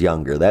 10 years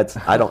younger.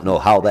 I don't know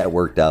how that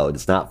worked out.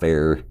 It's not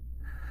fair.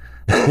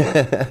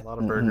 A lot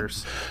of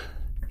burgers.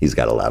 He's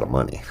got a lot of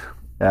money.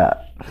 yeah.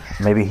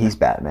 Maybe he's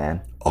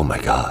Batman. Oh my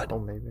God. Oh,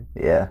 maybe.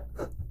 Yeah.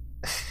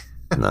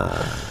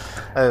 Nah.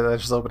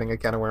 That's just opening a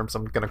can of worms.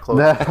 I'm going to close.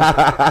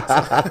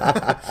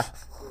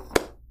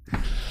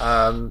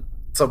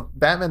 So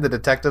Batman the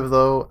Detective,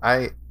 though,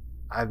 I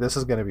this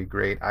is going to be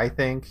great. I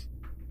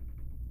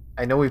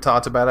know we've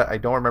talked about it. I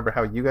don't remember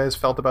how you guys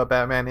felt about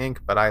Batman Inc.,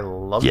 but I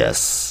love it.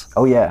 Yes.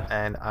 Oh yeah.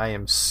 And I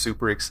am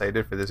super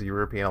excited for this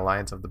European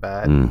Alliance of the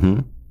Bat. Mm-hmm.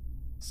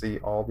 See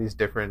all these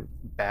different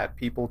Bat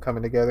people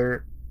coming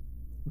together.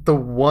 The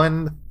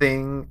one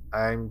thing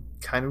I'm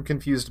kind of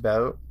confused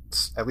about,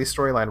 at least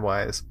storyline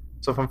wise,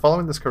 so if I'm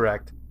following this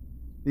correct,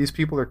 these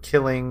people are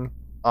killing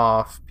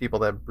off people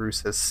that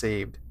Bruce has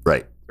saved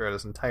Right. throughout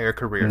his entire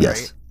career,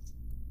 Yes. right?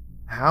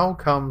 How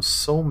come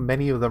so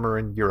many of them are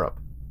in Europe?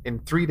 In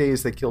 3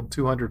 days, they killed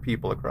 200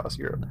 people across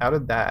Europe. How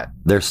did that?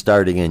 They're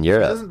starting in It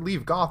Europe. doesn't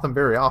leave Gotham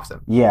very often.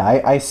 Yeah,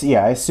 I see.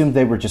 Yeah, I assumed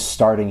they were just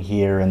starting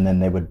here, and then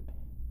they would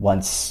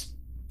once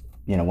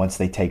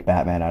they take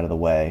Batman out of the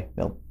way,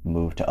 they'll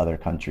move to other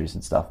countries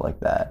and stuff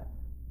like that.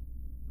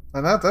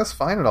 And that's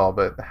fine and all,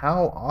 but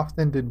how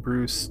often did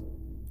Bruce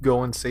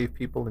go and save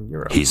people in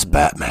Europe? He's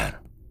Batman.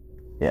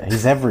 Yeah,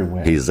 he's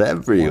everywhere. He's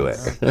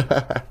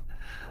everywhere.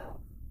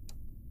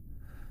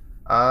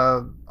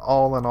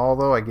 All in all,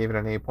 though, I gave it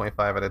an 8.5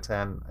 out of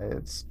 10.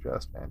 It's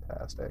just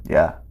fantastic.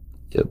 Yeah.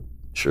 Yep.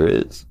 Sure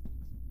is.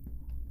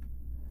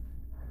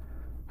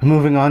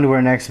 Moving on to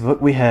our next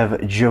book, we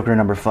have Joker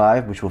number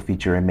 5, which will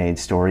feature a main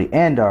story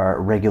and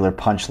our regular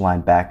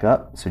punchline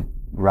backup. So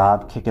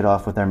Rob, kick it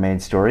off with our main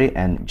story,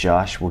 and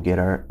Josh will get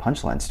our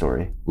punchline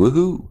story.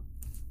 Woohoo.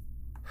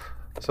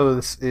 So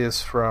this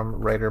is from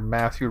writer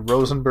Matthew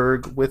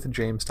Rosenberg with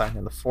James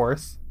Tynion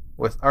IV,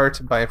 with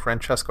art by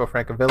Francesco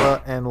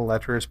Francavilla and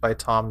letters by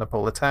Tom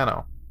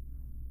Napolitano.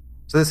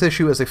 So this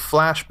issue is a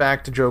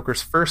flashback to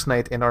Joker's first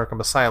night in Arkham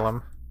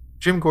Asylum.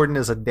 Jim Gordon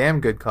is a damn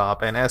good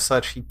cop, and as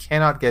such, he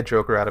cannot get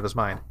Joker out of his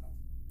mind.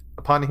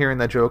 Upon hearing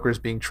that Joker is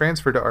being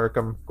transferred to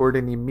Arkham,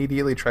 Gordon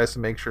immediately tries to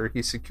make sure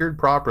he's secured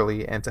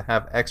properly and to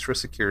have extra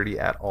security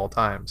at all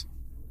times.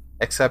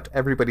 Except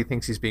everybody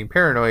thinks he's being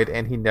paranoid,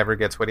 and he never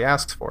gets what he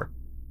asks for.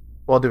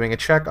 While doing a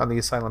check on the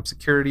asylum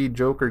security,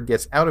 Joker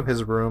gets out of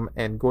his room,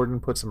 and Gordon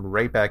puts him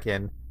right back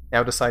in,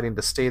 now deciding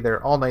to stay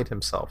there all night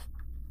himself.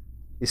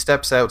 He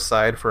steps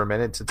outside for a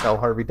minute to tell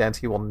Harvey Dent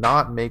he will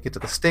not make it to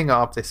the sting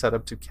op they set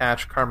up to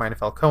catch Carmine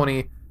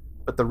Falcone,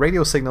 but the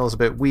radio signal is a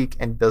bit weak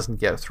and doesn't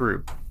get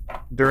through.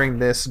 During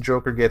this,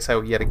 Joker gets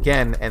out yet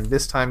again, and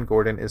this time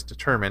Gordon is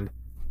determined.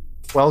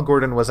 While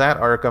Gordon was at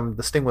Arkham,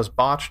 the sting was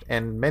botched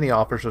and many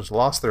officers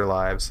lost their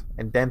lives,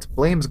 and Dent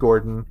blames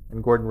Gordon,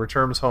 and Gordon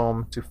returns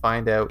home to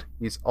find out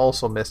he's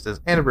also missed his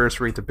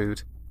anniversary to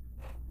boot.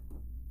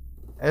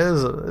 It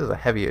is a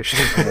heavy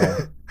issue.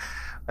 Yeah.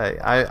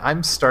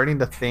 I'm starting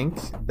to think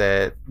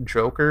that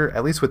Joker,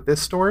 at least with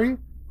this story,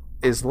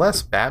 is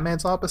less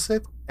Batman's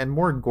opposite and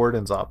more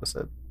Gordon's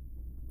opposite.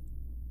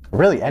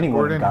 Really,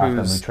 anyone Gordon in Gotham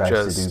who who's tries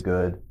to just- do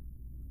good.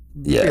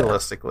 Yeah.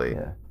 Realistically.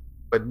 Yeah.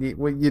 But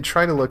when you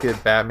try to look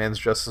at Batman's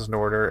Justice and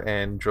Order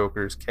and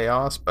Joker's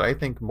Chaos, but I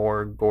think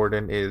more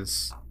Gordon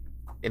is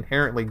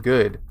inherently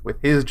good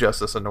with his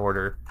Justice and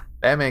Order.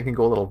 Batman can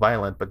go a little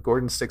violent, but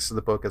Gordon sticks to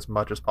the book as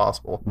much as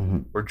possible,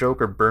 Mhm. where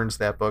Joker burns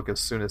that book as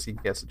soon as he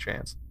gets a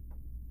chance.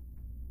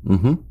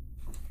 Mm-hmm.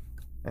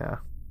 Yeah.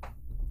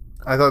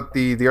 I thought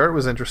the art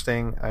was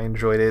interesting. I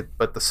enjoyed it,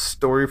 but the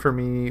story for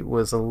me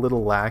was a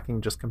little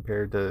lacking just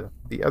compared to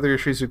the other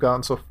issues we've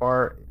gotten so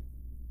far.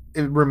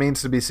 It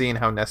remains to be seen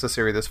how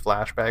necessary this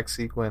flashback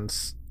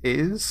sequence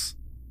is,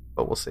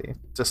 but we'll see.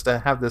 Just to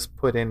have this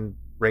put in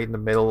right in the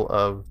middle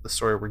of the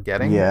story we're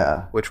getting,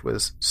 Yeah. which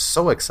was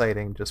so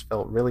exciting, just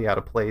felt really out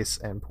of place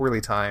and poorly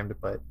timed,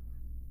 but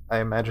I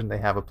imagine they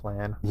have a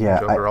plan. Yeah,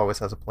 Joker always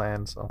has a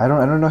plan, so I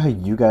don't know how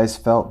you guys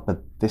felt,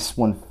 but this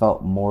one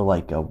felt more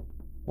like a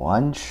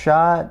one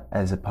shot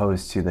as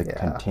opposed to the Yeah.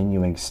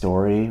 continuing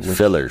story. Which,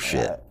 Filler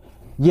shit.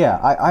 Yeah,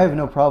 I have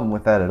no problem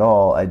with that at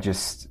all.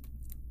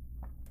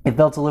 It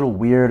felt a little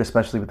weird,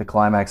 especially with the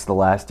climax of the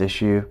last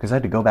issue, because I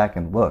had to go back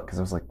and look because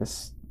I was like,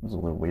 this was a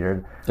little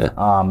weird. Yeah.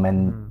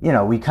 And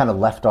we kind of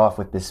left off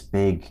with this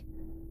big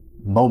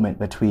moment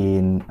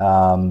between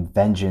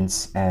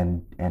Vengeance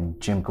and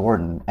Jim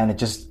Gordon, and it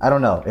just, I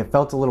don't know, it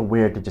felt a little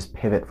weird to just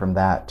pivot from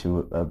that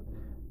to a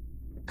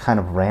kind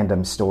of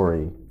random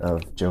story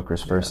of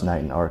Joker's first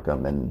night in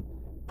Arkham, and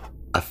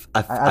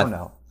I don't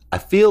know. I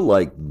feel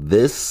like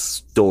this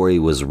story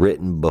was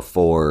written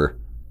before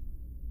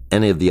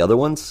any of the other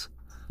ones,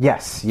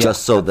 Yes,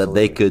 just so that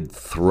they could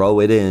throw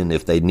it in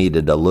if they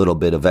needed a little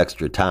bit of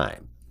extra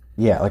time.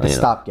 yeah, like a You know,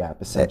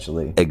 stopgap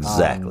essentially.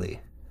 Exactly.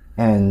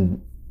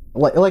 And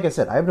like I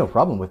said, I have no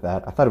problem with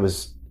that. I thought it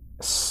was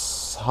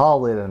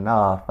solid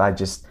enough. I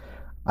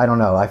don't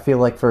know. I feel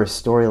like for a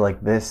story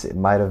like this, it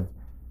might have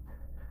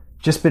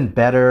just been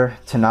better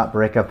to not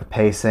break up the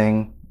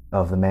pacing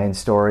of the main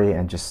story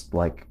and just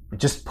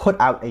put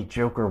out a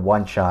Joker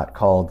one shot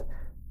called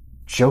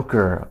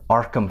Joker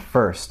Arkham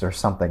First or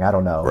something. I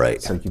don't know.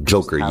 Right. So you can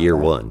Joker just have Year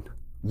that. One.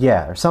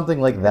 Yeah, or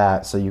something like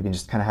that, so you can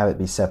just kind of have it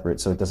be separate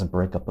so it doesn't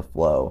break up the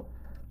flow.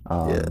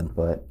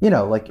 But,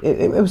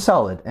 it was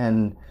solid.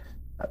 And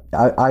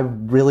I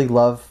really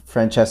love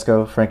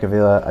Francesco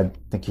Francavilla. I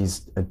think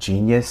he's a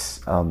genius.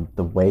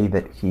 The way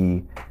that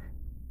he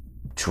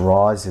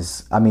draws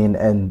is,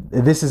 and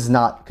this is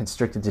not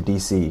constricted to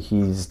DC.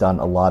 He's done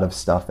a lot of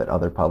stuff at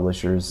other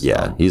publishers.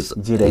 Yeah,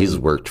 he's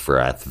worked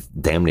for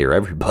damn near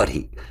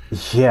everybody.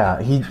 Yeah,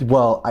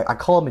 I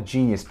call him a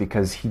genius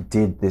because he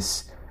did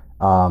this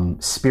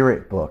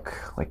Spirit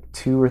book like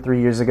 2 or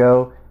 3 years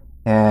ago,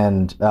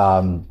 and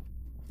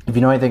if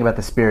you know anything about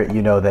the Spirit,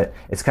 you know that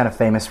it's kind of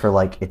famous for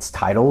like its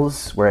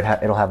titles, where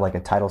it'll have like a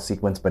title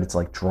sequence, but it's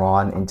like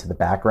drawn into the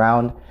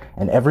background,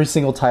 and every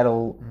single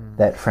title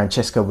that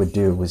Francesco would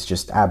do was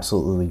just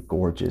absolutely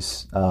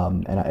gorgeous,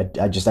 and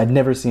I'd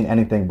never seen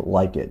anything but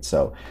like it.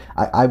 So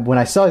I when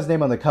I saw his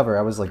name on the cover,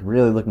 I was like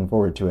really looking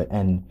forward to it,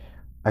 and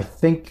I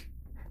think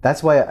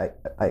that's why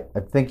I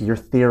think your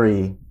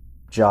theory,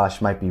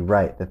 Josh, might be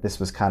right, that this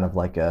was kind of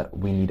like a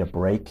we need a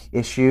break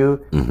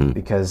issue,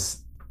 because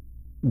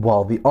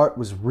while the art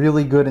was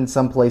really good in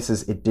some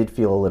places, it did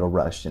feel a little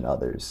rushed in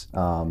others,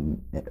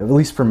 at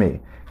least for me.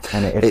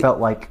 And it felt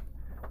like...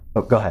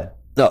 Oh, go ahead.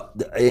 No,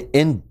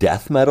 in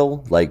Death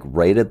Metal, like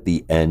right at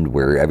the end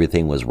where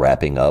everything was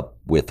wrapping up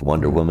with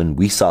Wonder Woman,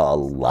 we saw a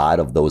lot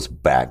of those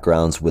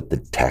backgrounds with the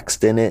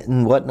text in it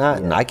and whatnot.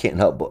 Yeah. And I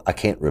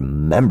can't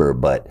remember,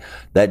 but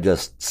that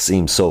just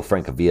seems so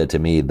Francavilla to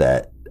me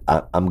that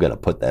I'm going to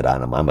put that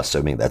on him. I'm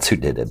assuming that's who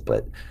did it,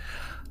 but...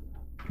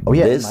 Oh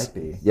yeah, it might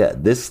be. Yeah,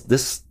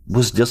 this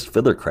was just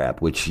filler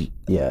crap, which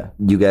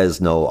you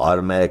guys know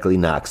automatically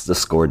knocks the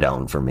score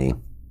down for me.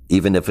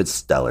 Even if it's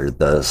stellar,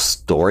 the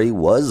story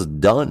was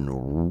done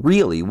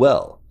really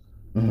well.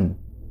 Mm-hmm.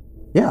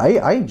 Yeah,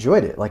 I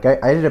enjoyed it. Like I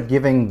ended up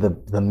giving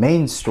the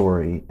main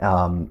story a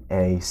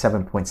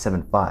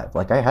 7.75.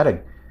 Like I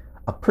had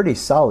a pretty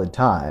solid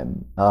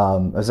time. I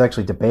was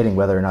actually debating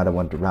whether or not I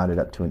wanted to round it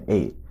up to an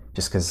 8,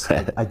 just because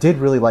I did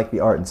really like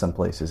the art in some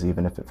places,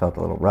 even if it felt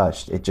a little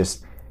rushed.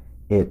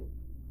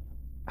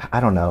 I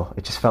don't know.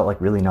 It just felt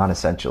like really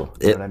non-essential.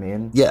 You know what I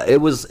mean? Yeah,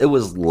 it was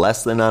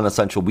less than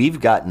non-essential. We've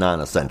got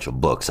non-essential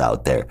books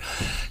out there.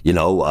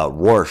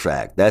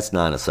 Rorschach, that's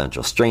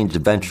non-essential. Strange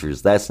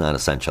Adventures, that's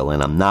non-essential.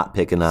 And I'm not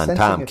picking on Sensing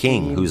Tom a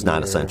King, theme who's here.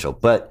 non-essential.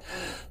 But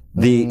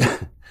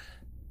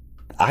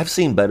I've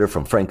seen better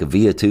from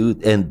Francavilla too,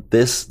 and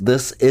this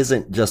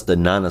isn't just a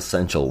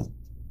non-essential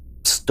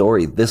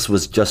story. This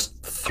was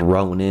just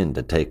thrown in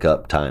to take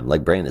up time,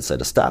 like Brandon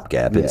said, a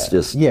stopgap. It's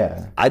just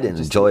I didn't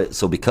enjoy it.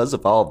 So because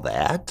of all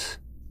that,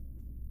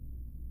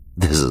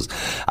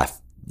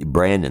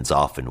 Brandon's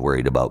often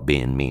worried about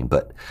being mean,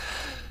 but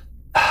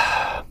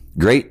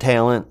great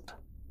talent,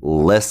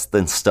 less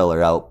than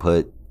stellar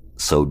output.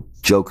 So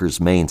Joker's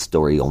main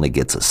story only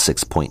gets a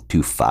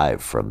 6.25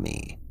 from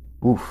me.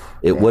 Oof.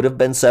 It would have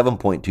been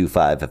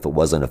 7.25 if it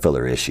wasn't a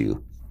filler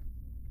issue,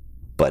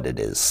 but it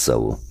is.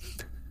 So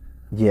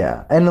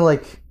yeah, and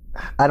like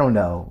I don't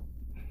know,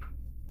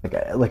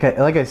 like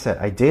I said,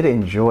 I did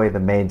enjoy the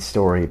main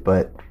story,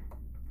 but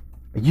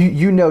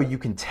you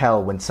can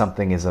tell when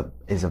something is a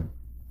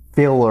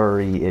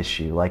fillery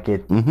issue. Like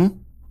it,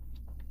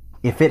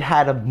 if it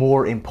had a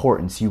more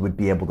importance, you would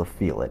be able to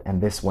feel it,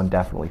 and this one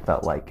definitely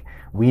felt like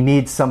we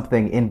need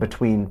something in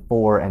between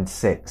 4 and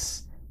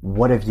 6.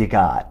 What have you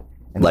got?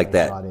 And like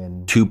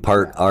that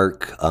two-part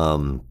arc,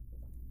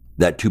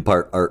 that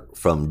two-part arc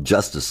from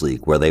Justice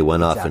League where they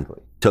went off and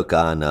took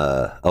on,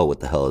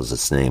 what the hell is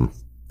its name?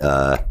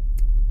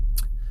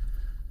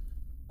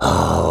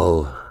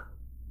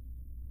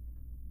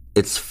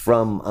 It's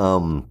from,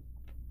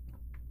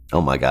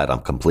 oh my God,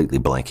 I'm completely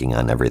blanking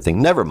on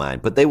everything. Never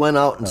mind. But they went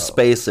out in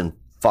space and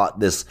fought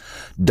this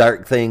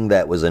dark thing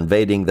that was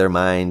invading their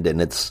mind,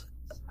 and it's...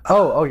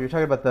 Oh, you're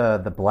talking about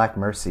the Black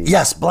Mercy.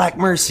 Yes, Black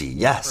Mercy.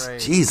 Yes, right.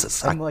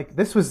 Jesus. I'm like,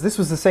 this was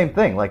the same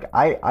thing. Like,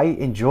 I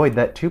enjoyed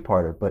that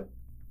 2-parter, but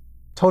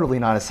totally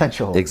not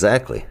essential.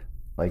 Exactly.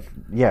 Like,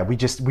 yeah, we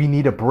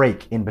need a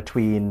break in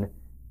between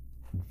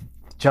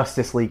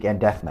Justice League and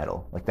Death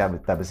Metal. Like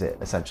that was it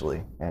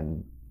essentially.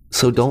 And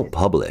so don't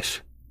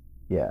publish.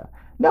 Yeah.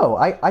 No,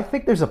 I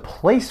think there's a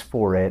place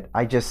for it.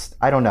 I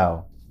don't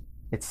know.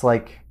 It's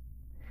like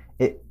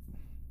it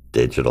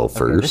digital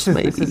first.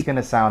 This is going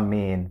to sound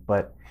mean,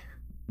 but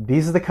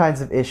these are the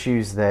kinds of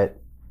issues that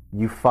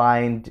you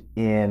find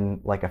in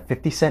like a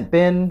 50-cent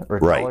bin or a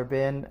dollar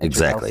bin at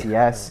your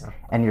LCS,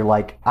 and you're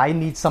like, I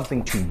need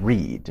something to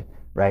read,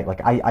 right?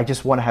 Like I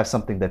just want to have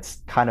something that's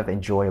kind of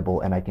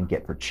enjoyable and I can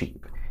get for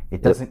cheap.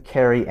 It doesn't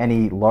carry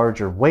any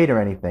larger weight or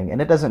anything,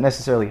 and it doesn't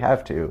necessarily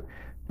have to,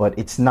 but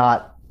it's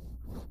not,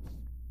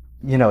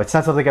 it's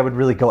not something I would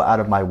really go out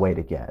of my way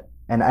to get.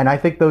 And I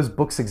think those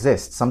books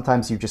exist.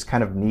 Sometimes you just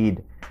kind of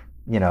need,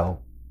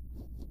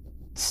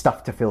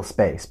 stuff to fill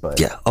space. But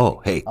yeah.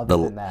 Oh, hey,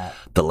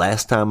 the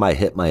last time I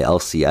hit my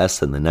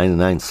LCS in the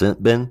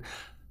 99-cent bin,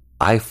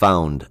 I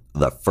found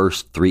the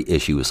first 3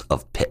 issues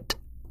of Pit.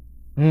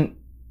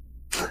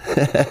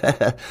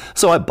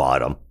 So I bought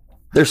them.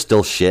 They're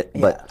still shit,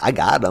 but I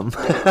got them.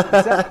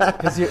 Exactly,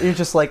 because you're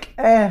just like,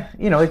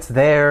 it's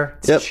there.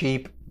 It's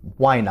cheap.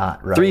 Why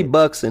not? Right?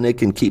 $3 and it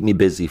can keep me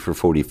busy for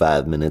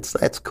 45 minutes.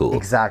 That's cool.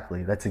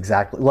 Exactly. That's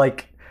exactly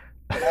like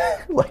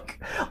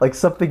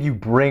something you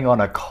bring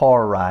on a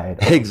car ride.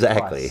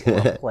 Exactly. Or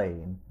a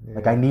plane. Yeah.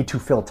 Like I need to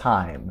fill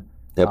time.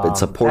 Yep,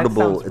 it's a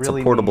portable. It's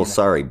really a portable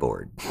sorry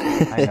board.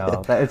 I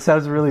know it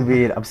sounds really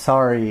mean. I'm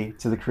sorry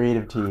to the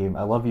creative team.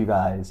 I love you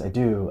guys. I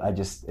do.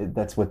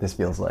 That's what this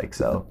feels like.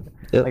 So,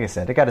 like I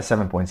said, it got a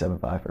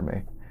 7.75 for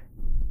me.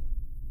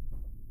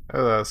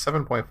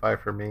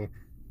 7.5 for me.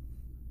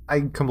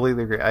 I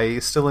completely agree. I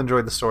still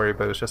enjoyed the story,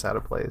 but it was just out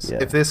of place. Yeah.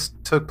 If this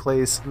took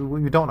place,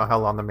 we don't know how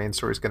long the main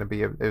story is going to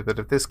be. But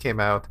if this came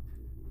out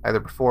either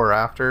before or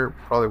after,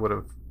 probably would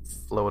have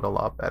flowed a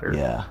lot better.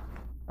 Yeah.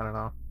 I don't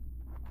know.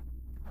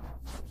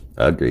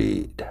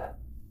 Agreed.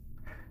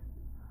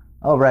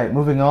 All right,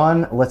 moving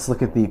on. Let's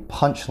look at the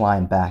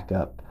Punchline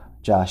backup.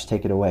 Josh,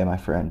 take it away, my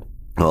friend.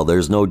 Well,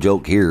 there's no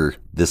joke here.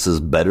 This is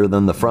better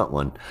than the front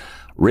one.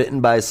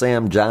 Written by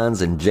Sam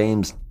Johns and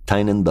James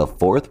Tynan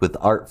IV with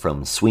art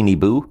from Sweeney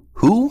Boo,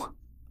 who?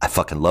 I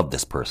fucking love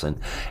this person.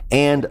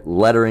 And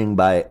lettering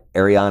by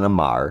Ariana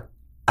Marr.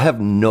 I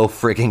have no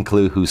freaking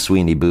clue who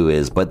Sweeney Boo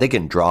is, but they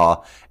can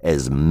draw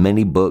as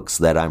many books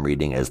that I'm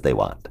reading as they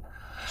want.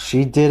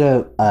 She did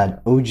an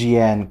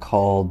OGN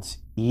called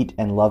Eat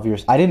and Love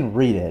Yourself. I didn't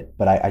read it,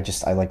 but I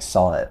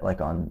saw it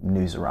like on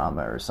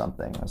Newsarama or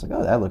something. I was like,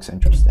 oh, that looks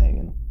interesting,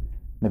 and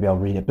maybe I'll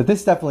read it. But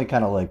this definitely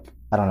kind of like,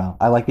 I don't know.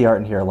 I like the art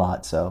in here a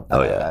lot, so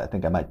I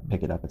think I might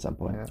pick it up at some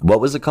point. Yeah. What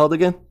was it called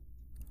again?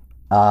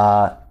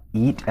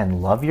 Eat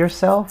and Love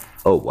Yourself.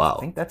 Oh, wow.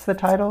 I think that's the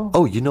title.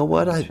 Oh, you know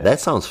what? That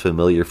sounds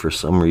familiar for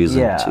some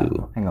reason,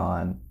 too. Hang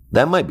on.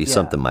 That might be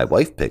something my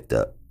wife picked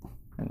up.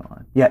 Hang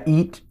on. Yeah,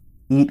 Eat,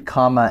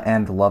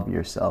 and Love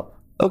Yourself.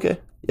 Okay.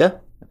 Yeah.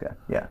 Okay.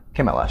 Yeah.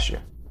 Came out last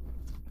year.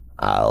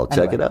 I'll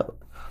check it out.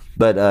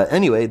 But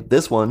anyway,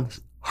 this one,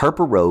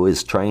 Harper Row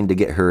is trying to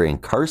get her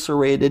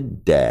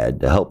incarcerated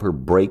dad to help her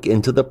break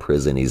into the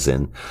prison he's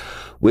in,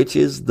 which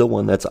is the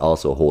one that's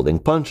also holding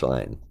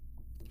Punchline.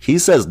 He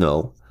says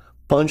no.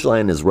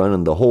 Punchline is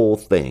running the whole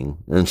thing,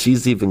 and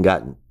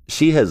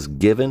she has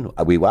given,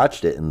 we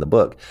watched it in the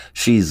book,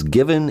 she's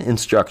given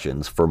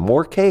instructions for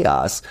more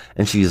chaos,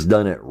 and she's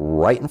done it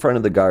right in front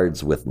of the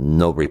guards with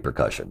no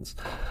repercussions.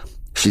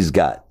 She's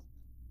got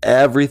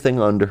everything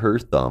under her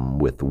thumb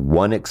with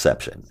one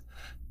exception,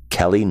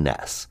 Kelly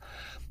Ness.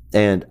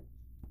 And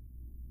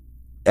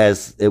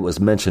as it was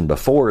mentioned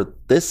before,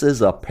 this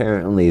is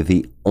apparently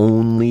the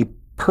only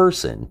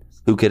person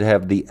who could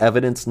have the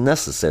evidence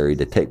necessary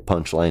to take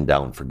Punchline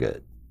down for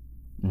good.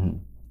 Mm-hmm.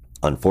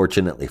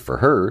 Unfortunately for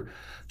her,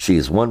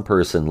 she's one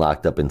person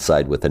locked up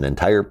inside with an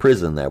entire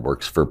prison that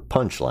works for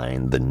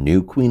Punchline, the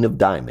new Queen of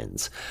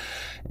Diamonds.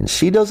 And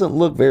she doesn't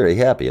look very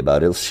happy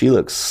about it. She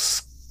looks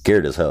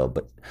scared as hell.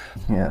 But,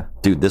 Yeah.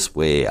 dude, this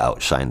way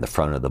outshined the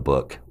front of the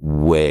book.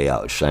 Way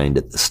outshined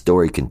it. The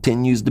story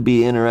continues to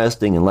be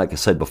interesting. And like I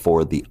said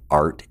before, the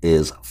art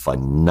is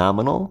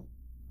phenomenal.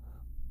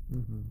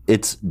 Mm-hmm.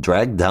 It's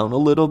dragged down a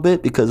little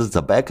bit because it's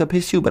a backup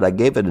issue, but I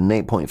gave it an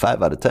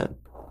 8.5 out of 10.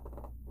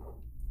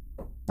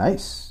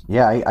 Nice.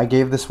 Yeah, I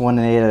gave this one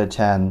an 8 out of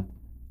 10.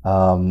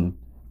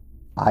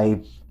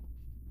 I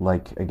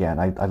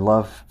I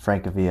love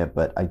Francavilla,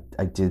 but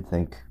I did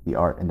think the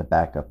art in the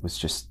backup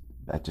was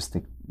I just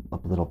think a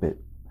little bit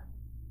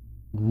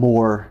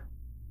more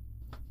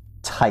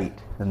tight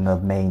than the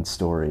main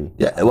story.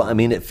 Yeah, well, I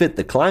mean, it fit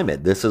the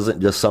climate. This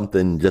isn't just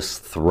something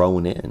just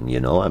thrown in, you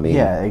know? I mean,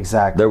 Yeah,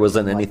 exactly. there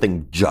wasn't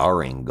anything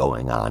jarring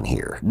going on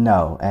here.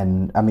 No,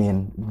 and I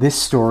mean, this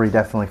story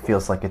definitely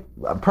feels like it,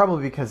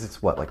 probably because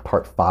it's like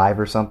part 5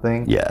 or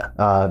something. Yeah.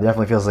 It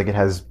definitely feels like it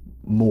has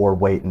more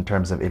weight in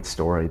terms of its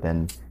story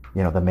than,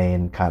 the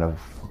main kind of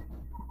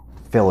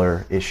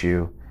filler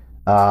issue.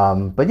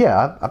 But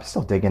yeah, I'm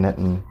still digging it,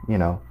 and,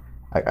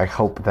 I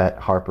hope that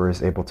Harper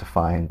is able to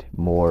find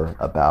more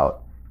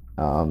about,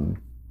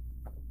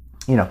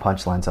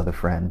 Punchline's other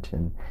friend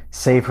and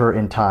save her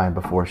in time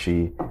before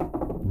she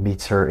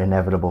meets her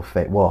inevitable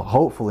fate. Well,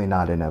 hopefully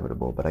not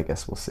inevitable, but I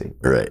guess we'll see.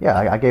 Right. Yeah,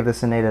 I gave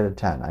this an 8 out of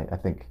 10. I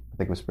think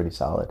it was pretty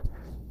solid.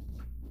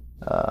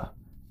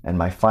 And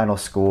my final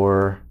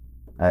score,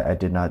 I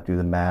did not do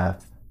the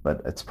math,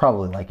 but it's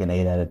probably like an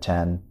 8 out of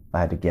 10 if I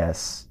had to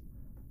guess.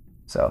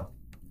 So,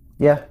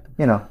 yeah,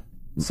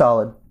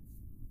 solid.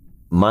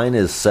 Mine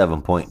is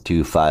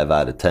 7.25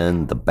 out of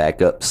 10. The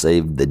backup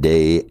saved the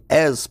day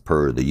as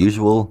per the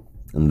usual.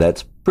 And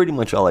that's pretty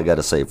much all I got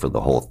to say for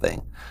the whole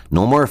thing.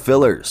 No more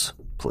fillers,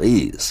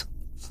 please.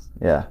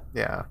 Yeah.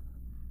 Yeah.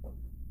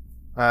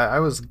 I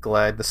was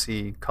glad to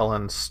see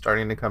Cullen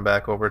starting to come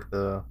back over to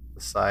the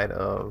side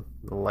of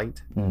the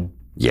light.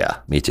 Yeah,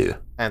 me too.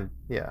 And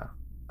yeah,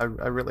 I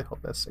really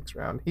hope that sticks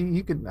around.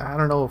 He could, I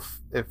don't know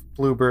if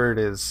Bluebird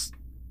is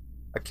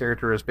a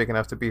character is big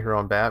enough to be her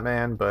own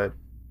Batman, but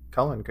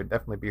Cullen could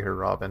definitely be her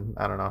Robin.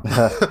 I don't know.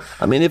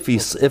 I mean, if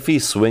he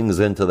swings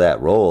into that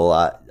role,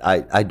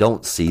 I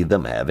don't see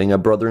them having a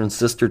brother and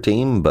sister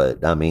team,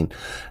 but I mean,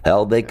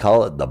 hell, they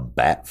call it the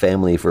Bat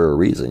Family for a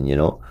reason, you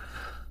know?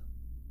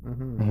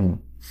 Mm-hmm.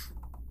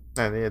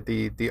 And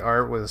the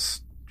art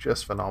was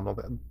just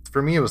phenomenal.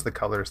 For me, it was the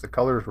colors. The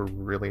colors were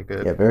really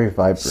good. Yeah, very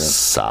vibrant.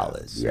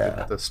 Solid,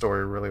 yeah. The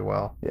story really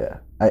well. Yeah.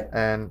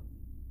 And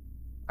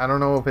I don't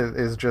know if it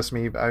is just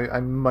me, but I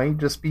might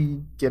just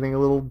be getting a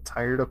little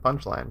tired of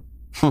Punchline.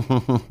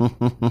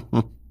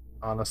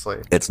 Honestly.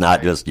 It's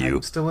not just you.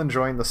 I'm still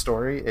enjoying the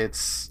story.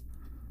 It's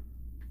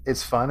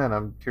fun, and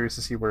I'm curious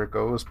to see where it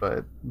goes,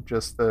 but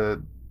just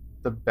the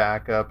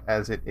backup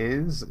as it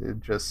is, it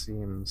just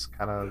seems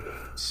kind of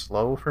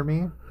slow for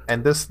me.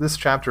 And this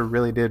chapter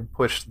really did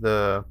push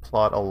the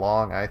plot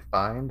along, I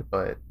find,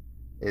 but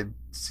it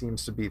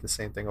seems to be the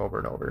same thing over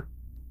and over.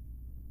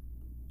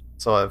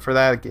 So for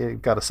that,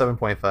 it got a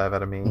 7.5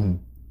 out of me. Mm-hmm.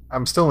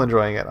 I'm still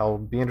enjoying it. I'll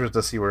be interested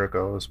to see where it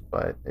goes,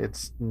 but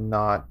it's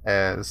not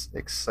as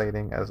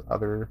exciting as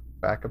other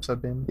backups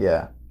have been.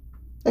 Yeah.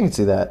 I can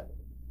see that.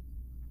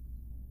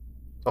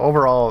 So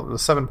overall, the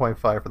 7.5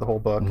 for the whole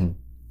book,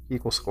 Mm-hmm.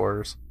 equal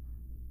scores.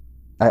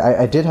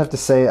 I did have to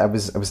say I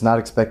was not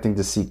expecting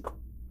to see,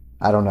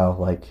 I don't know,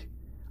 like,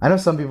 I know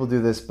some people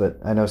do this, but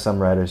I know some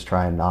writers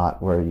try and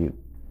not, where you,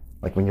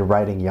 like when you're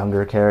writing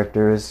younger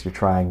characters, you're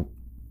trying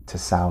to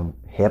sound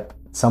hip.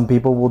 Some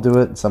people will do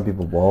it, and some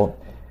people won't.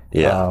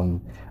 Yeah.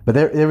 But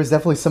there was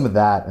definitely some of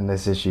that in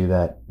this issue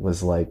that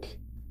was like,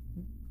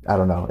 I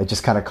don't know, it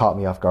just kind of caught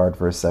me off guard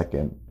for a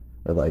second.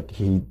 Or like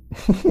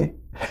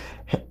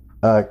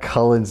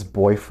Cullen's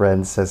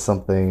boyfriend says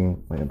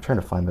something. Wait, I'm trying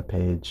to find the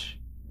page.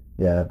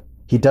 Yeah,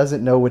 he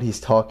doesn't know what he's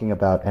talking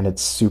about, and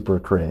it's super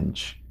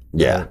cringe.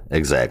 Yeah, Right?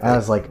 exactly. I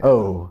was like,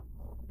 oh,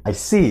 I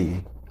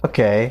see.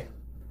 Okay,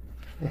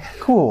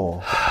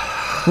 cool.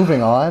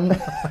 Moving on.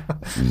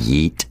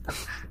 Yeet.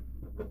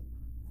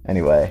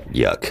 Anyway.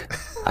 Yuck.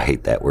 I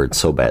hate that word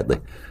so badly.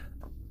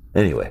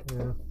 Anyway.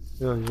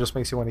 Yeah. It just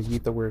makes you want to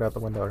yeet the word out the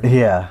window. Right?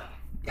 Yeah.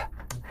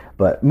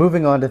 But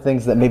moving on to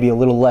things that may be a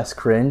little less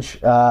cringe,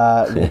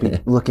 we'll be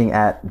looking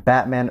at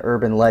Batman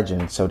Urban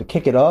Legend. So to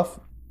kick it off,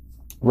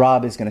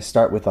 Rob is going to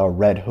start with our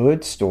Red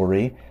Hood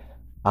story.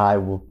 I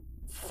will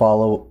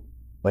follow...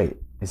 Wait,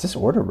 is this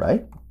order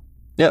right?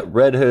 Yeah,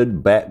 Red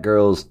Hood,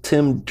 Batgirls,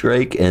 Tim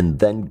Drake, and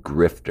then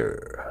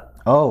Grifter.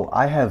 Oh,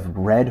 I have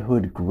Red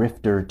Hood,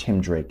 Grifter,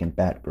 Tim Drake, and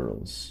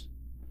Batgirls.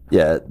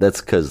 Yeah, that's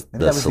because Maybe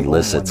the that was the old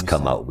one solicits you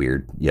come said. out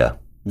weird. Yeah.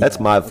 That's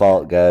my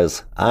fault,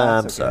 guys.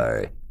 I'm okay.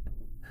 sorry.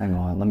 Hang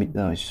on, let me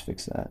just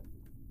fix that.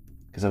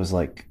 Because I was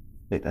like,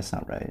 wait, that's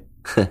not right.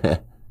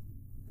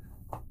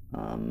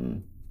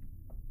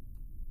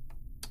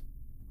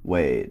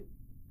 Wait.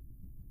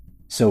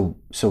 So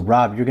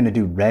Rob, you're gonna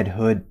do Red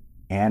Hood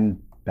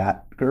and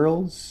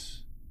Batgirls?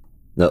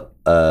 No,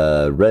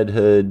 Red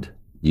Hood.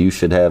 You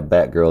should have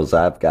Batgirls.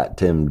 I've got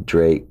Tim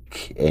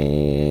Drake,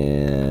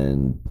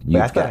 and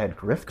I thought I had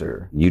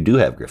Grifter. You do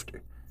have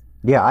Grifter.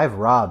 Yeah, I have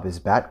Rob as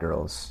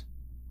Batgirls.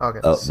 Okay.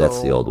 Oh,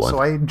 that's the old one. So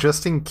I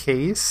just in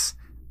case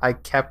I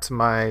kept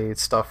my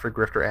stuff for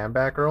Grifter and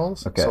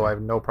Batgirls. Okay. So I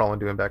have no problem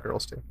doing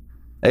Batgirls too.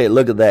 Hey,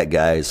 look at that,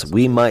 guys.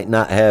 We might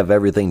not have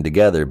everything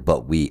together,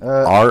 but we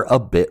are a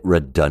bit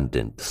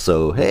redundant.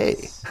 So, hey.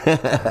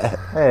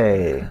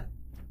 Hey.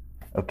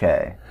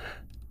 Okay.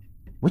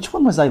 Which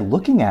one was I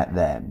looking at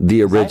then?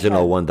 The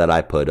original one that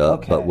I put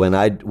up. Okay. But when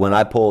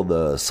I pull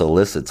the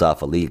solicits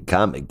off Elite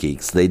Comic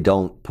Geeks, they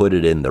don't put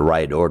it in the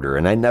right order.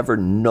 And I never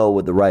know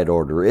what the right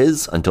order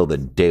is until the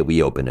day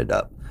we open it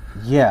up.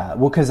 Yeah,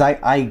 well, because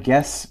I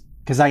guess...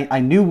 Because I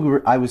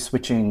knew I was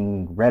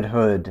switching Red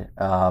Hood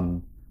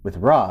with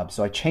Rob,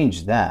 so I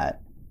changed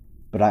that.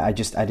 But I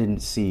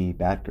didn't see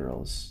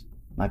Batgirls.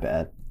 My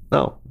bad.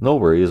 No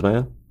worries,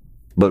 man.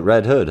 But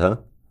Red Hood, huh?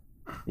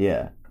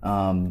 Yeah.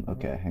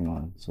 Okay, hang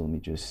on. So let me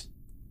just...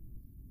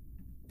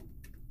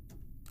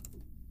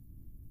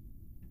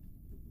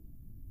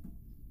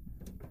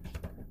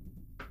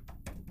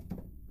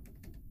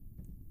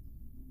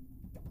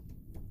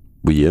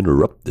 We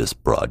interrupt this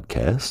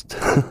broadcast.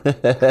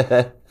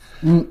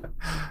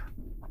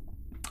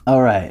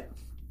 All right.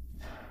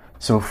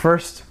 So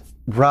first,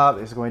 Rob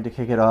is going to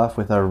kick it off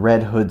with a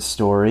Red Hood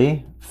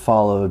story,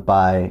 followed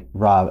by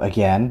Rob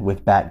again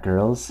with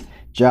Batgirls.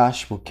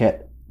 Josh will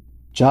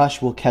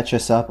catch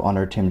us up on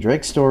our Tim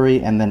Drake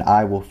story, and then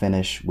I will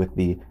finish with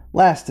the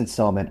last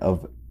installment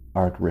of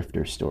our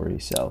Grifter story.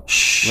 So,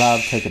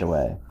 Rob, take it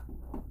away.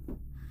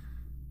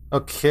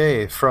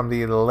 Okay, from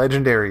the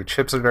legendary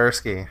Chip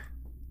Zdarsky.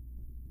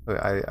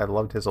 I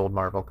loved his old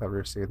Marvel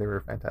covers too. They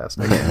were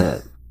fantastic.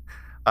 With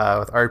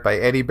art by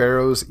Eddie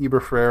Barrows, Eber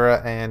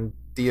Ferreira, and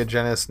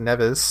Diogenes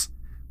Neves,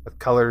 with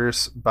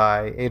colors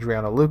by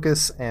Adriano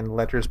Lucas and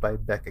letters by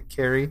Becca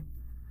Carey.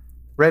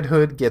 Red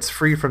Hood gets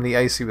free from the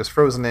ice he was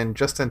frozen in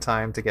just in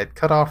time to get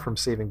cut off from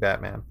saving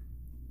Batman.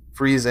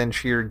 Freeze and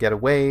Sheer get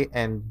away,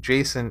 and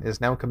Jason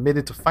is now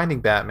committed to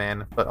finding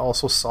Batman, but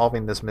also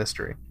solving this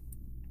mystery.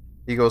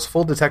 He goes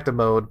full detective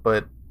mode,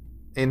 but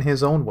in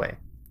his own way.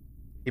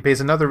 He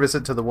pays another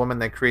visit to the woman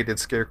that created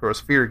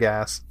Scarecrow's fear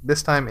gas,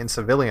 this time in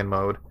civilian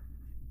mode,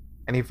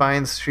 and he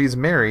finds she's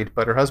married,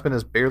 but her husband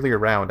is barely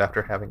around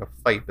after having a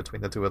fight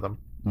between the two of them.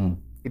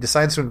 He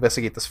decides to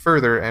investigate this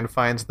further and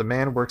finds the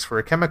man works for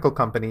a chemical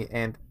company,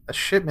 and a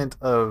shipment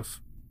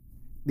of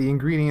the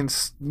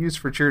ingredients used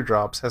for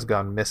teardrops has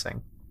gone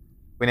missing.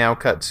 We now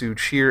cut to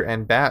Cheer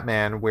and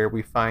Batman, where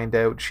we find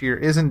out Cheer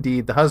is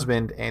indeed the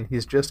husband, and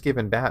he's just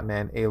given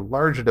Batman a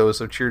large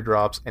dose of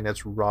teardrops in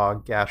its raw,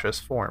 gaseous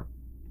form.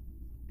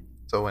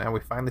 So now we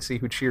finally see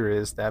who Cheer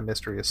is. That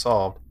mystery is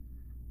solved.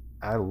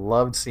 I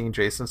loved seeing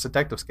Jason's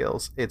detective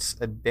skills. It's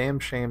a damn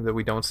shame that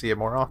we don't see it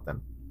more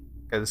often.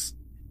 Because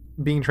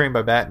being trained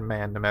by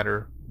Batman, no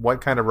matter what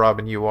kind of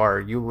Robin you are,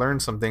 you learn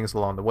some things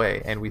along the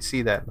way. And we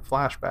see that in the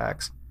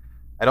flashbacks.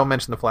 I don't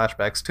mention the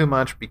flashbacks too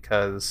much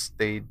because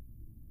they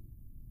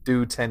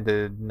do tend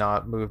to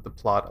not move the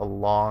plot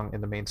along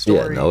in the main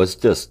story. Yeah, no, it's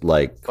just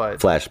like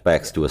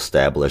flashbacks to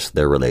establish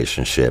their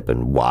relationship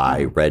and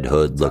why Red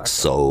Hood looks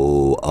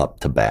so up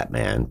to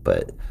Batman.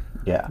 But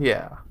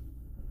yeah.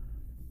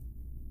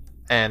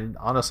 And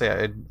honestly,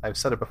 I've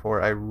said it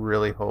before, I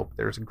really hope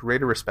there's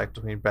greater respect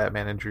between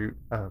Batman and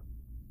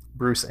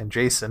Bruce and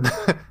Jason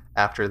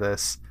after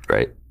this.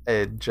 Right.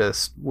 It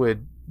just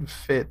would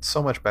fit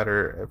so much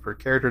better for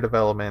character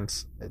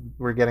development.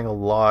 We're getting a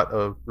lot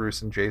of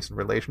Bruce and Jason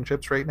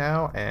relationships right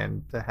now,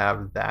 and to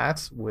have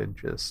that would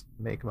just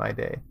make my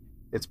day.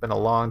 It's been a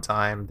long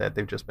time that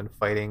they've just been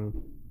fighting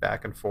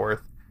back and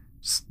forth.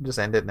 Just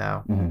end it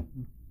now.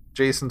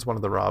 Jason's one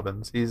of the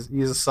Robins. He's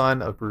a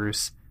son of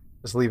Bruce.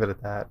 Just leave it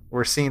at that.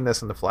 We're seeing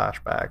this in the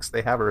flashbacks.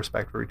 They have a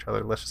respect for each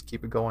other. Let's just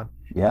keep it going.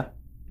 Yeah.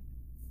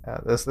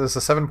 This is a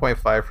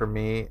 7.5 for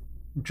me,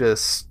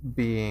 just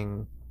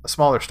being a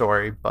smaller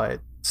story, but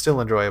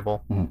still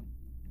enjoyable.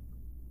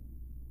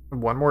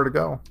 One more to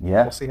go.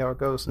 Yeah. We'll see how it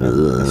goes.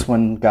 This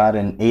one got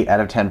an 8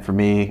 out of 10 for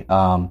me.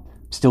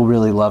 Still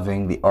really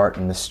loving the art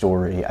and the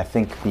story. I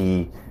think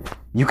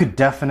you could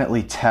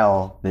definitely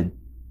tell the,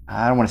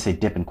 I don't want to say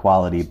dip in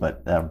quality,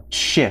 but the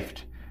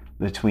shift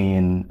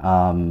between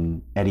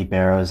Eddie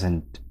Barrows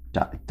and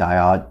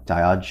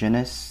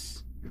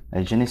Diogenes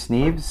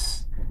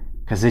Neves.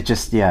 Because it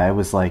just, it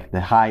was like the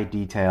high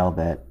detail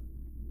that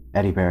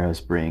Eddie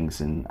Barrows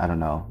brings, and I don't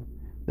know,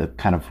 the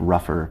kind of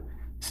rougher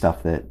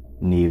stuff that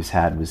Neves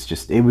had was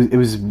just, it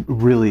was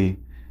really,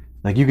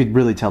 like, you could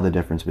really tell the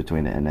difference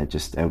between it, and it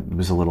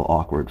was a little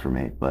awkward for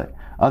me. But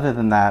other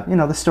than that,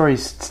 the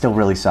story's still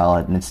really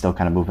solid, and it's still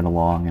kind of moving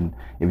along, and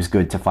it was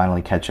good to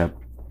finally catch up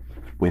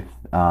with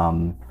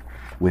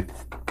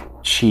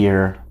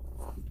Cheer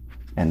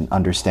and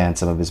understand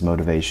some of his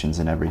motivations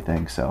and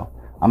everything. So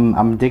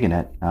I'm digging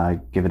it. I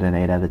give it an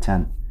 8 out of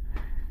 10.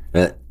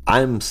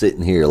 I'm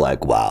sitting here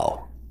like,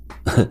 wow.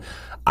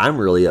 I'm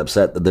really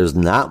upset that there's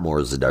not more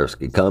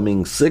Zdarsky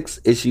coming. 6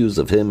 issues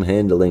of him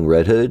handling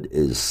Red Hood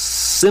is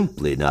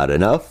simply not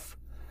enough.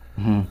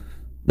 Mm-hmm.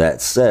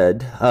 That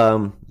said,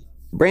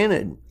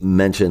 Brandon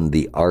mentioned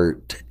the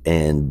art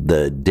and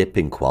the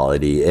dipping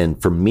quality,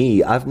 and for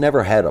me, I've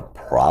never had a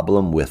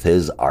problem with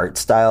his art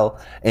style,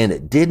 and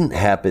it didn't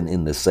happen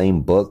in the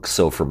same book,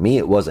 so for me,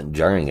 it wasn't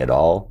jarring at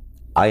all.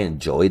 I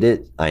enjoyed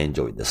it. I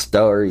enjoyed the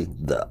story.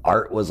 The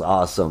art was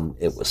awesome.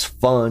 It was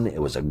fun.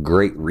 It was a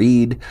great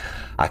read.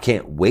 I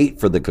can't wait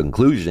for the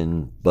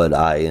conclusion, but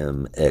I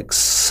am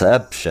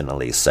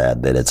exceptionally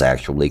sad that it's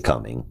actually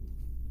coming.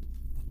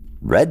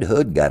 Red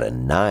Hood got a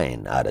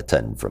 9 out of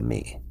 10 from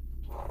me.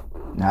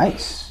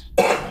 Nice.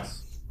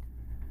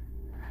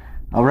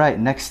 All right,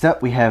 next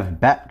up we have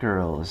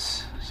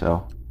Batgirls.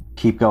 So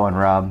keep going,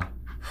 Rob.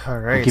 All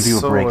right, I'll give you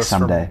a break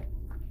someday.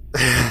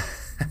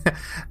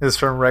 This is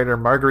from writer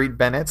Marguerite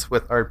Bennett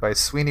with art by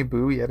Sweeney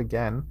Boo yet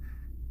again,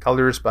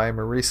 colors by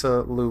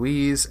Marisa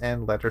Louise,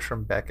 and letters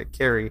from Becca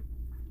Carey.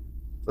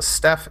 So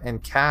Steph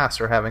and Cass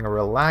are having a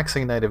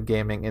relaxing night of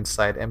gaming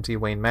inside empty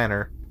Wayne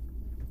Manor.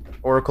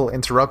 Oracle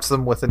interrupts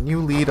them with a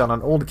new lead on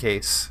an old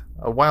case.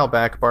 A while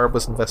back, Barb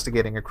was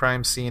investigating a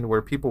crime scene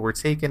where people were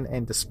taken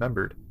and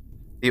dismembered.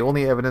 The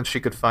only evidence she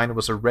could find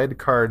was a red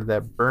card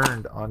that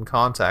burned on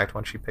contact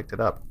when she picked it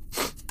up.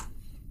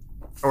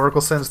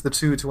 Oracle sends the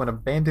two to an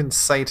abandoned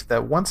site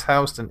that once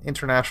housed an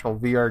international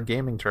VR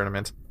gaming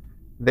tournament.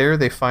 There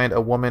they find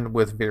a woman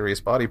with various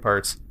body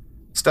parts.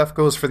 Steph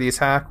goes for the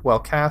attack, while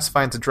Cass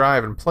finds a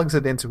drive and plugs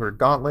it into her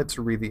gauntlet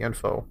to read the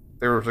info.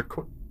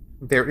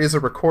 There is a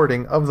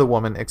recording of the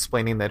woman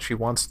explaining that she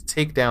wants to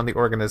take down the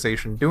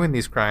organization doing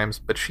these crimes,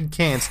 but she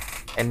can't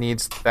and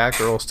needs the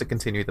Batgirls to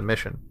continue the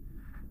mission.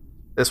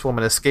 This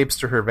woman escapes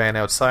to her van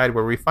outside,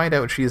 where we find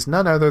out she is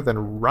none other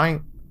than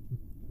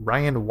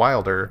Ryan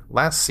Wilder,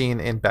 last seen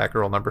in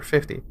Batgirl number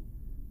 50.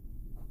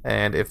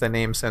 And if the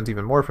name sounds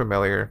even more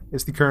familiar,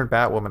 is the current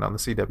Batwoman on the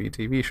CW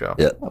TV show.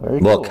 Yeah,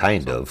 well, cool.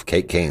 kind of.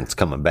 Kate Kane's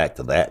coming back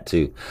to that,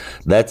 too.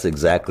 That's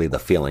exactly the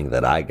feeling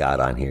that I got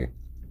on here.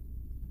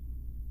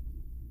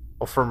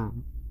 Well,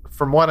 from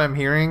what I'm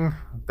hearing,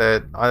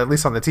 that at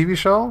least on the TV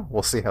show,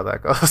 we'll see how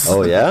that goes.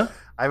 Oh, yeah?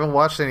 I haven't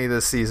watched any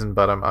this season,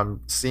 but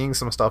I'm seeing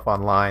some stuff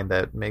online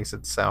that makes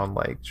it sound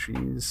like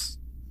she's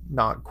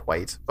not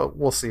quite. But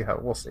we'll see. Who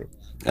knows?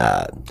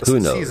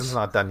 The season's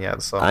not done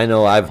yet, so I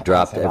know I've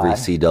dropped every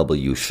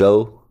CW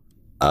show.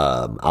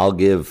 I'll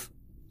give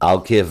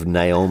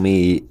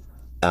Naomi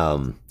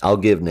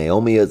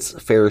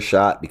its fair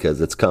shot because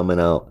it's coming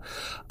out.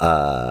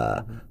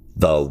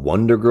 The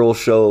Wonder Girl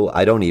show,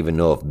 I don't even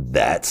know if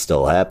that's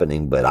still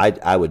happening, but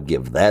I would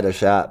give that a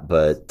shot.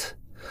 But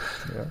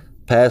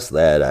past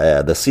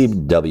that, the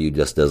CW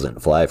just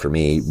doesn't fly for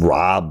me.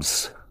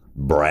 Rob's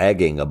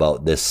bragging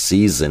about this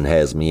season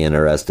has me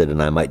interested,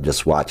 and I might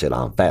just watch it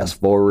on fast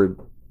forward.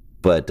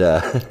 But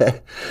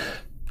I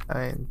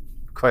mean,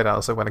 quite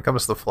honestly, when it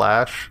comes to the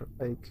Flash,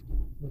 like,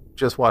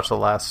 just watch the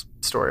last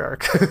story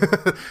arc.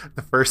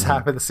 The first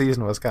half of the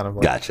season was kind of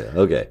like, gotcha.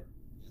 Okay.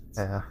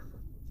 Yeah.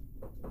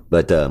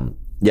 But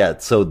yeah,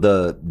 so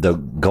the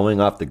going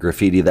off the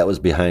graffiti that was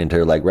behind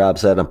her, like Rob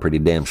said, I'm pretty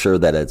damn sure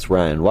that it's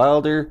Ryan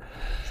Wilder.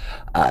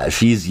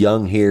 She's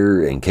young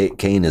here, and Kate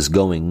Kane is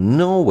going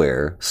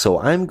nowhere,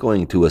 so I'm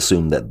going to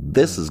assume that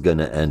this is going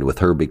to end with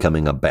her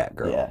becoming a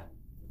Batgirl. Yeah.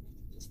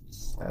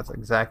 That's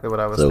exactly what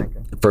I was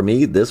thinking. For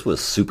me, this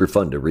was super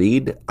fun to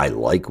read. I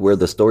like where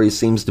the story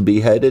seems to be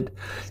headed,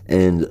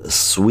 and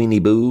Sweeney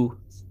Boo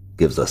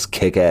gives us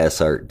kick-ass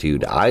art,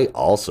 dude. I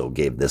also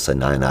gave this a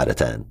 9 out of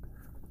 10.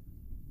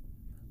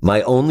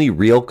 My only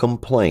real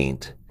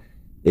complaint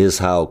is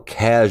how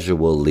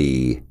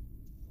casually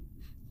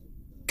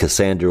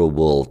Cassandra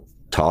will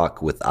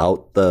talk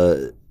without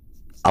the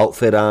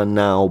outfit on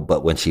now,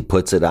 but when she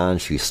puts it on,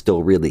 she's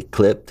still really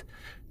clipped.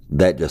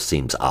 That just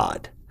seems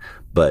odd.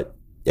 But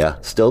yeah,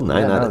 still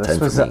 9 out of 10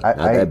 for me. Not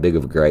that big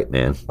of a gripe,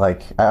 man.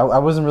 Like, I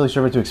wasn't really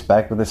sure what to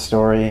expect with this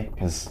story,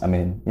 because, I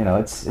mean, you know,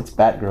 it's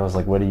Batgirls.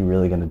 Like, what are you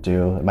really going to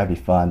do? It might be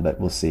fun, but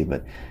we'll see.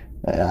 But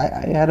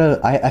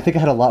I think I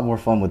had a lot more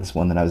fun with this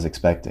one than I was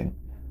expecting.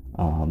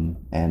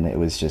 And it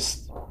was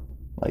just,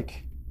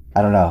 like,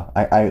 I don't know.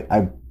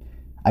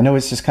 I know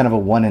it's just kind of a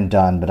one and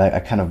done, but I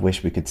kind of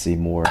wish we could see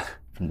more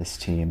from this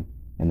team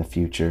in the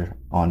future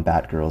on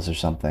Batgirls or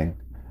something.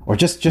 Or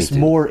just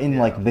more in,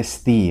 like, this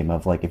theme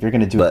of, like, if you're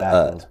going to do a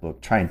Batgirls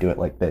book, try and do it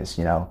like this,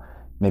 you know?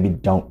 Maybe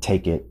don't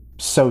take it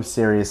so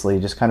seriously.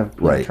 Just kind of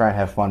try and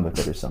have fun with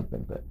it or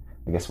something. But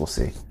I guess we'll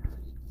see.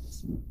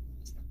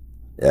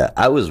 Yeah,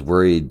 I was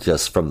worried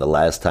just from the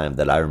last time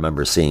that I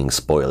remember seeing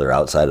spoiler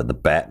outside of the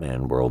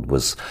Batman world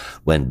was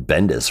when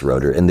Bendis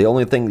wrote her. And the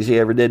only thing she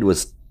ever did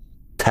was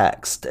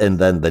text. And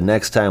then the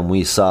next time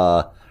we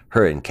saw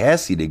her and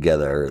Cassie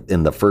together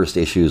in the first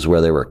issues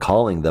where they were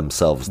calling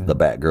themselves the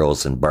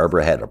Batgirls, and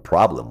Barbara had a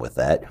problem with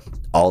that,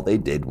 all they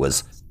did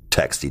was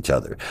text each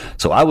other.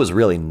 So I was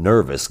really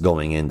nervous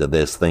going into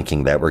this,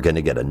 thinking that we're going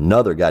to get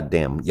another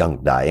goddamn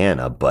young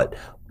Diana, but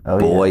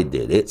boy,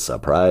 did it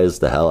surprise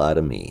the hell out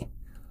of me.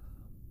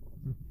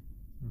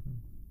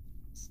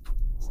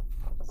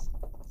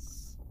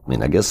 I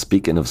mean, I guess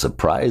speaking of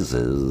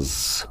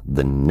surprises,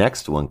 the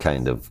next one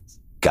kind of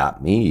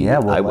got me. Yeah,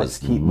 well, I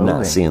let's was keep not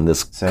moving. seeing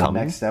this So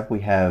coming. next up we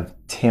have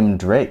Tim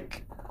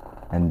Drake,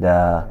 and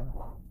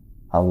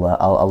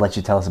I'll let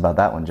you tell us about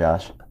that one,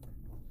 Josh.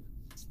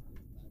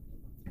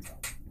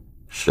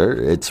 Sure.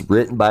 It's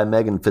written by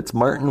Megan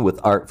Fitzmartin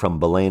with art from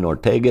Belen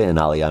Ortega and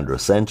Alejandro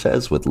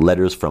Sanchez with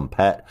letters from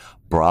Pat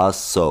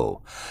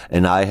Brasso.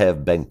 And I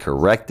have been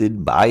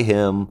corrected by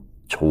him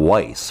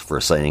twice for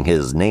saying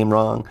his name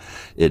wrong.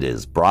 It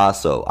is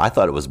Brasso. I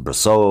thought it was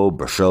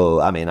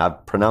Brasso. I mean,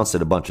 I've pronounced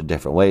it a bunch of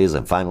different ways,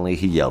 and finally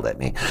he yelled at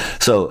me.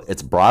 So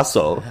it's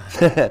Brasso.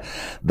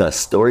 The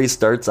story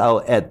starts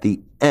out at the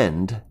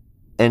end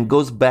and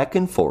goes back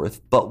and forth,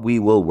 but we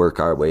will work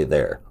our way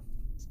there.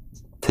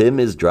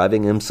 Tim is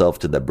driving himself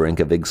to the brink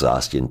of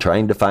exhaustion,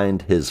 trying to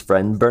find his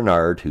friend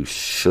Bernard, who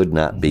should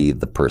not be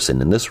the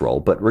person in this role,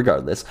 but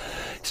regardless,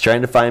 he's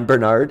trying to find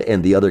Bernard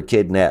and the other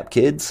kidnapped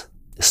kids.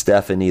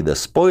 Stephanie, the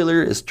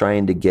spoiler, is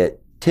trying to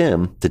get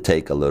Tim to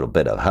take a little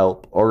bit of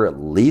help, or at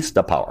least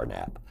a power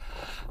nap.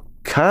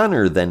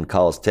 Connor then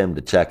calls Tim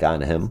to check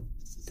on him.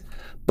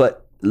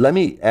 But let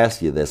me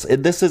ask you this.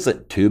 This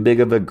isn't too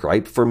big of a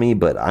gripe for me,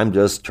 but I'm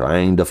just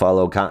trying to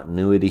follow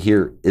continuity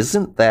here.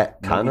 Isn't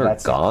that Maybe Connor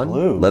that's a gone?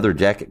 clue. Leather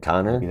jacket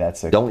Connor? Maybe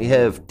that's a Don't we clue.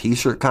 have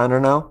t-shirt Connor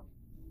now?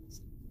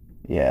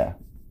 Yeah.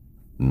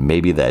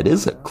 Maybe that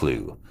is a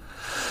clue.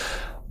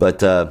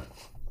 But,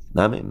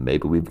 I mean,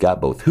 maybe we've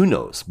got both. Who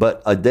knows?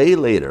 But a day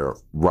later,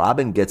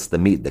 Robin gets to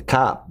meet the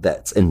cop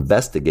that's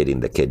investigating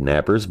the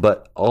kidnappers,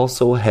 but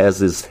also has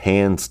his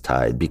hands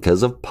tied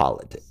because of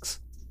politics.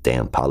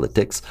 Damn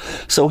politics.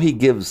 So he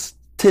gives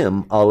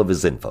Tim all of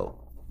his info.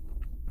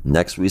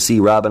 Next, we see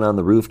Robin on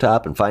the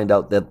rooftop and find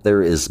out that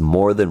there is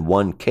more than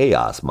one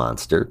chaos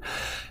monster.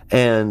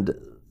 And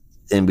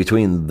in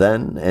between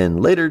then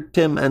and later,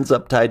 Tim ends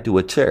up tied to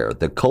a chair.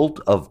 The cult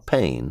of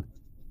pain,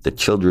 the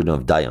children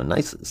of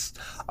Dionysus,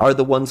 are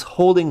the ones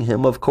holding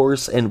him, of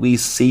course, and we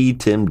see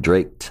Tim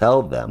Drake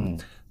tell them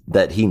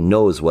that he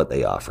knows what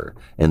they offer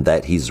and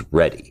that he's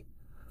ready.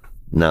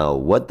 Now,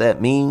 what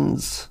that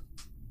means,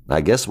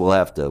 I guess we'll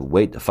have to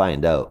wait to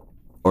find out.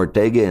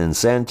 Ortega and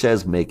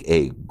Sanchez make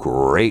a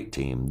great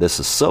team. This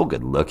is so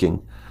good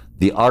looking.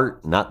 The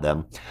art, not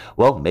them.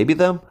 Well, maybe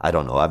them? I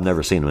don't know. I've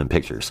never seen them in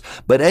pictures.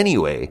 But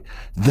anyway,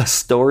 the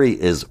story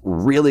is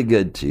really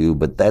good too,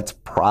 but that's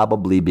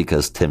probably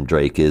because Tim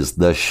Drake is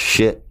the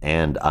shit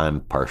and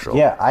I'm partial.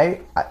 Yeah,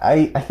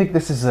 I think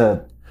this is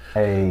a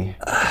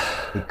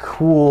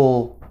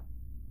cool,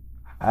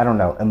 I don't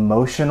know,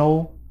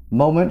 emotional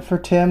moment for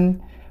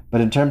Tim. But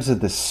in terms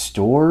of the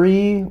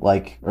story,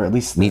 like, or at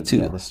least Me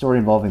too. the story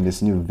involving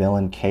this new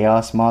villain,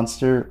 Chaos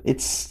Monster,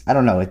 it's, I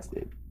don't know,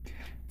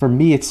 for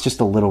me, it's just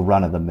a little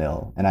run of the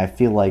mill. And I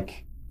feel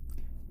like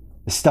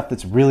the stuff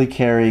that's really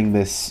carrying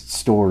this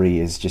story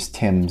is just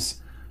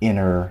Tim's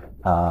inner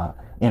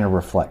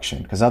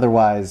reflection. Because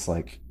otherwise,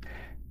 like,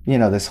 you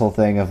know, this whole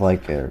thing of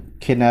like they're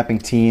kidnapping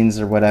teens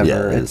or whatever,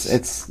 Yeah,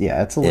 it's a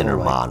little inner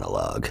like,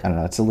 monologue. I don't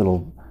know, it's a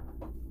little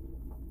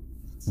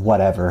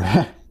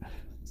whatever.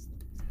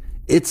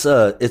 It's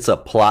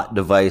a plot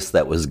device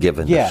that was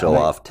given to show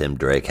like, off Tim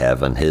Drake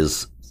having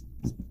his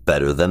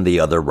better than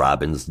the other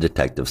Robin's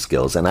detective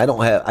skills. And I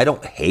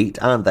don't hate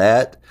on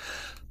that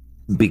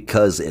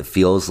because it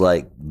feels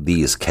like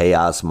these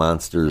chaos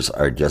monsters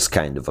are just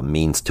kind of a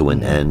means to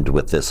an end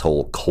with this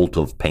whole cult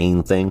of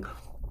pain thing.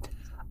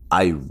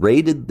 I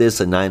rated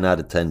this a 9 out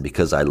of 10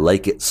 because I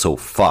like it so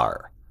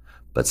far.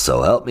 But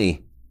so help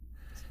me,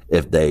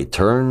 if they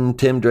turn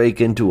Tim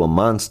Drake into a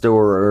monster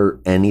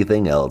or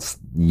anything else,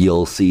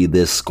 you'll see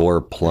this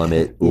score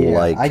plummet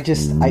like I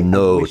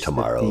no wish that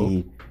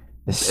tomorrow.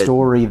 the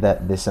story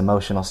that this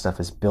emotional stuff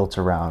is built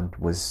around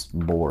was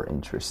more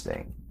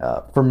interesting,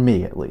 for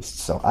me at least.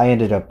 So I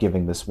ended up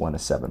giving this one a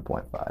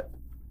 7.5.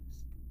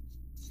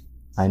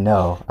 I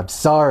know. I'm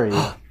sorry.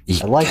 I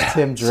like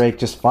Tim Drake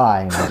just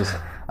fine. I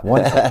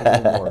want something a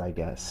little more, I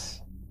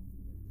guess.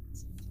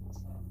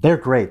 They're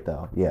great,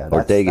 though. Yeah.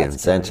 Ortega and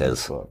that's good in this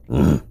Sanchez. book.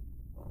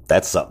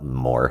 That's something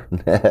more.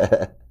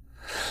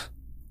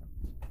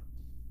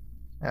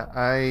 Yeah,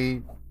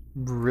 I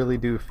really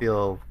do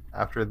feel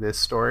after this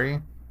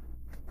story,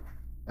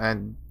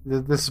 and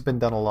this has been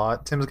done a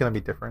lot, Tim's going to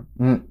be different.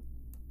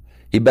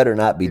 He better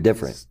not be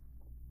different.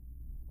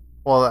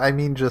 Well, I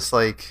mean, just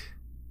like,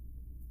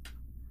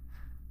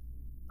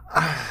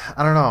 I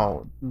don't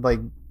know, like,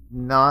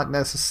 not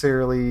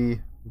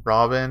necessarily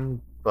Robin,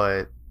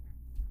 but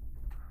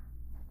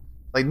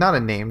like not a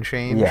name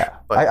change. Yeah.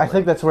 but I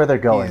think that's where they're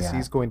going.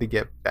 he's going to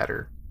get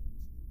better.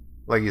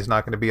 Like, he's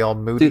not going to be all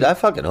moody. Dude, I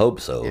fucking hope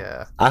so.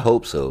 Yeah. I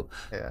hope so.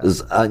 Yeah.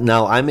 'Cause,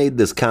 now, I made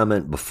this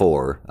comment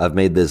before. I've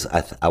made this,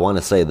 I want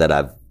to say that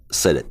I've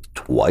said it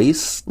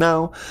twice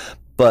now,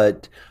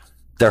 but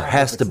there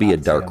has to be a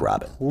Dark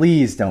Robin.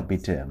 Please don't be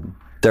Tim.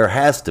 There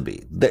has to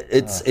be.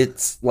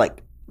 It's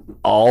like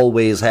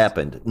always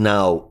happened.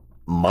 Now,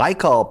 my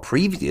call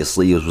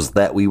previously was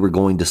that we were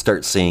going to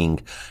start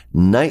seeing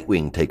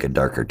Nightwing take a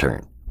darker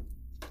turn.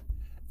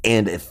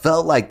 And it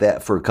felt like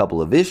that for a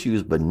couple of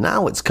issues, but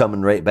now it's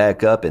coming right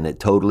back up, and it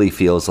totally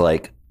feels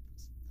like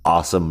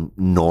awesome,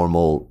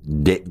 normal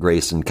Dick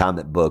Grayson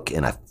comic book,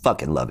 and I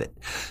fucking love it.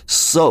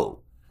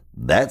 So,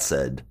 that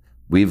said,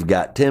 we've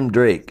got Tim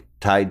Drake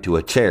tied to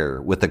a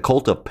chair with a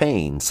Cult of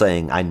Pain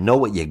saying, I know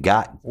what you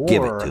got,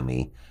 give it to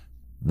me.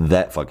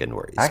 That fucking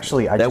worries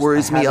Actually, me. That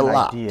worries me a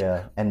lot.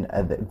 Idea, and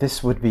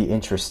this would be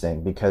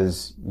interesting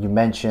because you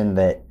mentioned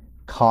that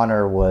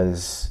Connor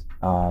was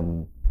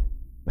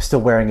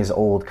still wearing his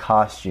old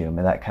costume,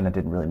 and that kind of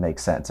didn't really make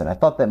sense. And I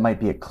thought that might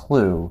be a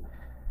clue.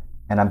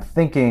 And I'm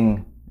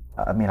thinking,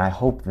 I mean, I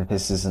hope that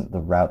this isn't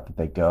the route that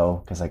they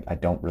go, because I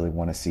don't really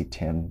want to see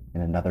Tim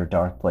in another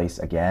dark place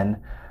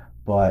again.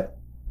 But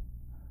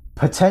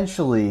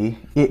potentially,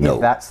 if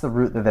that's the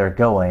route that they're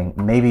going,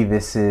 maybe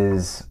this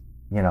is,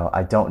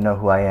 I don't know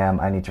who I am.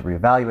 I need to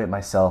reevaluate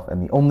myself.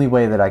 And the only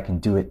way that I can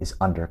do it is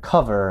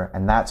undercover.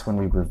 And that's when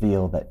we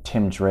reveal that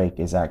Tim Drake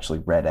is actually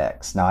Red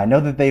X. Now, I know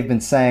that they've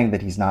been saying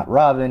that he's not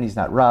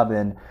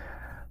Robin.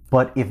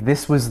 But if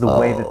this was the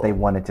way that they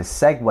wanted to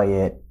segue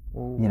it,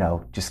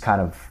 just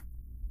kind of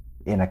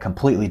in a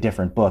completely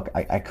different book,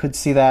 I could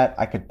see that.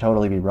 I could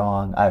totally be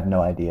wrong. I have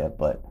no idea,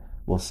 but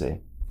we'll see.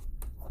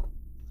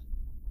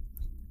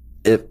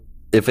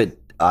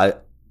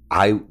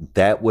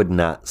 That would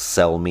not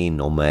sell me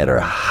no matter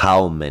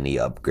how many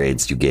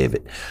upgrades you gave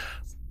it.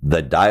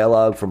 The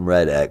dialogue from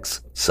Red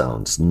X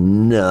sounds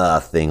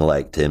nothing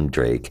like Tim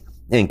Drake.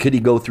 And could he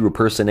go through a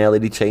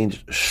personality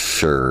change?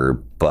 Sure,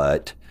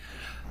 but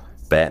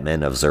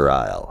Batman of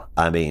Zor-El.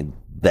 I mean,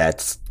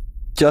 that's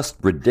just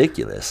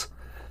ridiculous.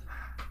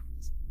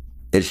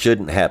 It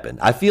shouldn't happen.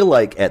 I feel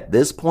like at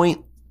this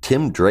point,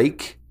 Tim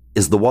Drake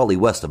is the Wally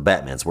West of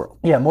Batman's world.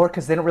 Yeah, more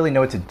because they don't really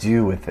know what to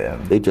do with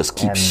him. They just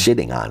keep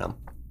shitting on him.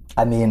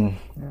 I mean,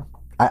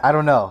 I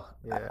don't know.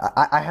 Yeah.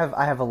 I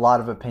have a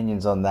lot of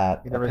opinions on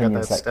that.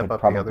 Opinions that could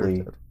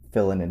probably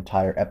fill an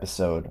entire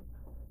episode.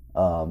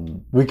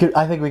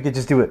 I think we could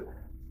just do it.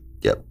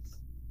 Yep.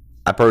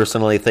 I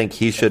personally think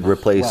he should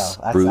replace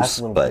Bruce,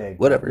 but big.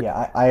 Whatever.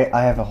 Yeah,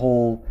 I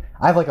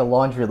have like a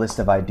laundry list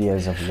of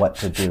ideas of what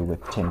to do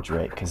with Tim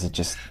Drake, because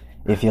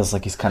it feels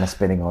like he's kind of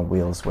spinning on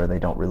wheels where they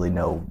don't really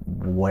know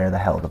where the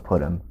hell to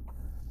put him.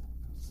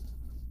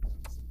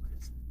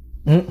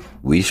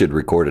 We should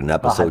record an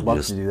episode I'd love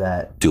just to do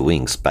that.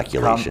 Doing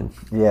speculation.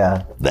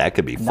 Yeah, that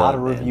could be fun. Not a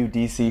review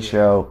DC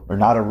show, or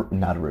not a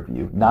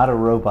review, not a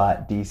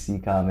robot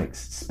DC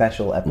Comics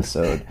special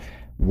episode.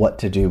 What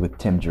to do with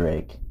Tim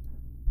Drake?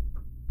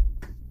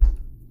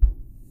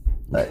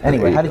 But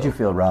anyway, how did you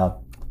feel,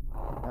 Rob?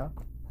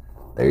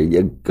 There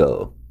you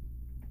go.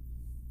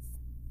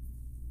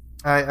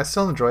 I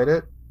still enjoyed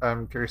it.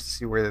 I'm curious to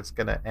see where it's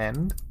going to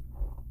end.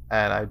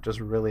 And I just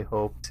really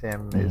hope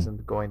Tim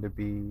isn't going to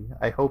be...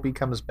 I hope he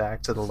comes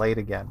back to the light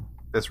again.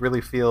 This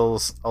really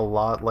feels a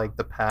lot like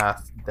the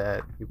path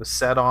that he was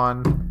set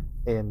on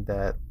in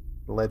that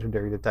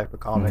legendary Detective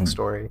Comics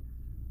story,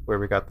 where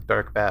we got the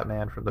Dark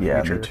Batman from the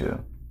future. Yeah, me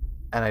too.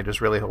 And I just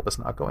really hope it's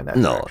not going that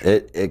direction.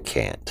 No, it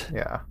can't.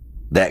 Yeah.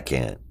 That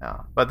can't.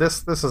 No. But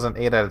this is an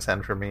 8 out of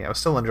 10 for me. I was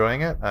still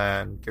enjoying it,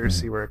 and curious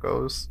to see where it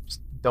goes.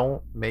 Just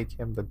don't make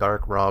him the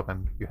Dark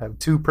Robin. You have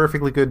two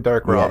perfectly good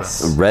Dark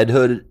Robins. Yes. Red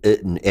Hood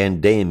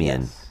and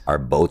Damian are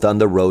both on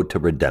the road to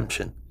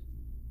redemption.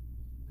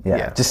 Yeah,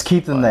 Yes, just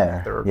keep them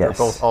there. They're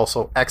both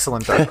also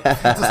excellent Dark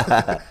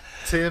Robins.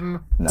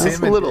 Tim and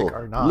Dick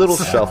are not. Little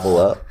shuffle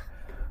up.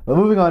 Well,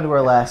 moving on to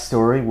our last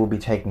story, we'll be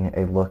taking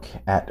a look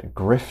at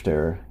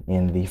Grifter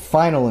in the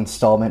final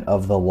installment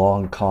of The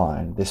Long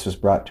Con. This was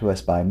brought to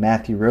us by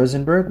Matthew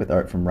Rosenberg with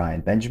art from Ryan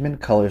Benjamin,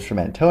 colors from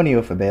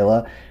Antonio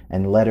Fabela,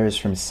 and letters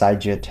from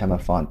Saija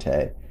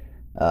Temafonte.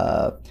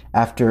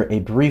 After a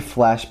brief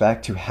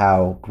flashback to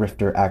how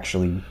Grifter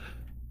actually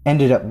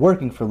ended up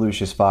working for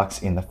Lucius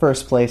Fox in the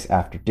first place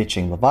after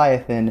ditching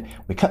Leviathan,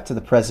 we cut to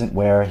the present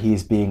where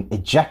he's being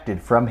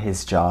ejected from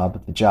his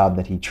job, the job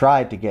that he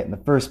tried to get in the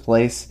first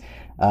place,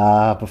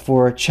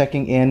 before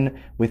checking in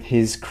with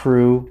his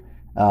crew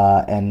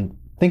and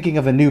thinking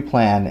of a new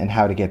plan and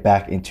how to get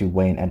back into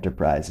Wayne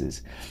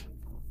Enterprises.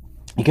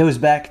 He goes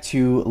back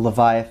to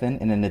Leviathan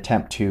in an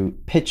attempt to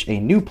pitch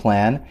a new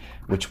plan,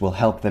 which will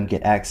help them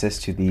get access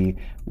to the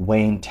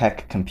Wayne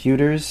Tech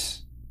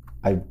computers.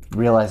 I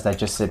realized I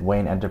just said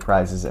Wayne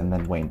Enterprises and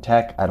then Wayne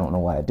Tech. I don't know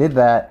why I did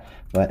that.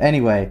 But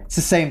anyway, it's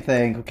the same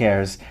thing. Who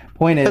cares?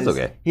 Point is,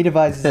 okay. He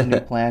devises a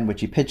new plan,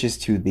 which he pitches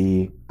to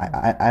the...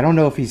 I don't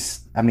know if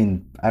he's... I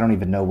mean, I don't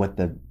even know what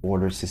the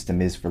order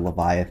system is for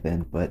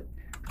Leviathan, but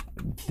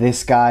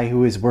this guy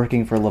who is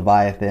working for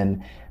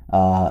Leviathan,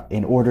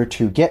 in order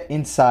to get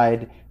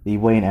inside the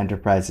Wayne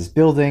Enterprises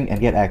building and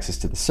get access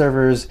to the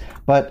servers,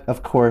 but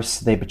of course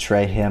they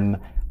betray him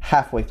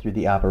halfway through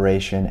the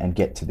operation and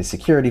get to the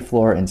security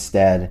floor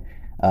instead,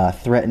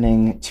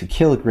 threatening to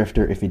kill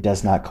Grifter if he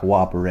does not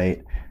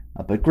cooperate.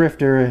 But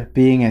Grifter,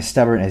 being as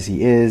stubborn as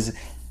he is,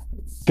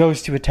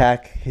 goes to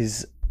attack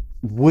his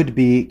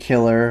would-be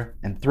killer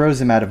and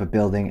throws him out of a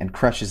building and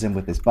crushes him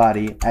with his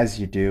body, as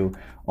you do,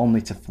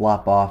 only to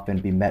flop off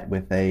and be met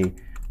with a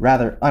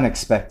rather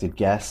unexpected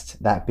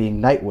guest, that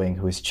being Nightwing,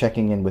 who is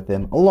checking in with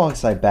him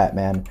alongside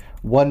Batman,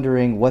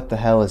 wondering what the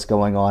hell is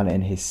going on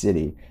in his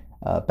city.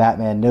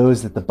 Batman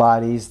knows that the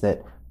bodies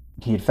that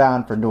he had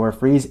found for Nora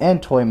Freeze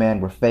and Toyman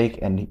were fake,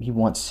 and he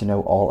wants to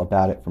know all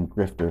about it from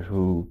Grifter,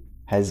 who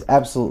has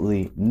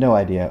absolutely no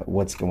idea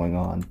what's going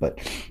on. But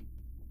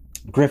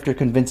Grifter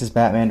convinces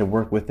Batman to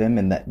work with him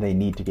and that they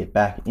need to get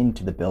back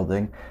into the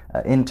building.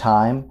 In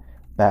time,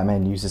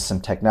 Batman uses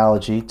some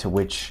technology to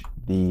which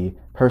the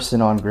person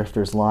on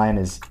Grifter's line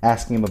is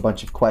asking him a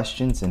bunch of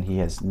questions, and he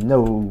has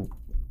no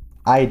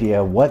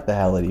idea what the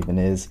hell it even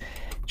is.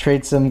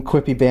 Trades some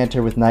quippy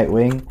banter with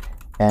Nightwing,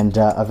 and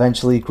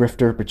eventually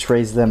Grifter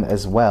betrays them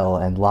as well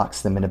and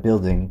locks them in a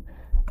building,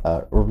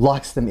 or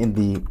locks them in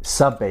the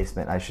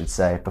sub-basement, I should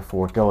say,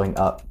 before going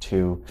up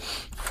to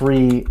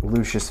free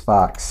Lucius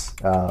Fox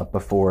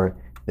before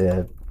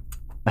the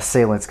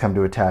assailants come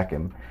to attack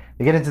him.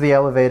 They get into the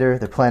elevator,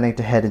 they're planning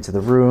to head into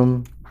the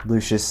room.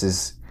 Lucius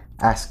is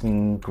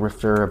asking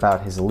Grifter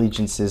about his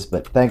allegiances,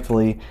 but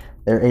thankfully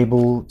they're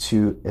able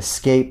to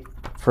escape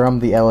from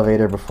the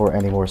elevator before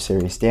any more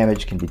serious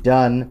damage can be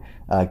done,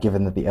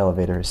 given that the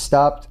elevator has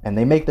stopped, and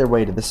they make their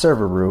way to the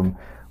server room,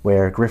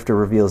 where Grifter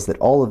reveals that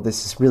all of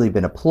this has really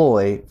been a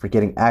ploy for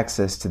getting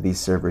access to these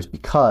servers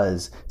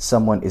because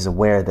someone is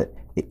aware that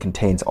it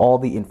contains all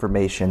the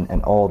information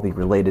and all the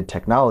related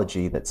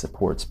technology that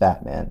supports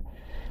Batman.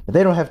 But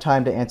they don't have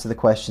time to answer the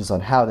questions on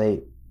how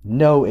they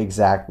know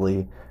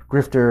exactly.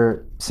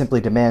 Grifter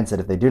simply demands that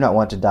if they do not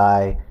want to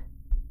die,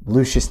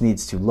 Lucius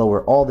needs to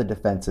lower all the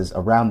defenses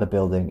around the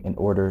building in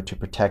order to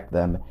protect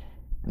them.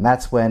 And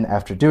that's when,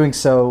 after doing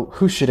so,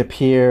 who should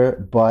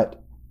appear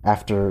but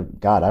after,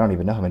 God, I don't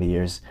even know how many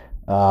years.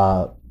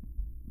 The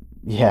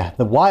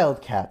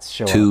Wildcats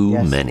show up.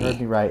 Yes, many. You heard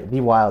me right.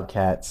 The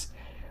Wildcats,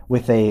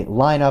 with a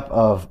lineup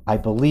of, I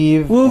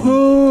believe,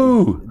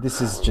 Woohoo! This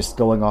is just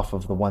going off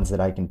of the ones that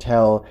I can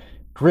tell,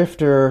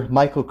 Grifter,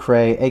 Michael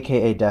Cray,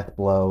 a.k.a.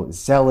 Deathblow,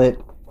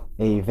 Zealot,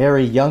 a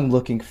very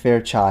young-looking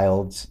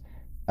Fairchild,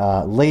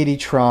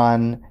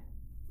 Ladytron,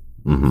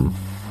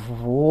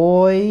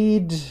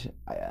 Void,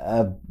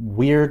 a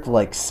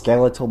weird,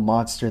 skeletal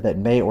monster that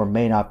may or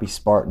may not be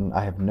Spartan.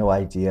 I have no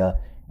idea.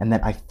 And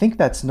then I think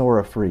that's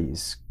Nora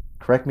Freeze.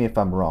 Correct me if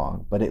I'm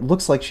wrong, but it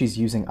looks like she's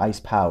using ice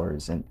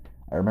powers, and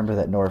I remember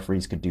that Nora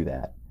Freeze could do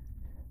that.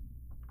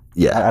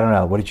 Yeah. I don't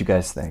know. What did you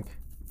guys think?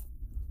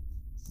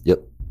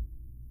 Yep.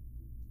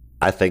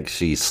 I think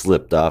she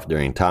slipped off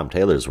during Tom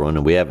Taylor's run,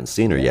 and we haven't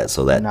seen her yet,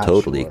 so that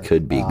totally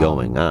could be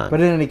going on.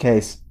 But in any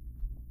case,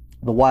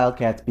 the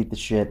Wildcats beat the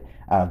shit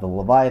out of the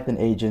Leviathan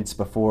agents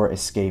before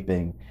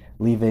escaping,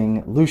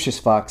 leaving Lucius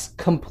Fox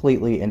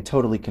completely and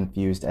totally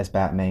confused as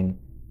Batman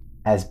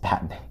and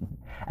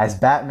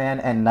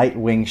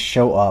Nightwing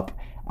show up,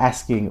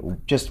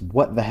 asking just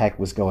what the heck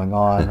was going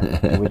on,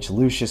 to which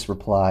Lucius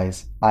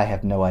replies, "I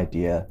have no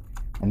idea."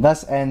 And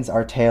thus ends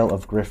our tale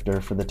of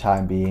Grifter for the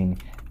time being.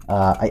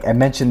 I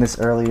mentioned this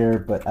earlier,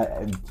 but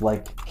I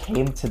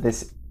came to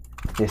this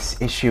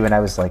issue and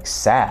I was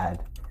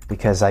sad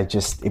because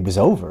it was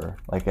over.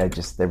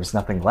 There was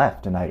nothing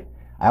left, and I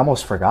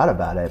almost forgot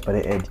about it, but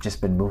it had just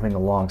been moving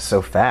along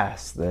so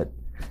fast that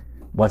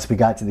once we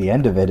got to the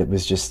end of it, it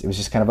was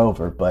just kind of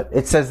over. But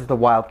it says that the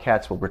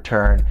Wildcats will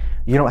return.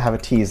 You don't have a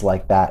tease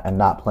like that and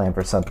not plan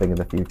for something in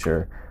the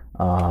future.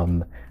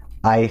 I'm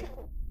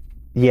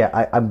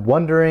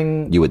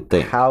wondering you would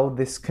think how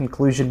this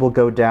conclusion will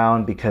go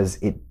down, because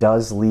it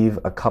does leave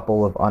a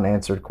couple of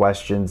unanswered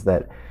questions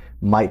that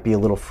might be a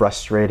little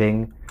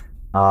frustrating.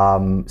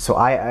 So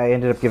I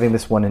ended up giving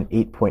this one an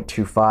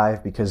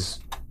 8.25 because,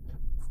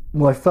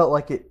 I felt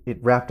like it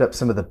wrapped up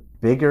some of the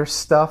bigger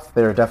stuff.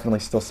 There are definitely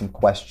still some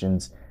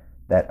questions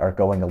that are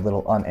going a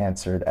little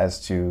unanswered as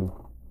to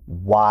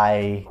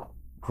why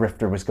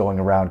Grifter was going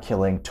around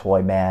killing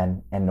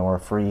Toyman and Nora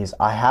Freeze.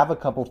 I have a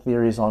couple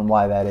theories on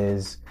why that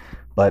is,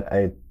 but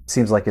it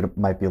seems like it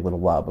might be a little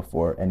while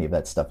before any of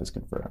that stuff is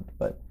confirmed.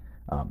 But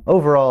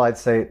overall, I'd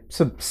say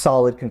it's a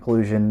solid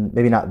conclusion.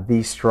 Maybe not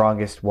the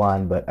strongest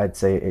one, but I'd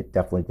say it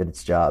definitely did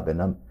its job,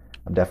 and I'm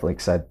definitely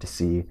excited to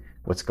see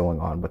what's going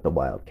on with the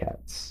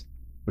Wildcats.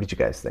 What did you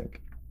guys think?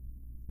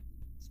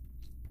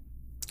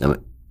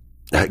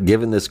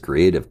 Given this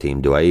creative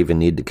team, do I even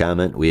need to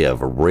comment? We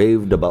have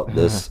raved about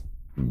this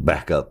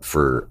back up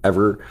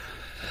forever.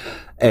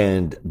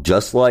 And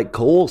just like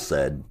Cole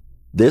said,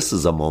 this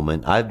is a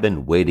moment I've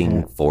been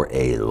waiting for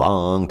a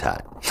long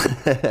time.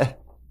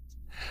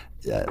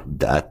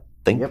 I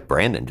think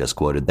Brandon just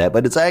quoted that,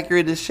 but it's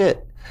accurate as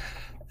shit.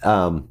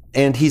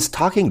 And he's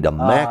talking to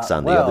Max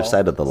on the other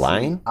side of the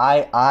line.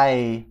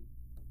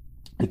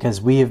 Because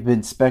we have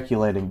been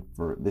speculating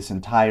for this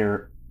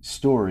entire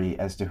story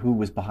as to who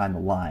was behind the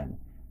line,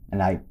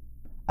 and I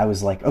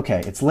was like,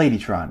 okay, it's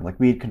Ladytron.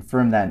 We had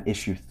confirmed that in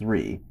issue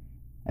 3,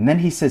 and then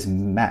he says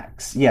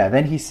Max. Yeah,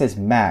 then he says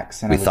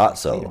Max, and we I was thought like,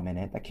 so. Wait a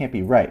minute, that can't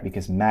be right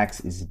because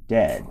Max is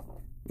dead,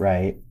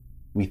 right?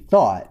 We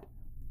thought,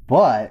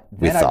 but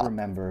then I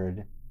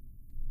remembered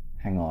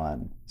hang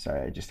on.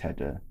 Sorry, I just had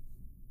to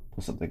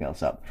pull something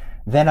else up.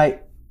 Then I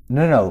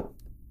no.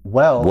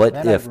 Well, What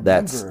then I if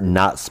that's remembered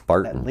not that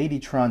Spartan? Lady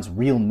Tron's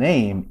real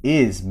name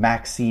is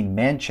Maxine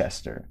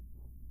Manchester.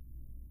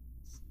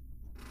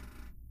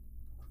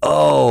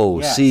 Oh,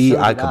 Yeah, see, so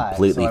I did I.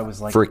 completely So I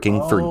was like,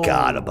 freaking oh,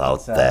 forgot about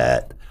it's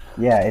that.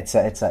 Yeah, it's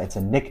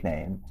a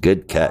nickname.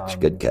 Good catch.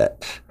 Good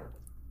catch.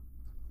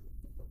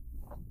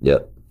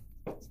 Yep.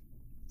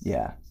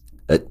 Yeah.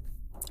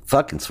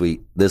 Fucking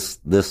sweet. This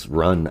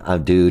run,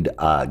 dude.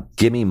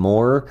 Give me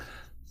more,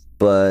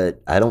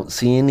 but I don't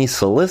see any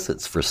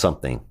solicits for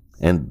something.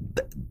 And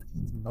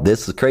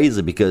this is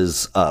crazy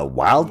because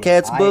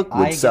Wildcats book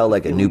would I sell get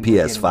like the a new feeling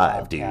we're getting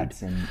PS5, dude.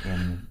 Wildcats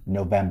in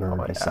November or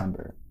yeah.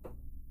 December.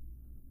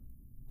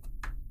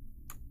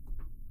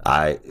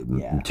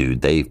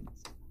 Dude,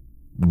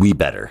 we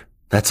better.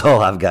 That's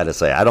all I've got to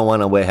say. I don't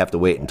want to have to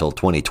wait until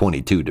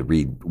 2022 to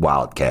read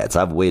Wildcats.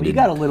 I've waited You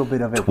got a little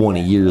bit of it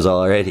 20 years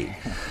already.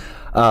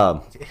 Yeah.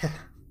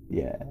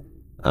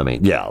 I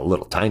mean, yeah, a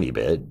little tiny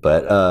bit,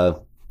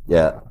 but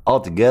yeah,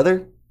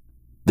 altogether,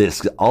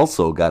 this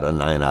also got a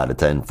 9 out of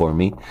 10 for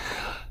me.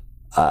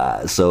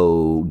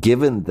 So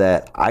given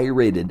that I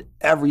rated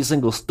every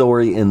single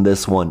story in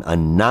this one a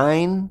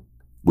 9,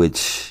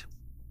 which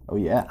Oh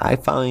yeah. I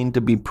find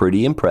to be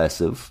pretty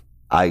impressive,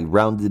 I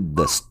rounded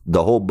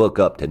the whole book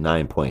up to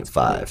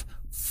 9.5.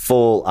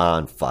 Full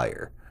on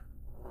fire.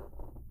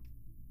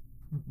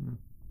 Mhm.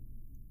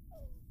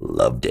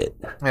 Loved it.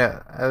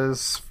 Yeah,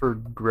 as for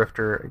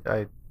Grifter,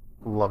 I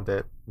loved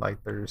it. Like,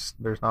 there's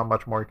not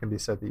much more can be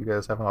said that you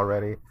guys haven't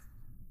already.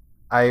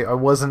 I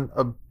wasn't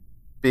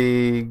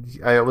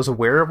I was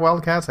aware of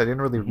Wildcats. I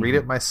didn't really read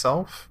it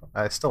myself.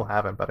 I still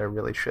haven't, but I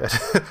really should.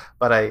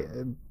 But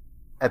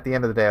at the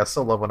end of the day, I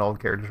still love when old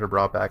characters are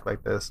brought back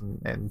like this,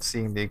 and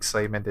seeing the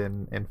excitement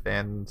in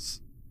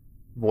fans'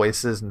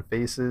 voices and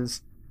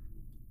faces.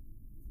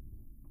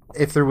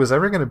 If there was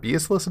ever going to be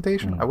a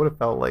solicitation, I would have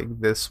felt like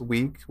this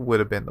week would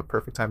have been the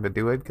perfect time to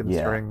do it,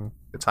 considering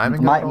the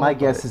timing. My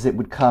guess is it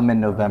would come in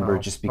November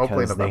just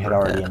Hopefully because they had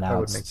November. already That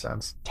would make announced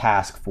sense.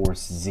 Task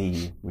Force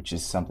Z, which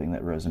is something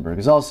that Rosenberg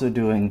is also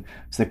doing.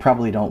 So they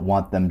probably don't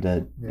want them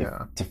to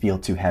feel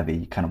too heavy.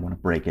 You kind of want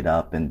to break it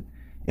up. And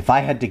if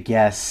I had to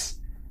guess,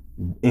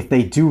 if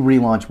they do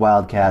relaunch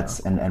Wildcats,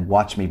 and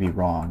watch me be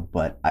wrong,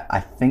 but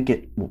I think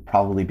it will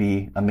probably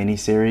be a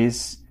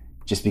miniseries,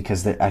 just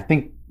because I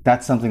think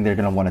that's something they're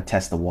going to want to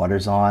test the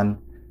waters on.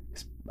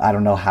 I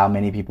don't know how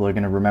many people are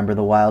going to remember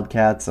the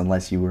Wildcats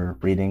unless you were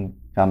reading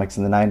comics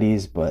in the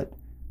 90s, but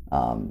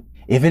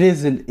if it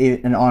is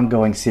an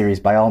ongoing series,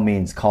 by all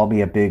means, call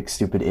me a big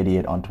stupid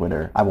idiot on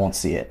Twitter. I won't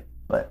see it,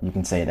 but you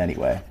can say it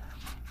anyway.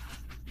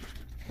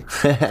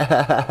 But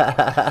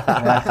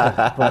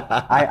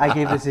I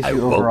gave this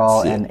issue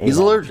overall an 8. He's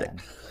allergic.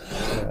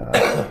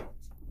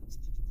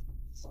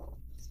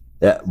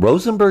 Yeah,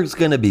 Rosenberg's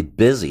going to be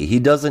busy. He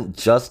doesn't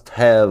just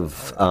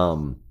have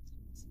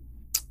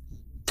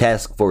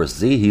Task Force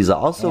Z. He's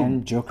also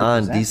on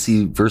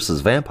DC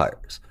versus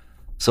Vampires.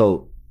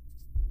 So,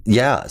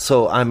 yeah.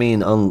 So, I mean,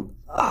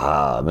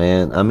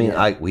 man. I mean,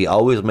 we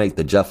always make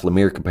the Jeff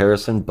Lemire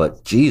comparison,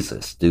 but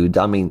Jesus, dude.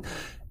 I mean,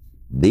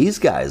 these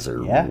guys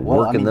are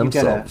working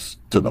themselves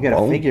to the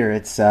bone. Figure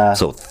it's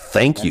so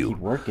thank you. Keep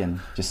working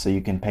just so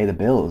you can pay the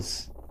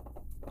bills.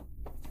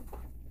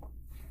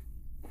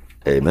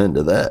 Amen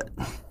to that.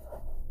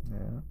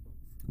 Yeah.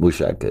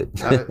 Wish I could.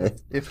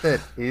 If that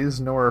is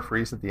Nora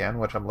Freeze at the end,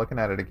 which I'm looking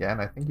at it again,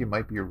 I think you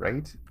might be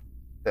right.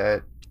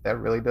 That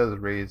really does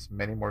raise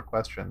many more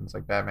questions.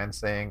 Like Batman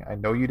saying, "I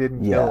know you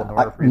didn't kill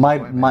Nora Freeze."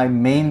 My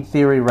main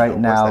theory right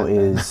now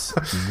is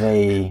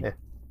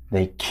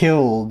they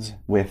killed,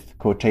 with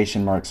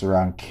quotation marks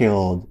around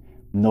killed,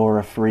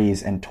 Nora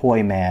Freeze and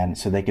Toyman,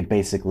 so they could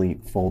basically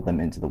fold them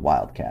into the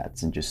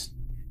Wildcats and just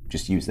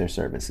use their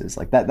services.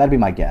 Like that'd be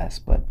my guess,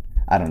 but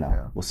I don't know.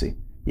 Yeah. We'll see.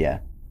 Yeah.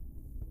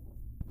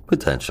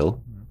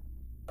 Potential.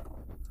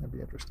 That'd be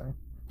interesting.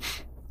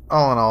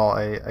 All in all,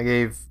 I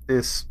gave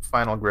this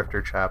final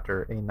Grifter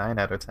chapter a 9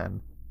 out of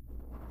 10.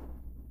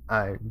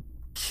 I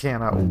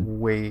cannot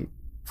wait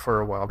for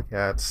a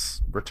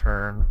Wildcats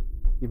return,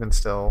 even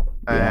still.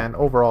 Yeah. And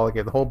overall, I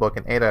gave the whole book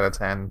an 8 out of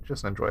 10.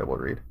 Just an enjoyable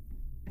read.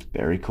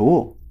 Very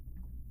cool.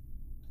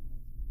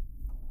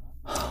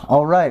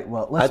 All right,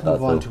 well, let's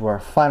move on to our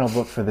final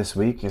book for this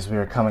week, as we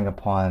are coming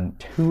upon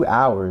 2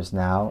 hours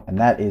now, and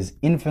that is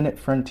Infinite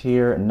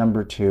Frontier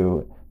number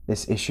 2.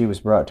 This issue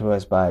was brought to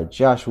us by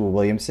Joshua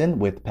Williamson,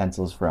 with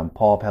pencils from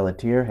Paul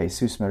Pelletier,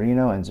 Jesus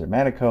Marino, and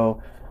Zermanico,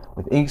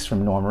 with inks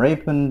from Norm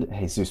Rapin,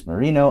 Jesus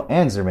Marino,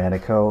 and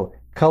Zermanico,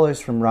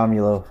 colors from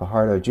Romulo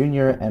Fajardo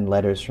Jr., and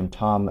letters from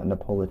Tom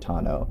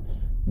Napolitano.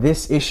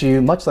 This issue,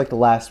 much like the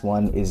last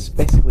one, is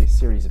basically a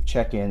series of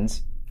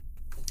check-ins,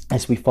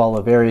 as we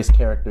follow various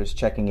characters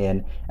checking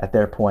in at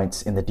their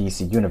points in the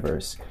DC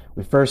universe.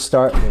 We first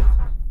start with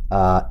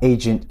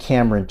Agent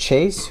Cameron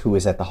Chase, who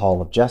is at the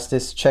Hall of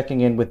Justice,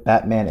 checking in with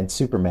Batman and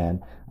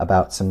Superman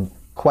about some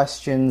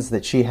questions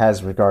that she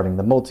has regarding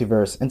the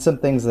multiverse and some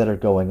things that are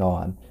going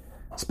on,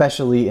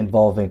 especially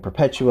involving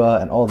Perpetua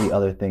and all the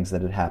other things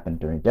that had happened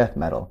during Death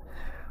Metal.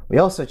 We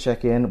also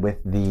check in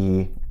with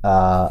the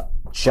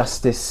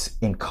Justice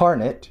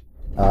Incarnate,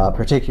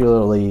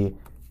 particularly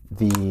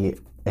the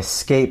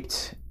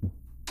escaped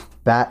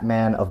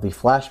Batman of the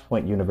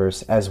Flashpoint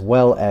universe, as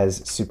well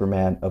as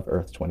Superman of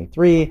Earth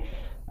 23,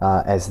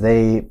 as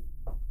they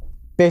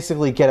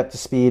basically get up to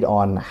speed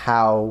on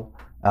how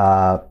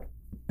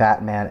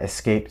Batman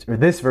escaped, or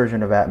this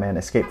version of Batman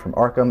escaped from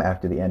Arkham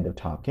after the end of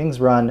Tom King's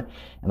run.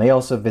 And they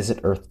also visit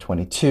Earth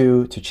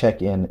 22 to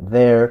check in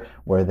there,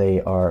 where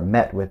they are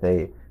met with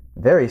a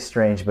very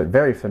strange but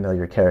very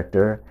familiar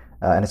character.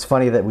 And it's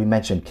funny that we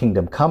mentioned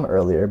Kingdom Come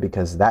earlier,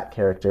 because that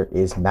character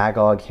is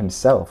Magog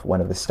himself,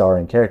 one of the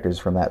starring characters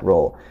from that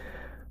role.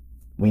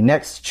 We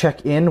next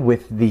check in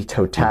with the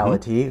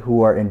Totality,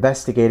 who are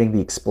investigating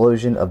the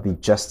explosion of the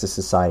Justice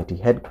Society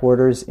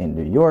headquarters in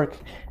New York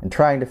and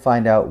trying to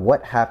find out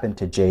what happened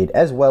to Jade,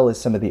 as well as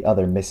some of the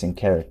other missing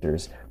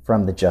characters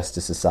from the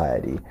Justice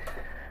Society.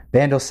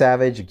 Vandal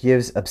Savage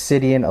gives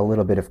Obsidian a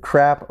little bit of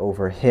crap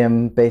over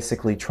him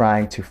basically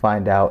trying to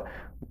find out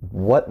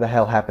what the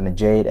hell happened to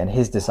Jade and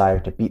his desire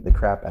to beat the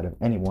crap out of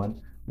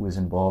anyone who was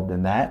involved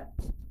in that.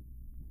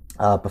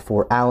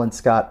 Before Alan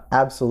Scott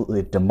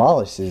absolutely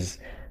demolishes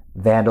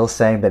Vandal,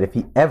 saying that if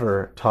he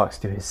ever talks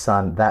to his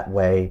son that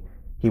way,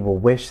 he will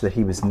wish that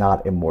he was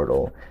not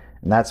immortal.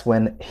 And that's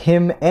when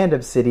him and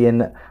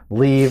Obsidian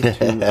leave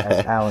to,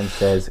 as Alan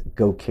says,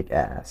 go kick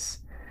ass.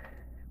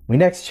 We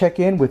next check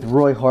in with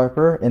Roy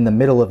Harper in the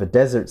middle of a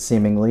desert,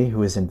 seemingly,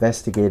 who is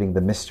investigating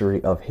the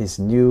mystery of his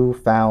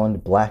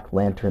newfound Black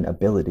Lantern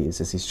abilities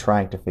as he's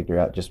trying to figure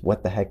out just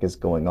what the heck is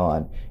going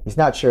on. He's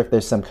not sure if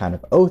there's some kind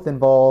of oath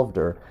involved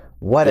or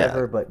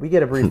whatever, but we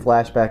get a brief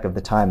flashback of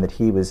the time that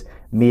he was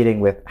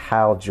meeting with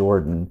Hal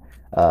Jordan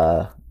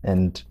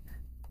and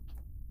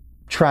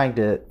trying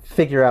to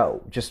figure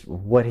out just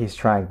what he's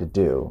trying to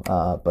do.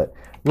 But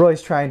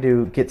Roy's trying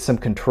to get some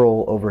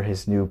control over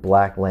his new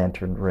Black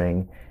Lantern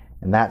ring.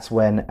 And that's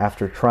when,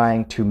 after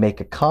trying to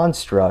make a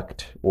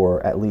construct,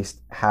 or at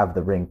least have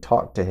the ring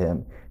talk to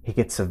him, he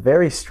gets a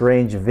very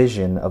strange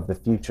vision of the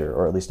future,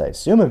 or at least I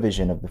assume a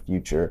vision of the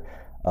future,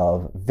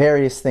 of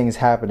various things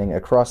happening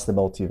across the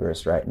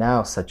multiverse right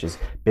now, such as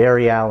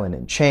Barry Allen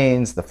in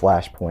chains, the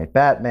Flashpoint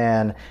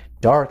Batman,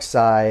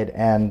 Darkseid,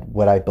 and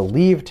what I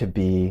believe to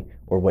be,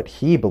 or what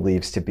he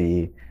believes to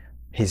be,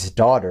 his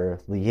daughter,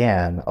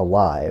 Leanne,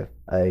 alive.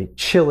 A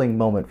chilling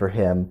moment for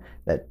him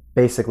that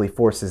basically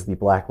forces the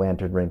Black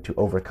Lantern ring to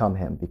overcome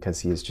him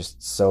because he is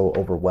just so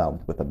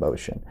overwhelmed with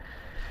emotion.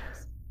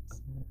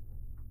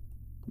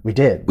 We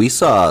did. We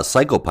saw a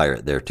Psycho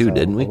Pirate there too,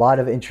 didn't we? A lot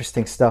of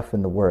interesting stuff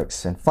in the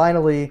works. And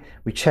finally,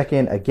 we check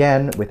in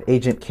again with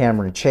Agent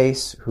Cameron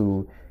Chase,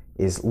 who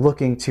is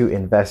looking to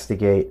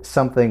investigate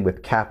something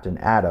with Captain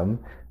Atom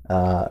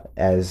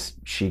as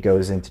she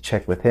goes in to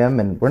check with him.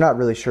 And we're not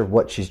really sure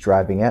what she's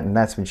driving at. And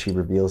that's when she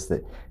reveals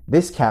that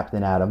this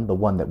Captain Atom, the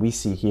one that we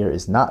see here,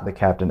 is not the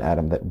Captain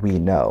Atom that we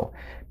know.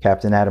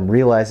 Captain Atom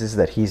realizes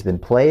that he's been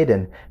played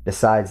and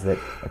decides that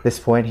at this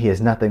point he has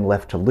nothing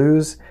left to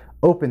lose,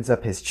 opens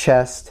up his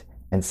chest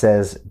and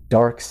says,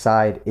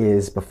 "Darkseid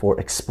is," before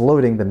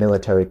exploding the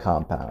military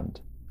compound.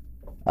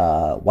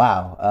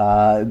 Wow.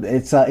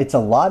 It's a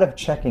lot of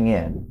checking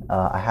in,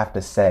 I have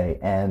to say.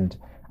 And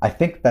I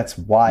think that's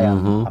why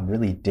I'm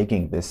really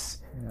digging this.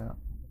 Yeah.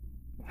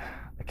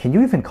 Can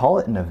you even call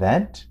it an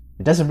event?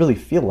 It doesn't really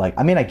feel like.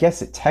 I mean, I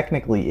guess it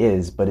technically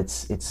is, but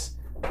it's.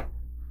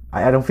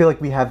 I don't feel like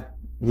we have.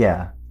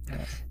 Yeah.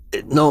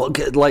 No,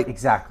 like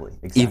exactly.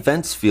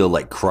 Events feel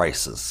like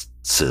crises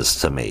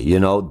to me.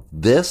 You know,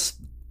 this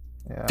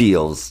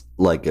feels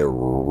like a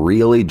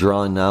really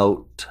drawn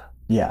out.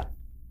 Yeah.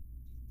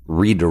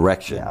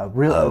 Redirection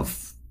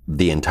of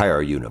the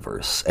entire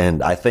universe,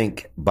 and I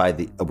think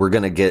we're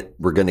gonna get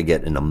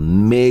an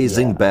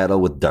amazing battle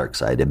with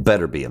Darkseid. It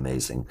better be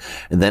amazing,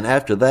 and then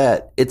after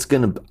that,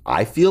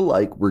 I feel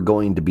like we're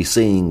going to be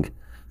seeing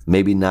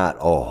maybe not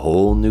a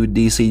whole new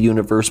DC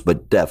universe,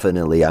 but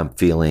definitely I'm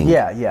feeling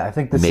I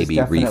think this maybe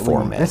is definitely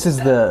reformatted. This is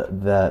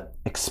the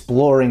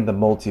exploring the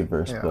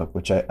multiverse book,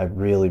 which I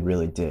really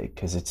really dig,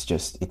 because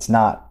it's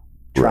not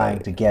trying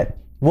to get.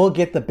 We'll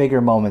get the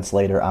bigger moments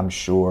later, I'm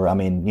sure. I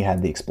mean, you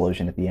had the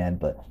explosion at the end,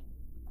 but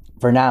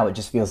for now, it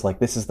just feels like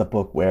this is the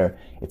book where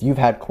if you've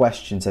had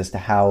questions as to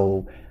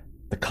how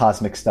the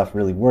cosmic stuff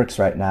really works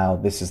right now,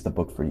 this is the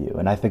book for you.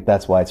 And I think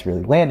that's why it's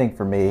really landing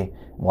for me,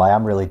 why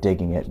I'm really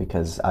digging it,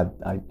 because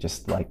I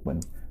just like when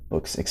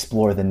books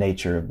explore the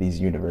nature of these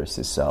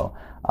universes. So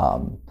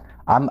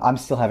I'm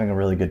still having a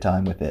really good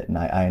time with it, and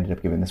I ended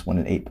up giving this one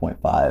an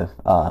 8.5.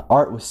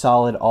 Art was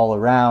solid all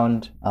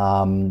around.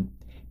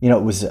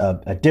 It was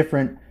a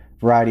different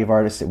variety of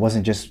artists. It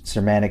wasn't just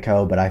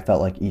Sermanico, but I felt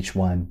like each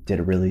one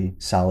did a really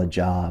solid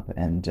job,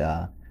 and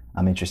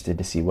I'm interested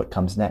to see what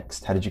comes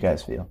next. How did you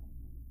guys feel?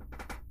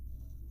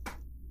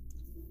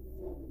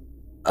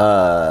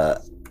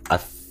 I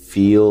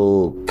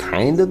feel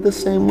kind of the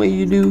same way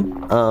you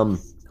do.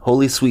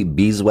 Holy sweet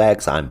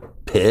beeswax, I'm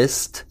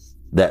pissed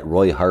that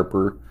Roy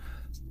Harper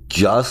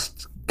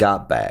just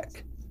got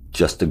back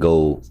just to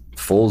go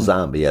full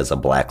zombie as a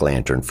Black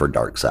Lantern for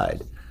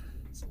Darkseid.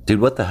 Dude,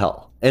 what the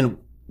hell? And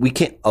we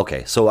can't.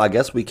 Okay, so I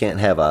guess we can't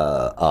have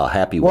a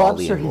happy Well, I'm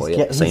Wally sure and Roy he's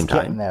at the same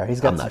getting time. there.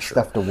 He's got I'm some not sure.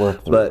 stuff to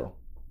work through. But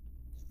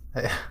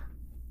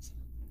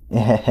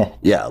yeah.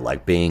 yeah,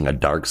 like being a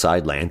dark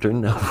side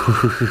lantern.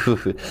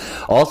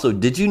 Also,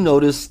 did you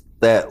notice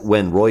that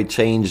when Roy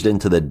changed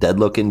into the dead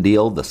looking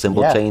deal, the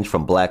symbol Yeah. changed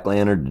from Black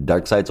Lantern to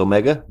Dark Side's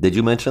Omega? Did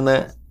you mention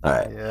that? All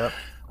right. Yep.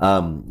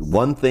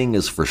 One thing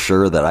is for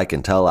sure that I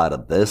can tell out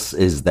of this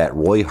is that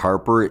Roy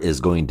Harper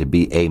is going to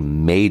be a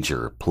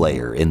major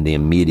player in the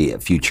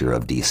immediate future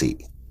of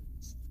DC.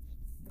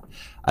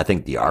 I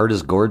think the art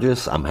is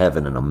gorgeous. I'm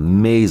having an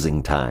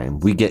amazing time.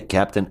 We get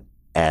Captain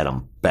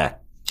Atom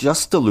back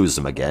just to lose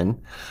him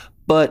again.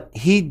 But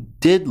he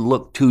did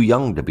look too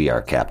young to be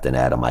our Captain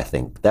Atom, I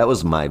think. That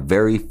was my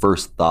very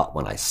first thought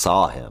when I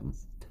saw him.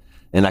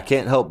 And I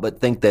can't help but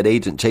think that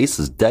Agent Chase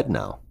is dead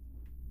now.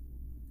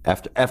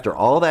 After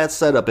all that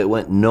setup, it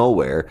went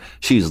nowhere.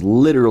 She's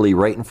literally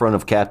right in front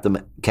of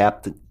Captain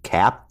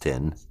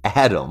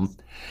Atom.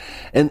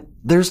 And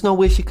there's no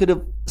way she could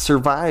have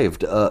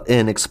survived.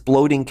 An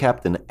exploding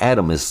Captain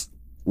Atom is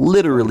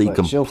literally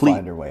But she'll complete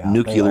find her way out. They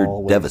nuclear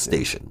always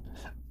devastation.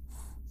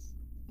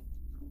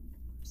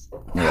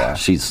 Yeah.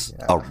 She's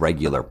a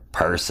regular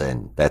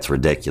person. That's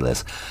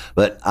ridiculous.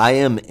 But I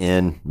am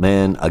in,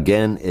 man.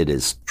 Again, it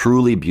is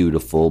truly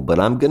beautiful, but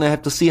I'm going to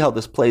have to see how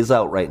this plays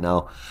out right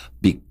now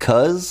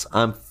because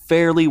I'm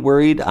fairly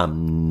worried.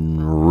 I'm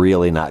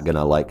really not going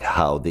to like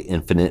how the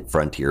Infinite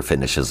Frontier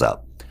finishes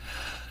up.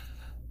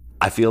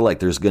 I feel like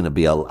there's going to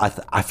be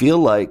I feel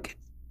like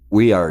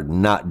we are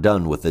not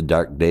done with the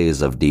dark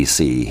days of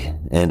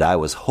DC, and I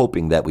was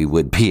hoping that we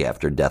would be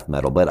after Death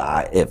Metal, but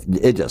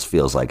it just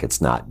feels like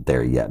it's not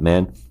there yet,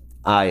 man.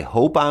 I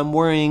hope I'm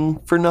worrying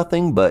for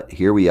nothing, but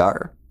here we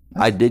are.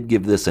 I did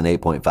give this an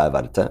 8.5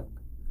 out of 10.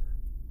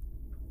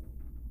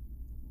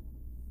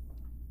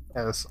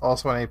 Yeah, it's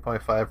also an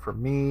 8.5 for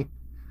me.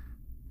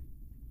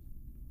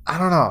 I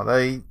don't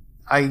know.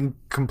 I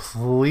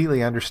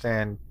completely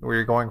understand where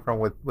you're going from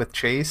with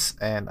Chase,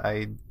 and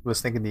I was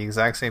thinking the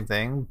exact same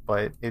thing,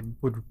 but it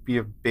would be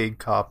a big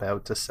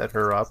cop-out to set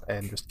her up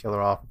and just kill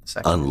her off at the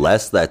second.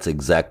 Unless that's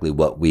exactly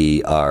what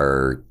we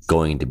are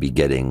going to be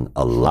getting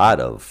a lot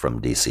of from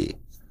DC.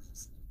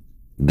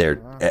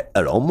 It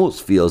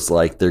almost feels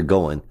like they're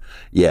going,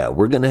 yeah,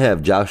 we're going to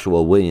have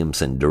Joshua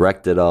Williamson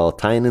direct it all.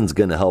 Tynan's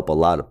going to help a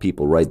lot of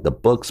people write the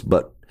books,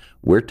 but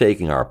we're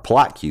taking our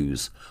plot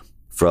cues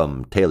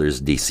from Taylor's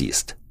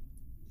Deceased,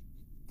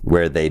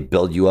 where they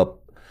build you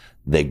up,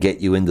 they get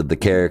you into the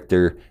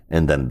character,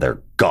 and then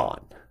they're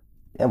gone.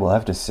 Yeah, we'll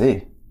have to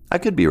see. I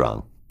could be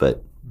wrong,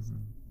 but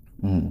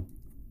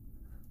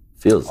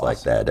feels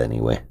like that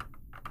anyway.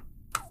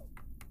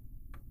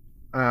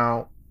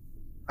 Now,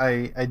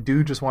 I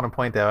do just want to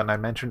point out, and I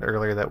mentioned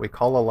earlier that we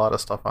call a lot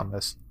of stuff on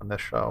this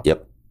show.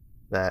 Yep.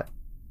 That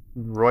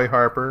Roy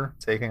Harper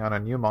taking on a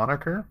new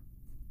moniker.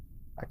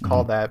 I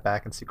called that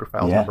back in Secret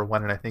Files number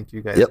 1, and I think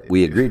you guys. Yep, did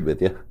we too. agreed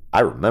with you.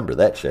 I remember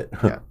that shit.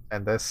 Yeah,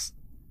 and this,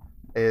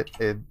 I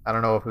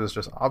don't know if it was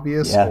just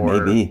obvious Yeah,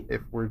 or maybe.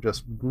 if we're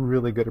just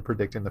really good at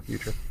predicting the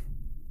future.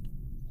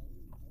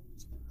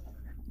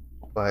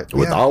 But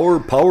With yeah, our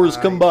powers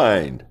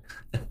combined.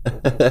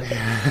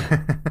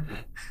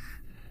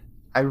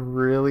 I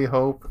really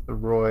hope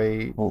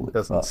Roy Holy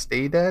doesn't fuck.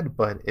 stay dead,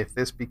 but if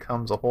this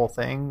becomes a whole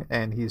thing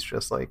and he's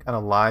just like an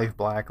alive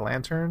Black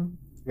Lantern,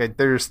 like,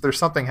 there's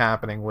something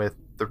happening with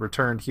the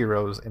returned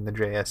heroes in the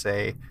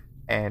JSA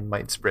and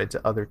might spread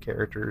to other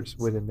characters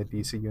within the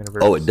DC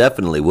universe. Oh, it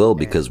definitely will,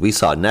 because we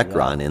saw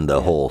Necron in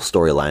the whole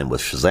storyline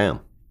with Shazam.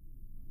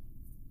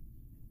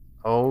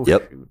 Oh,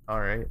 Yep. shoot.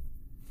 All right.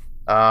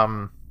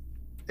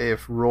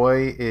 If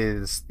Roy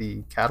is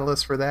the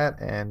catalyst for that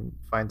and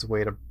finds a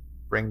way to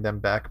bring them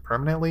back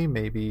permanently,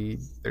 maybe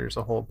there's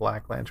a whole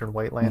Black Lantern,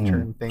 White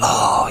Lantern thing.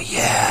 Oh, If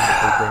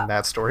yeah. they bring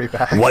that story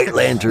back. White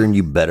Lantern,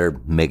 you better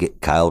make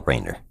it Kyle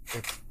Rayner.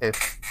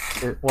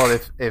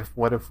 What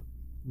if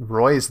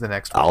Roy's the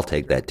next one? I'll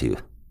take that too.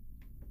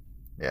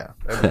 Yeah.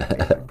 That'd be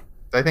amazing.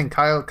 I think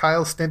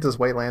Kyle's stint as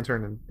White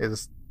Lantern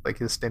is like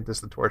his stint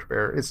as the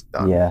Torchbearer. It's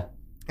done. Yeah.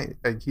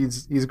 Like,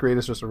 he's great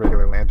as just a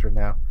regular Lantern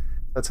now.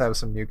 Let's have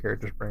some new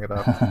characters bring it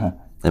up.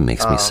 It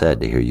makes me sad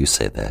to hear you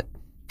say that.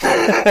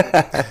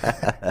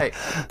 Hey,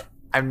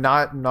 I'm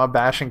not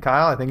bashing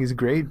Kyle. I think he's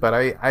great, but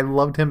I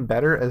loved him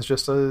better as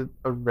just a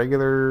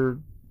regular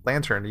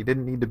Lantern. He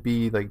didn't need to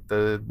be like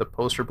the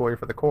poster boy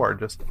for the Corps.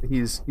 Just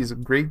he's a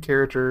great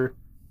character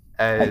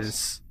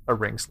as a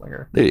ring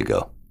slinger. There you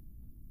go.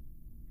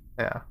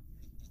 Yeah.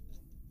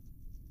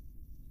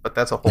 But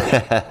that's a whole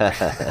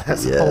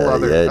that's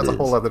a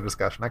whole other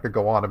discussion. I could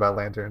go on about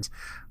Lanterns.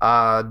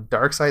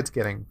 Darkseid's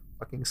getting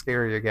fucking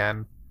scary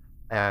again,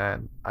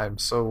 and I'm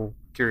so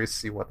curious to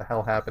see what the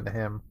hell happened to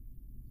him.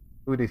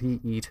 Who did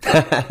he eat?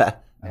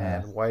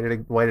 And why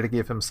did it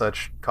give him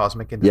such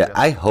cosmic intelligence?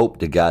 Yeah, I hope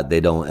to God they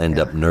don't end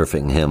up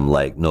nerfing him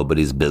like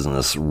nobody's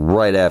business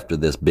right after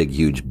this big,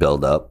 huge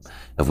build-up.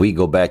 If we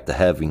go back to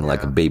having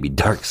like a baby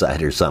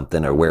Darkseid or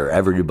something, or where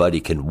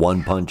everybody can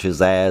one-punch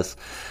his ass,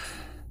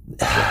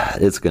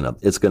 it's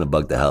gonna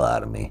bug the hell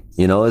out of me.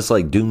 You know, it's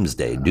like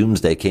Doomsday.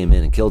 Doomsday came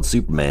in and killed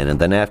Superman, and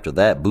then after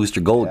that,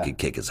 Booster Gold could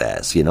kick his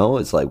ass. You know,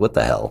 it's like, what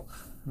the hell?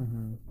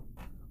 Mm-hmm.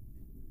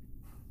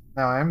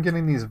 Now I'm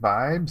getting these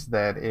vibes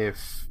that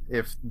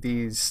if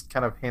these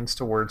kind of hints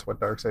towards what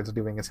Darkseid's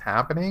doing is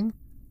happening,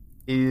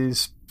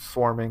 he's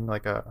forming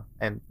like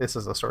and this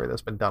is a story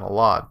that's been done a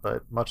lot,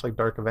 but much like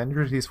Dark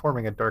Avengers, he's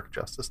forming a Dark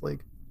Justice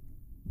League.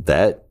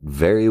 That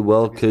very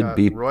well could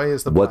be Roy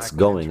is the what's Black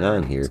going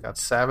Lantern. on here. He's got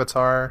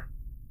Savitar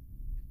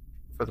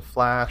for the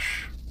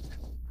Flash.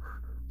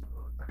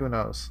 Who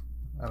knows?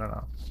 I don't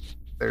know.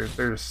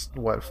 There's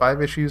what,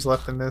 5 issues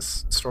left in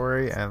this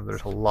story, and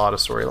there's a lot of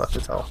story left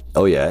to tell.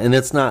 Oh yeah, and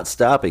it's not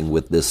stopping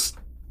with this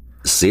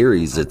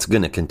series. It's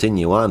going to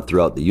continue on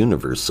throughout the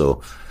universe.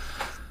 So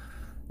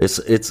it's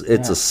a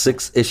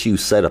 6-issue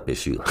setup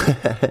issue.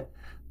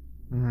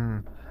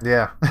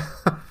 Yeah.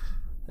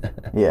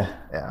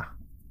 Yeah.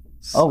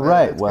 So All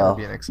right. it's Well, gonna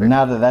be an exciting-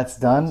 now that that's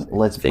done,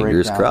 let's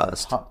Fingers break down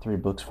crossed. the top 3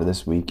 books for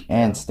this week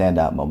and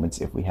standout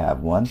moments if we have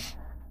one.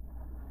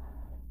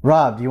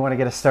 Rob, do you want to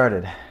get us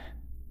started?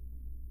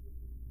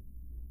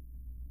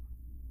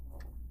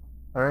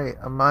 All right,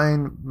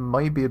 mine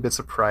might be a bit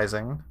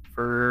surprising.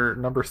 For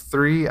number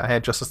 3, I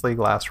had Justice League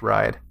Last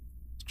Ride.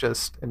 It's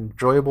just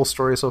enjoyable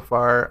story so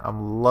far.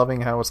 I'm loving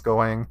how it's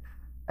going,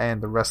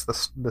 and the rest of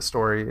the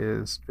story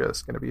is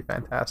just going to be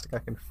fantastic. I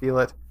can feel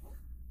it.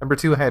 Number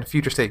 2, I had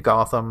Future State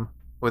Gotham.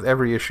 With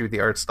every issue,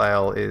 the art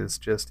style is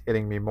just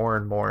hitting me more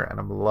and more, and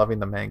I'm loving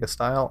the manga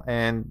style.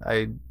 And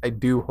I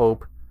do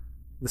hope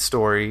the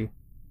story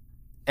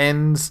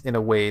ends in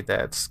a way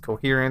that's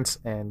coherent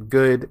and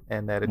good,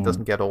 and that it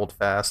doesn't get old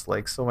fast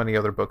like so many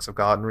other books have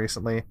gotten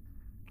recently.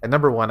 At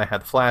number 1, I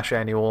had Flash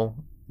Annual.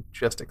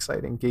 Just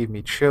exciting. Gave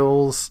me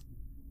chills.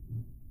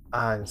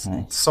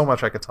 So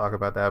much I could talk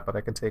about that, but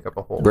I could take up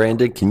a whole...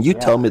 Brandon, can you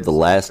tell me the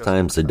last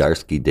time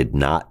Zdarsky did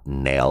not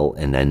nail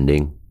an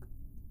ending?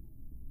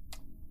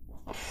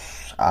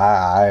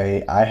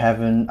 I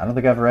haven't. I don't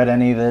think I've read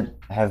any that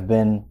have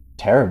been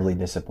terribly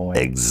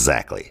disappointing.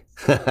 Exactly.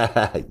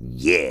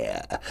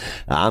 Yeah,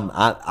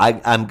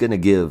 I'm gonna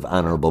give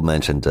honorable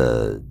mention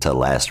to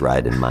Last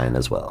Ride in mine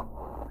as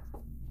well.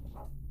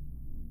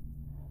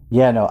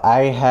 Yeah, no,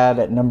 I had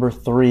at number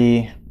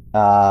 3.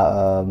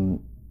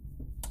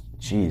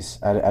 Geez,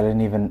 I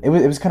didn't even. It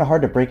was kind of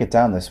hard to break it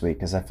down this week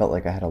because I felt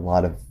like I had a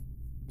lot of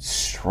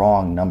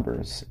strong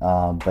numbers.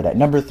 But at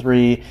number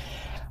 3,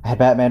 I had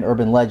Batman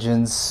Urban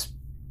Legends.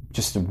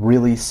 Just a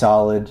really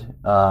solid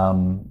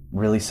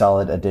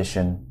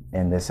addition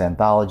in this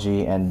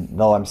anthology. And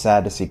though I'm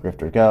sad to see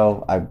Grifter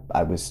go,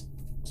 I was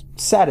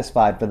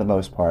satisfied for the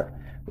most part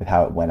with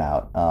how it went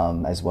out,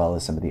 as well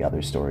as some of the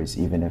other stories,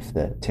 even if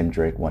the Tim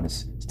Drake one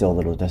is still a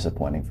little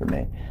disappointing for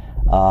me.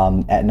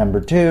 At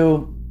number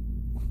 2,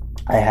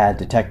 I had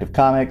Detective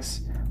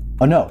Comics.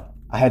 Oh no,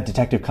 I had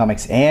Detective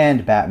Comics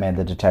and Batman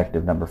the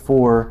Detective number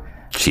 4.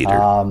 Cheater.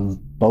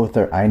 Both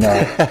are, I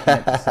know,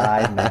 can't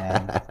decide,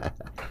 man.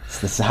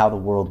 This is how the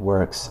world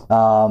works.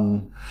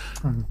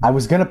 I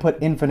was going to put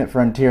Infinite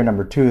Frontier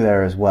number 2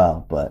 there as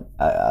well, but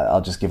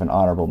I'll just give an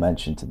honorable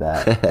mention to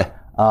that.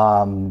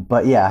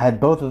 But yeah, I had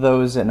both of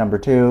those at number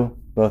 2.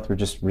 Both were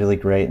just really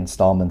great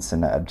installments,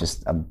 and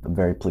I'm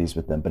very pleased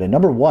with them. But at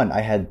number 1, I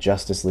had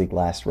Justice League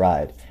Last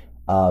Ride.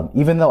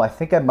 Even though I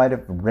think I might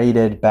have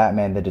rated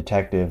Batman the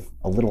Detective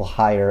a little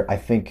higher, I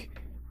think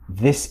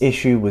this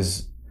issue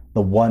was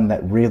the one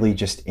that really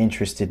just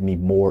interested me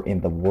more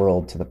in the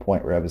world, to the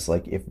point where I was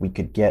like, if we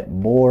could get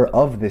more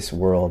of this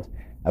world,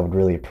 I would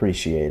really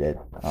appreciate it.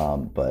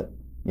 But,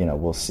 you know,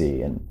 we'll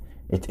see. And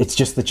it's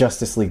just the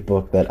Justice League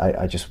book that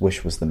I just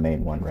wish was the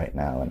main one right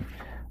now.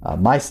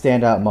 And my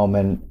standout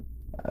moment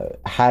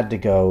had to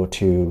go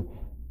to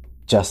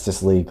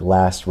Justice League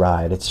Last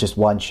Ride. It's just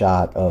one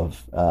shot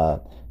of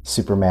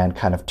Superman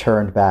kind of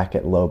turned back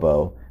at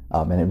Lobo.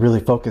 And it really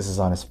focuses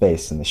on his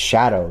face, and the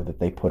shadow that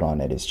they put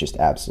on it is just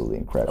absolutely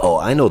incredible. Oh,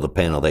 I know the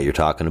panel that you're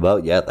talking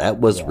about. Yeah, that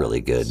was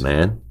really good,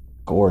 man.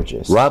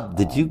 Gorgeous. Rob,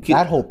 did you get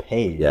that whole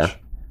page? Yeah.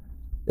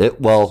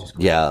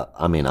 Yeah.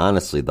 I mean,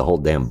 honestly, the whole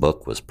damn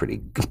book was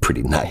pretty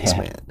nice,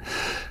 man.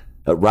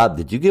 Rob,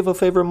 did you give a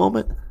favorite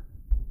moment?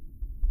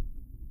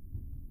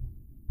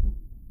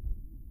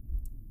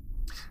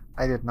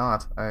 I did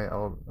not.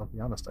 I'll be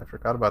honest. I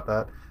forgot about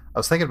that. I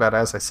was thinking about it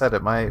as I said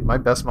it. My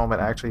best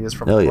moment actually is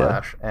from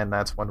Flash, and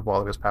that's when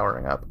Wally was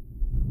powering up.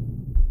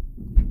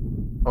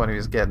 When he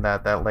was getting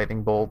that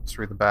lightning bolt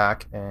through the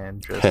back,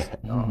 and just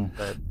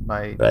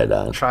my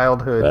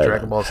childhood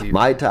Dragon Ball Z.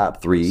 My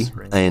top 3,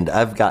 and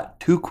I've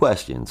got 2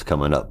 questions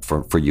coming up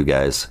for you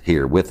guys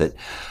here with it.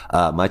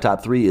 My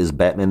top 3 is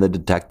Batman the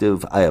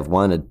Detective. I have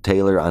wanted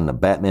Taylor on the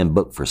Batman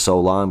book for so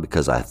long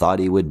because I thought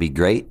he would be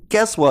great.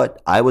 Guess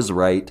what? I was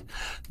right.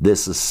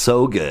 This is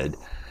so good.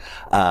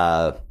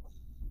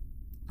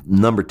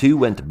 Number 2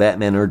 went to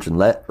Batman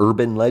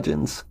Urban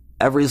Legends.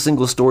 Every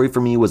single story for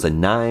me was a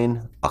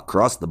 9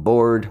 across the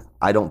board.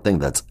 I don't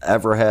think that's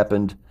ever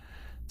happened.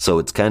 So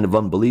it's kind of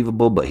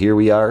unbelievable, but here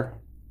we are.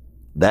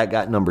 That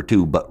got number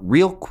 2. But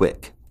real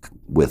quick,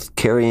 with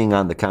carrying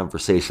on the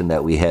conversation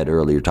that we had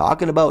earlier,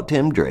 talking about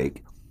Tim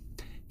Drake,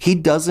 he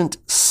doesn't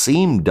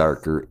seem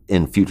darker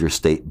in Future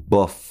State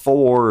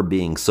before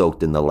being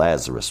soaked in the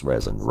Lazarus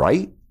resin,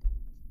 right?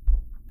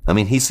 I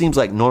mean, he seems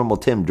like normal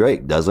Tim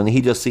Drake, doesn't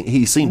he?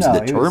 He seems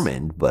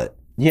determined, but...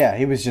 Yeah,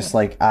 he was just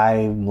like,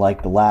 I'm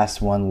like the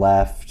last one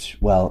left.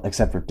 Well,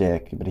 except for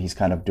Dick, but he's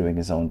kind of doing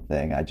his own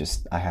thing.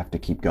 I have to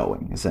keep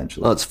going,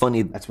 essentially. Well, it's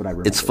funny. That's what I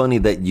remember. It's funny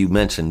that you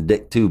mentioned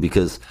Dick, too,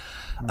 because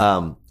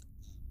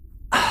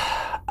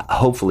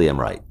hopefully I'm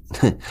right.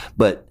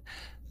 But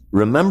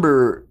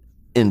remember,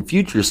 in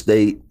Future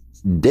State,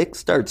 Dick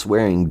starts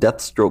wearing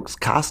Deathstroke's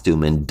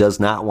costume and does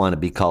not want to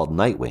be called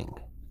Nightwing.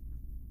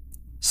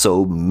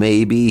 So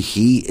maybe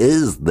he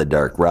is the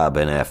Dark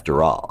Robin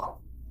after all.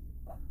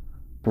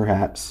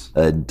 Perhaps.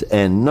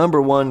 And number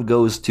one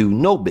goes to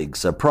no big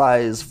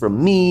surprise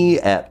from me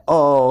at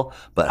all.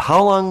 But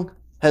how long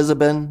has it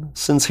been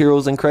since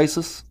Heroes in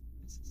Crisis?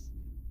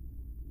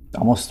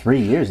 Almost 3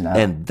 years now.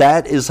 And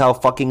that is how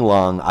fucking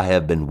long I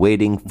have been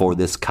waiting for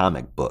this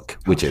comic book,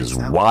 which is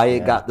why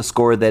it got the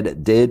score that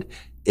it did.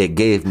 It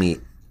gave me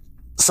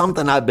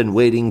something I've been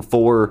waiting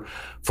for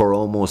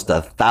almost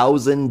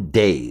 1,000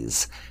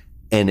 days.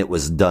 And it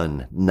was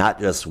done not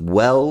just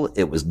well,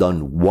 it was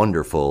done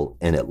wonderful,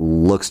 and it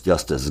looks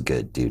just as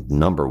good, dude.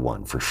 Number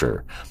one, for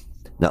sure.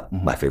 Now,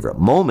 my favorite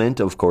moment,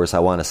 of course, I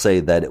want to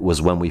say that it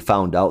was when we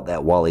found out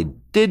that Wally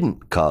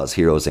didn't cause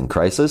Heroes in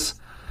Crisis.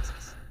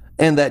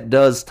 And that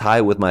does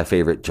tie with my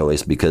favorite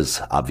choice because,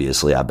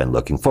 obviously, I've been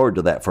looking forward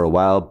to that for a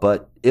while.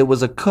 But it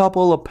was a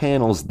couple of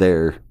panels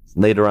there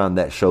later on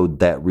that showed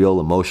that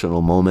real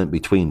emotional moment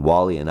between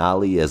Wally and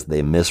Ollie as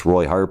they miss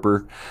Roy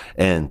Harper.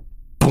 And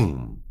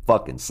boom.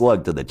 Fucking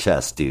slug to the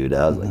chest, dude.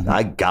 I was like,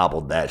 I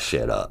gobbled that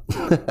shit up.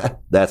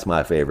 That's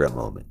my favorite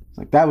moment.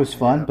 Like, that was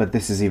fun, but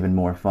this is even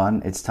more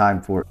fun. It's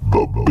time for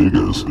the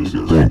biggest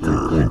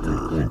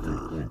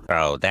stinker.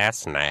 Oh,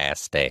 that's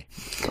nasty.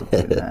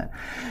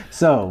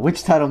 So,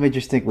 which title made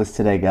your stink list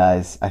today,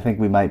 guys? I think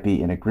we might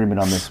be in agreement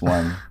on this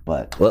one,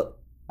 but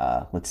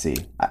let's see.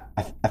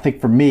 I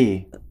think for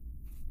me,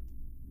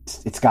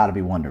 it's got to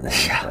be Wonder Woman.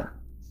 But...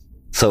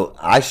 So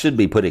I should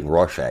be putting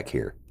Rorschach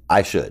here.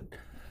 I should.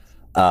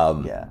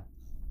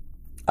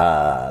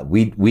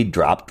 We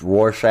dropped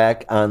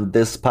Rorschach on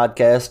this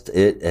podcast.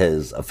 It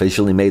has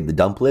officially made the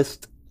dump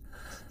list.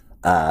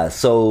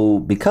 So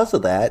because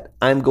of that,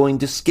 I'm going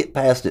to skip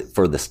past it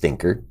for the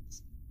stinker.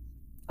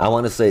 I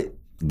want to say,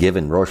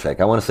 given Rorschach,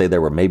 I want to say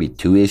there were maybe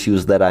 2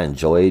 issues that I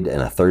enjoyed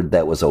and a third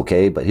that was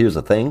okay. But here's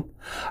the thing.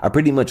 I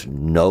pretty much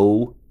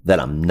know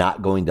that I'm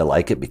not going to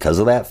like it because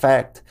of that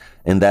fact.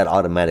 And that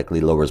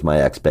automatically lowers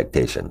my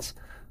expectations.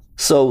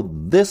 So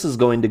this is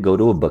going to go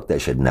to a book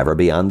that should never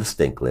be on the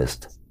stink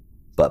list.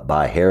 But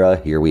by Hera,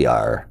 here we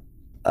are.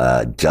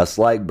 Just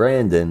like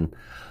Brandon,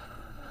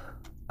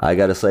 I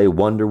gotta say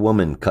Wonder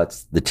Woman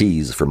cuts the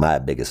cheese for my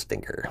biggest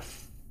stinker.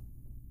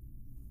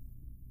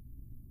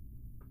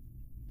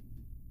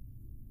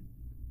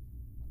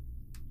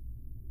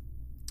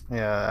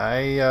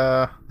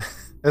 Yeah,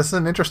 this is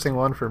an interesting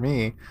one for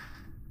me.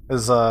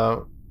 Is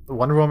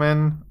Wonder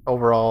Woman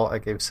overall I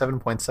gave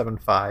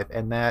 7.75,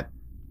 and that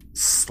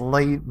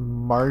slight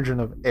margin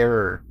of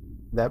error,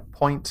 that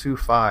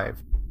 0.25,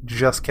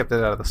 just kept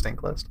it out of the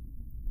stink list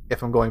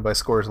if I'm going by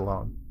scores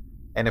alone.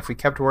 And if we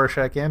kept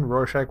Rorschach in,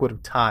 Rorschach would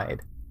have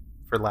tied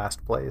for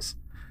last place.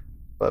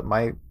 But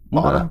my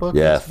bottom book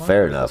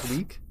fair enough. this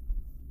week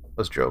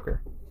was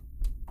Joker,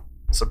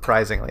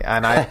 surprisingly.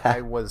 And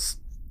I was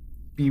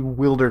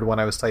bewildered when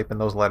I was typing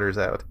those letters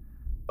out.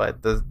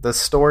 But the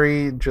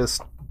story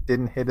just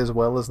didn't hit as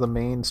well as the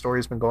main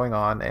story's been going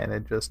on, and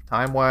it just,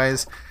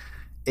 time-wise,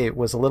 it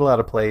was a little out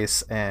of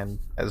place. And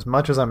as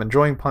much as I'm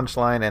enjoying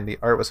Punchline and the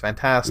art was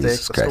fantastic, the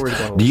story's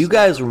going. Do you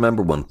guys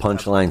remember when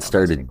Punchline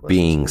started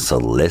being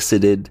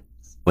solicited?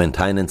 When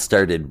Tynan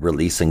started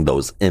releasing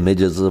those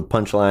images of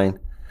Punchline?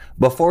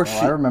 Before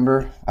I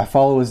remember. I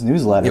follow his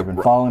newsletter. I've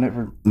been following it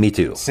for me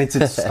too since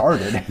it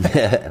started.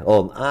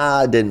 Well,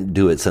 I didn't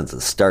do it since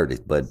it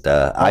started, but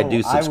I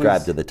do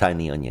subscribe to the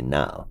Tiny Onion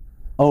now.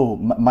 Oh,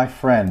 my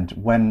friend,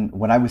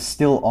 when I was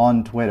still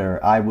on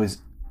Twitter, I was...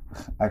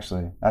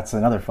 Actually, that's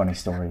another funny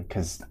story,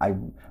 because I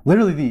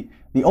literally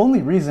the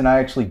only reason I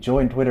actually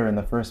joined Twitter in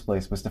the first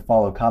place was to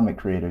follow comic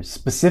creators.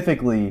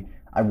 Specifically,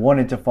 I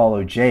wanted to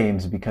follow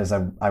James because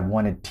I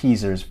wanted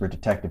teasers for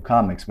Detective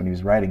Comics when he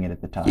was writing it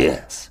at the time.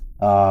 Yes.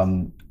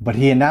 But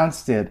he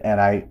announced it, and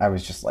I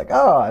was just like,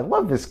 oh, I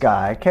love this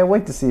guy. I can't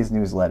wait to see his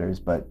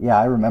newsletters. But yeah,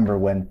 I remember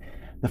when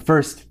the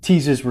first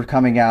teasers were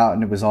coming out,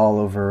 and it was all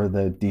over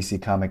the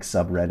DC Comics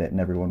subreddit, and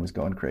everyone was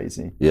going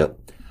crazy. Yep.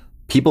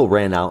 People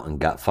ran out and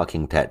got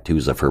fucking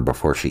tattoos of her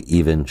before she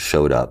even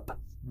showed up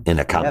in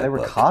a comic book. Yeah, they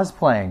were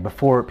cosplaying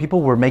before.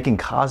 People were making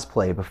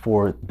cosplay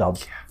before the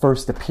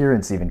first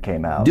appearance even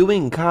came out.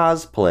 Doing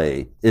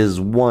cosplay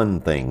is one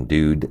thing,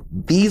 dude.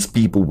 These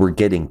people were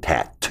getting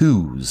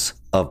tattoos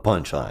of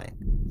Punchline.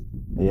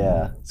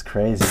 Yeah, it's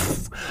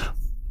crazy.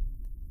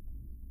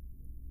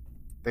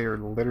 They are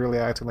literally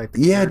acting like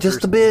the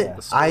just a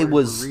bit. I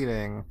was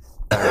reading.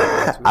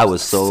 I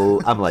was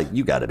so, I'm like,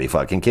 you got to be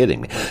fucking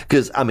kidding me.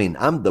 Because I mean,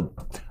 I'm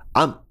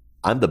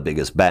the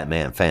biggest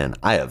Batman fan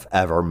I have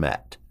ever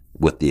met,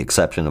 with the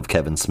exception of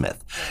Kevin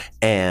Smith,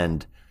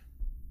 and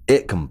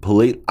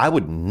I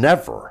would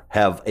never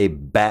have a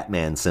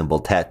Batman symbol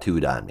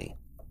tattooed on me.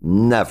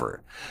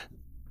 Never.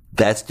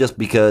 That's just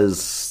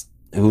because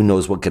who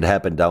knows what could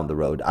happen down the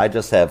road. I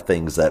just have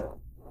things that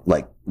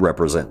like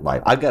represent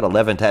life. I've got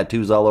 11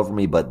 tattoos all over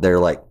me, but they're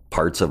like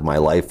parts of my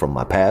life from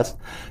my past,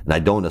 and I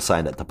don't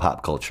assign it to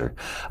pop culture.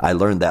 I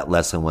learned that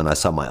lesson when I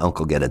saw my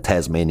uncle get a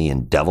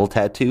Tasmanian devil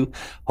tattoo.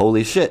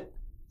 Holy shit.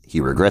 He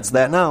regrets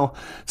that now.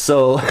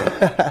 So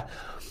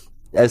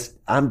as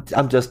I'm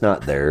just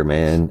not there,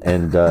 man.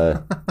 And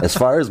as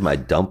far as my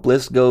dump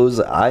list goes,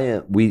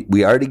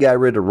 we already got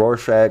rid of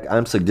Rorschach.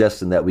 I'm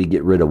suggesting that we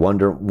get rid of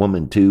Wonder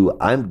Woman 2.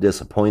 I'm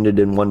disappointed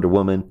in Wonder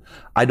Woman.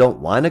 I don't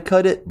want to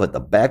cut it, but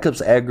the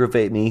backups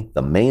aggravate me.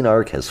 The main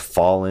arc has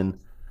fallen,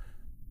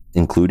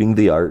 including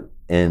the art,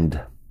 and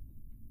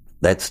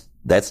that's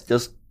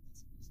just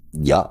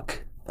yuck.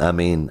 I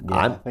mean,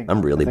 Yeah,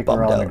 I'm really I think bummed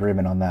we're all in out.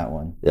 agreement on that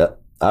one. Yep.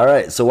 All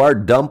right, so our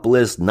dump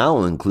list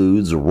now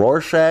includes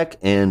Rorschach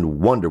and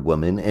Wonder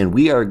Woman, and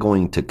we are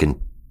going to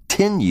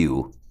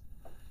continue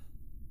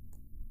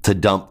to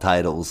dump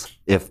titles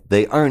if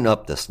they aren't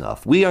up to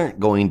snuff. We aren't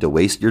going to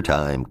waste your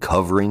time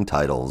covering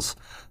titles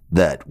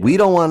that we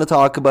don't want to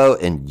talk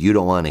about and you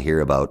don't want to hear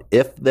about.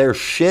 If they're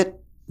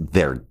shit,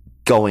 they're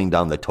going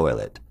down the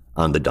toilet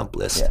on the dump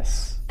list.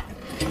 Yes.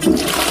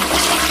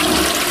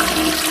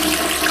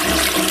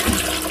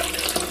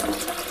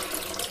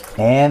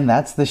 And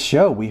that's the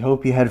show. We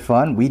hope you had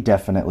fun. We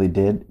definitely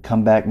did.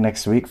 Come back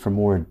next week for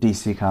more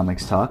DC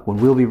Comics talk when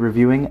we'll be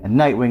reviewing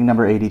Nightwing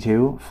number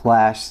 82,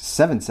 Flash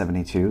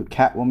 772,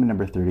 Catwoman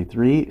number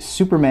 33,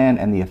 Superman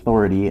and the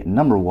Authority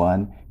number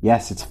 1.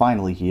 Yes, it's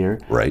finally here.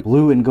 Right.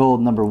 Blue and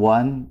Gold number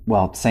 1.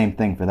 Well, same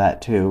thing for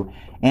that too.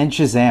 And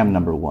Shazam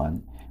number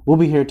 1. We'll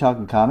be here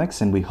talking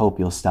comics, and we hope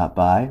you'll stop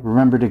by.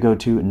 Remember to go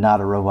to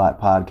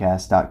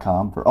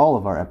notarobotpodcast.com for all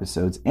of our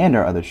episodes and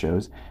our other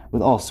shows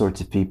with all sorts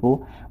of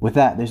people. With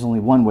that, there's only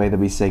one way that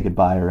we say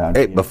goodbye around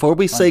Hey, here. before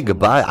we say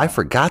goodbye, I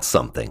forgot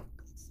something.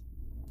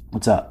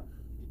 What's up?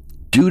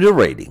 Due to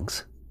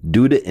ratings,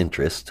 due to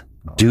interest,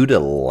 due to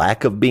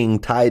lack of being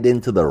tied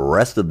into the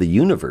rest of the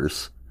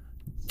universe,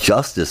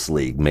 Justice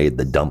League made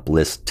the dump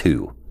list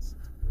too.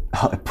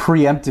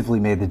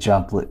 Preemptively made the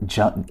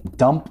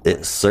dump.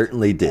 It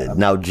certainly did.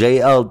 Now,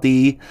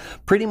 JLD,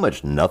 pretty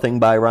much nothing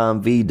by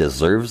Ron V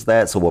deserves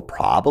that, so we'll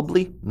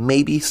probably,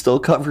 maybe still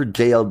cover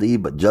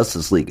JLD, but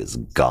Justice League is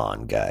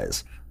gone,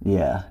 guys.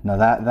 Yeah, no,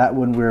 that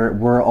one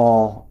we're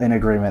all in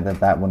agreement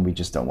that one we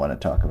just don't want to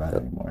talk about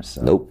anymore.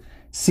 So Nope.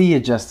 See you,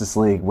 Justice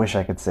League. Wish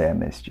I could say I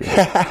missed you.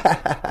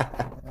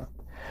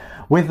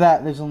 With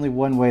that, there's only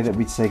one way that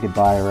we'd say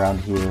goodbye around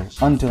here.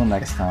 Until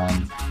next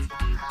time.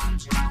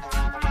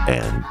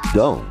 And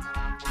don't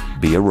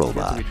be a To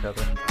robot. each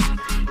other.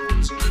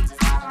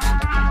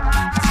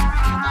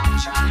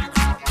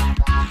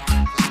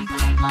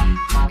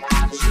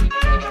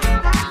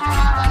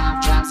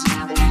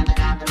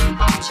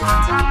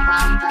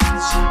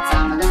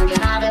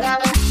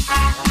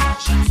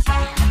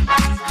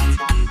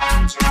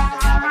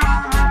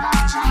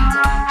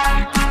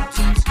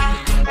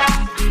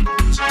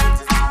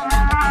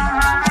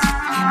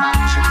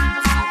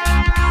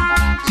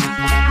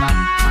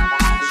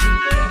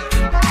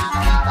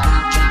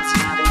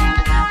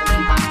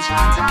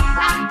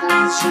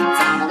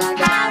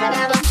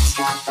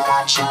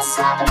 Productions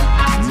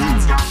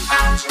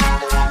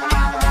happening.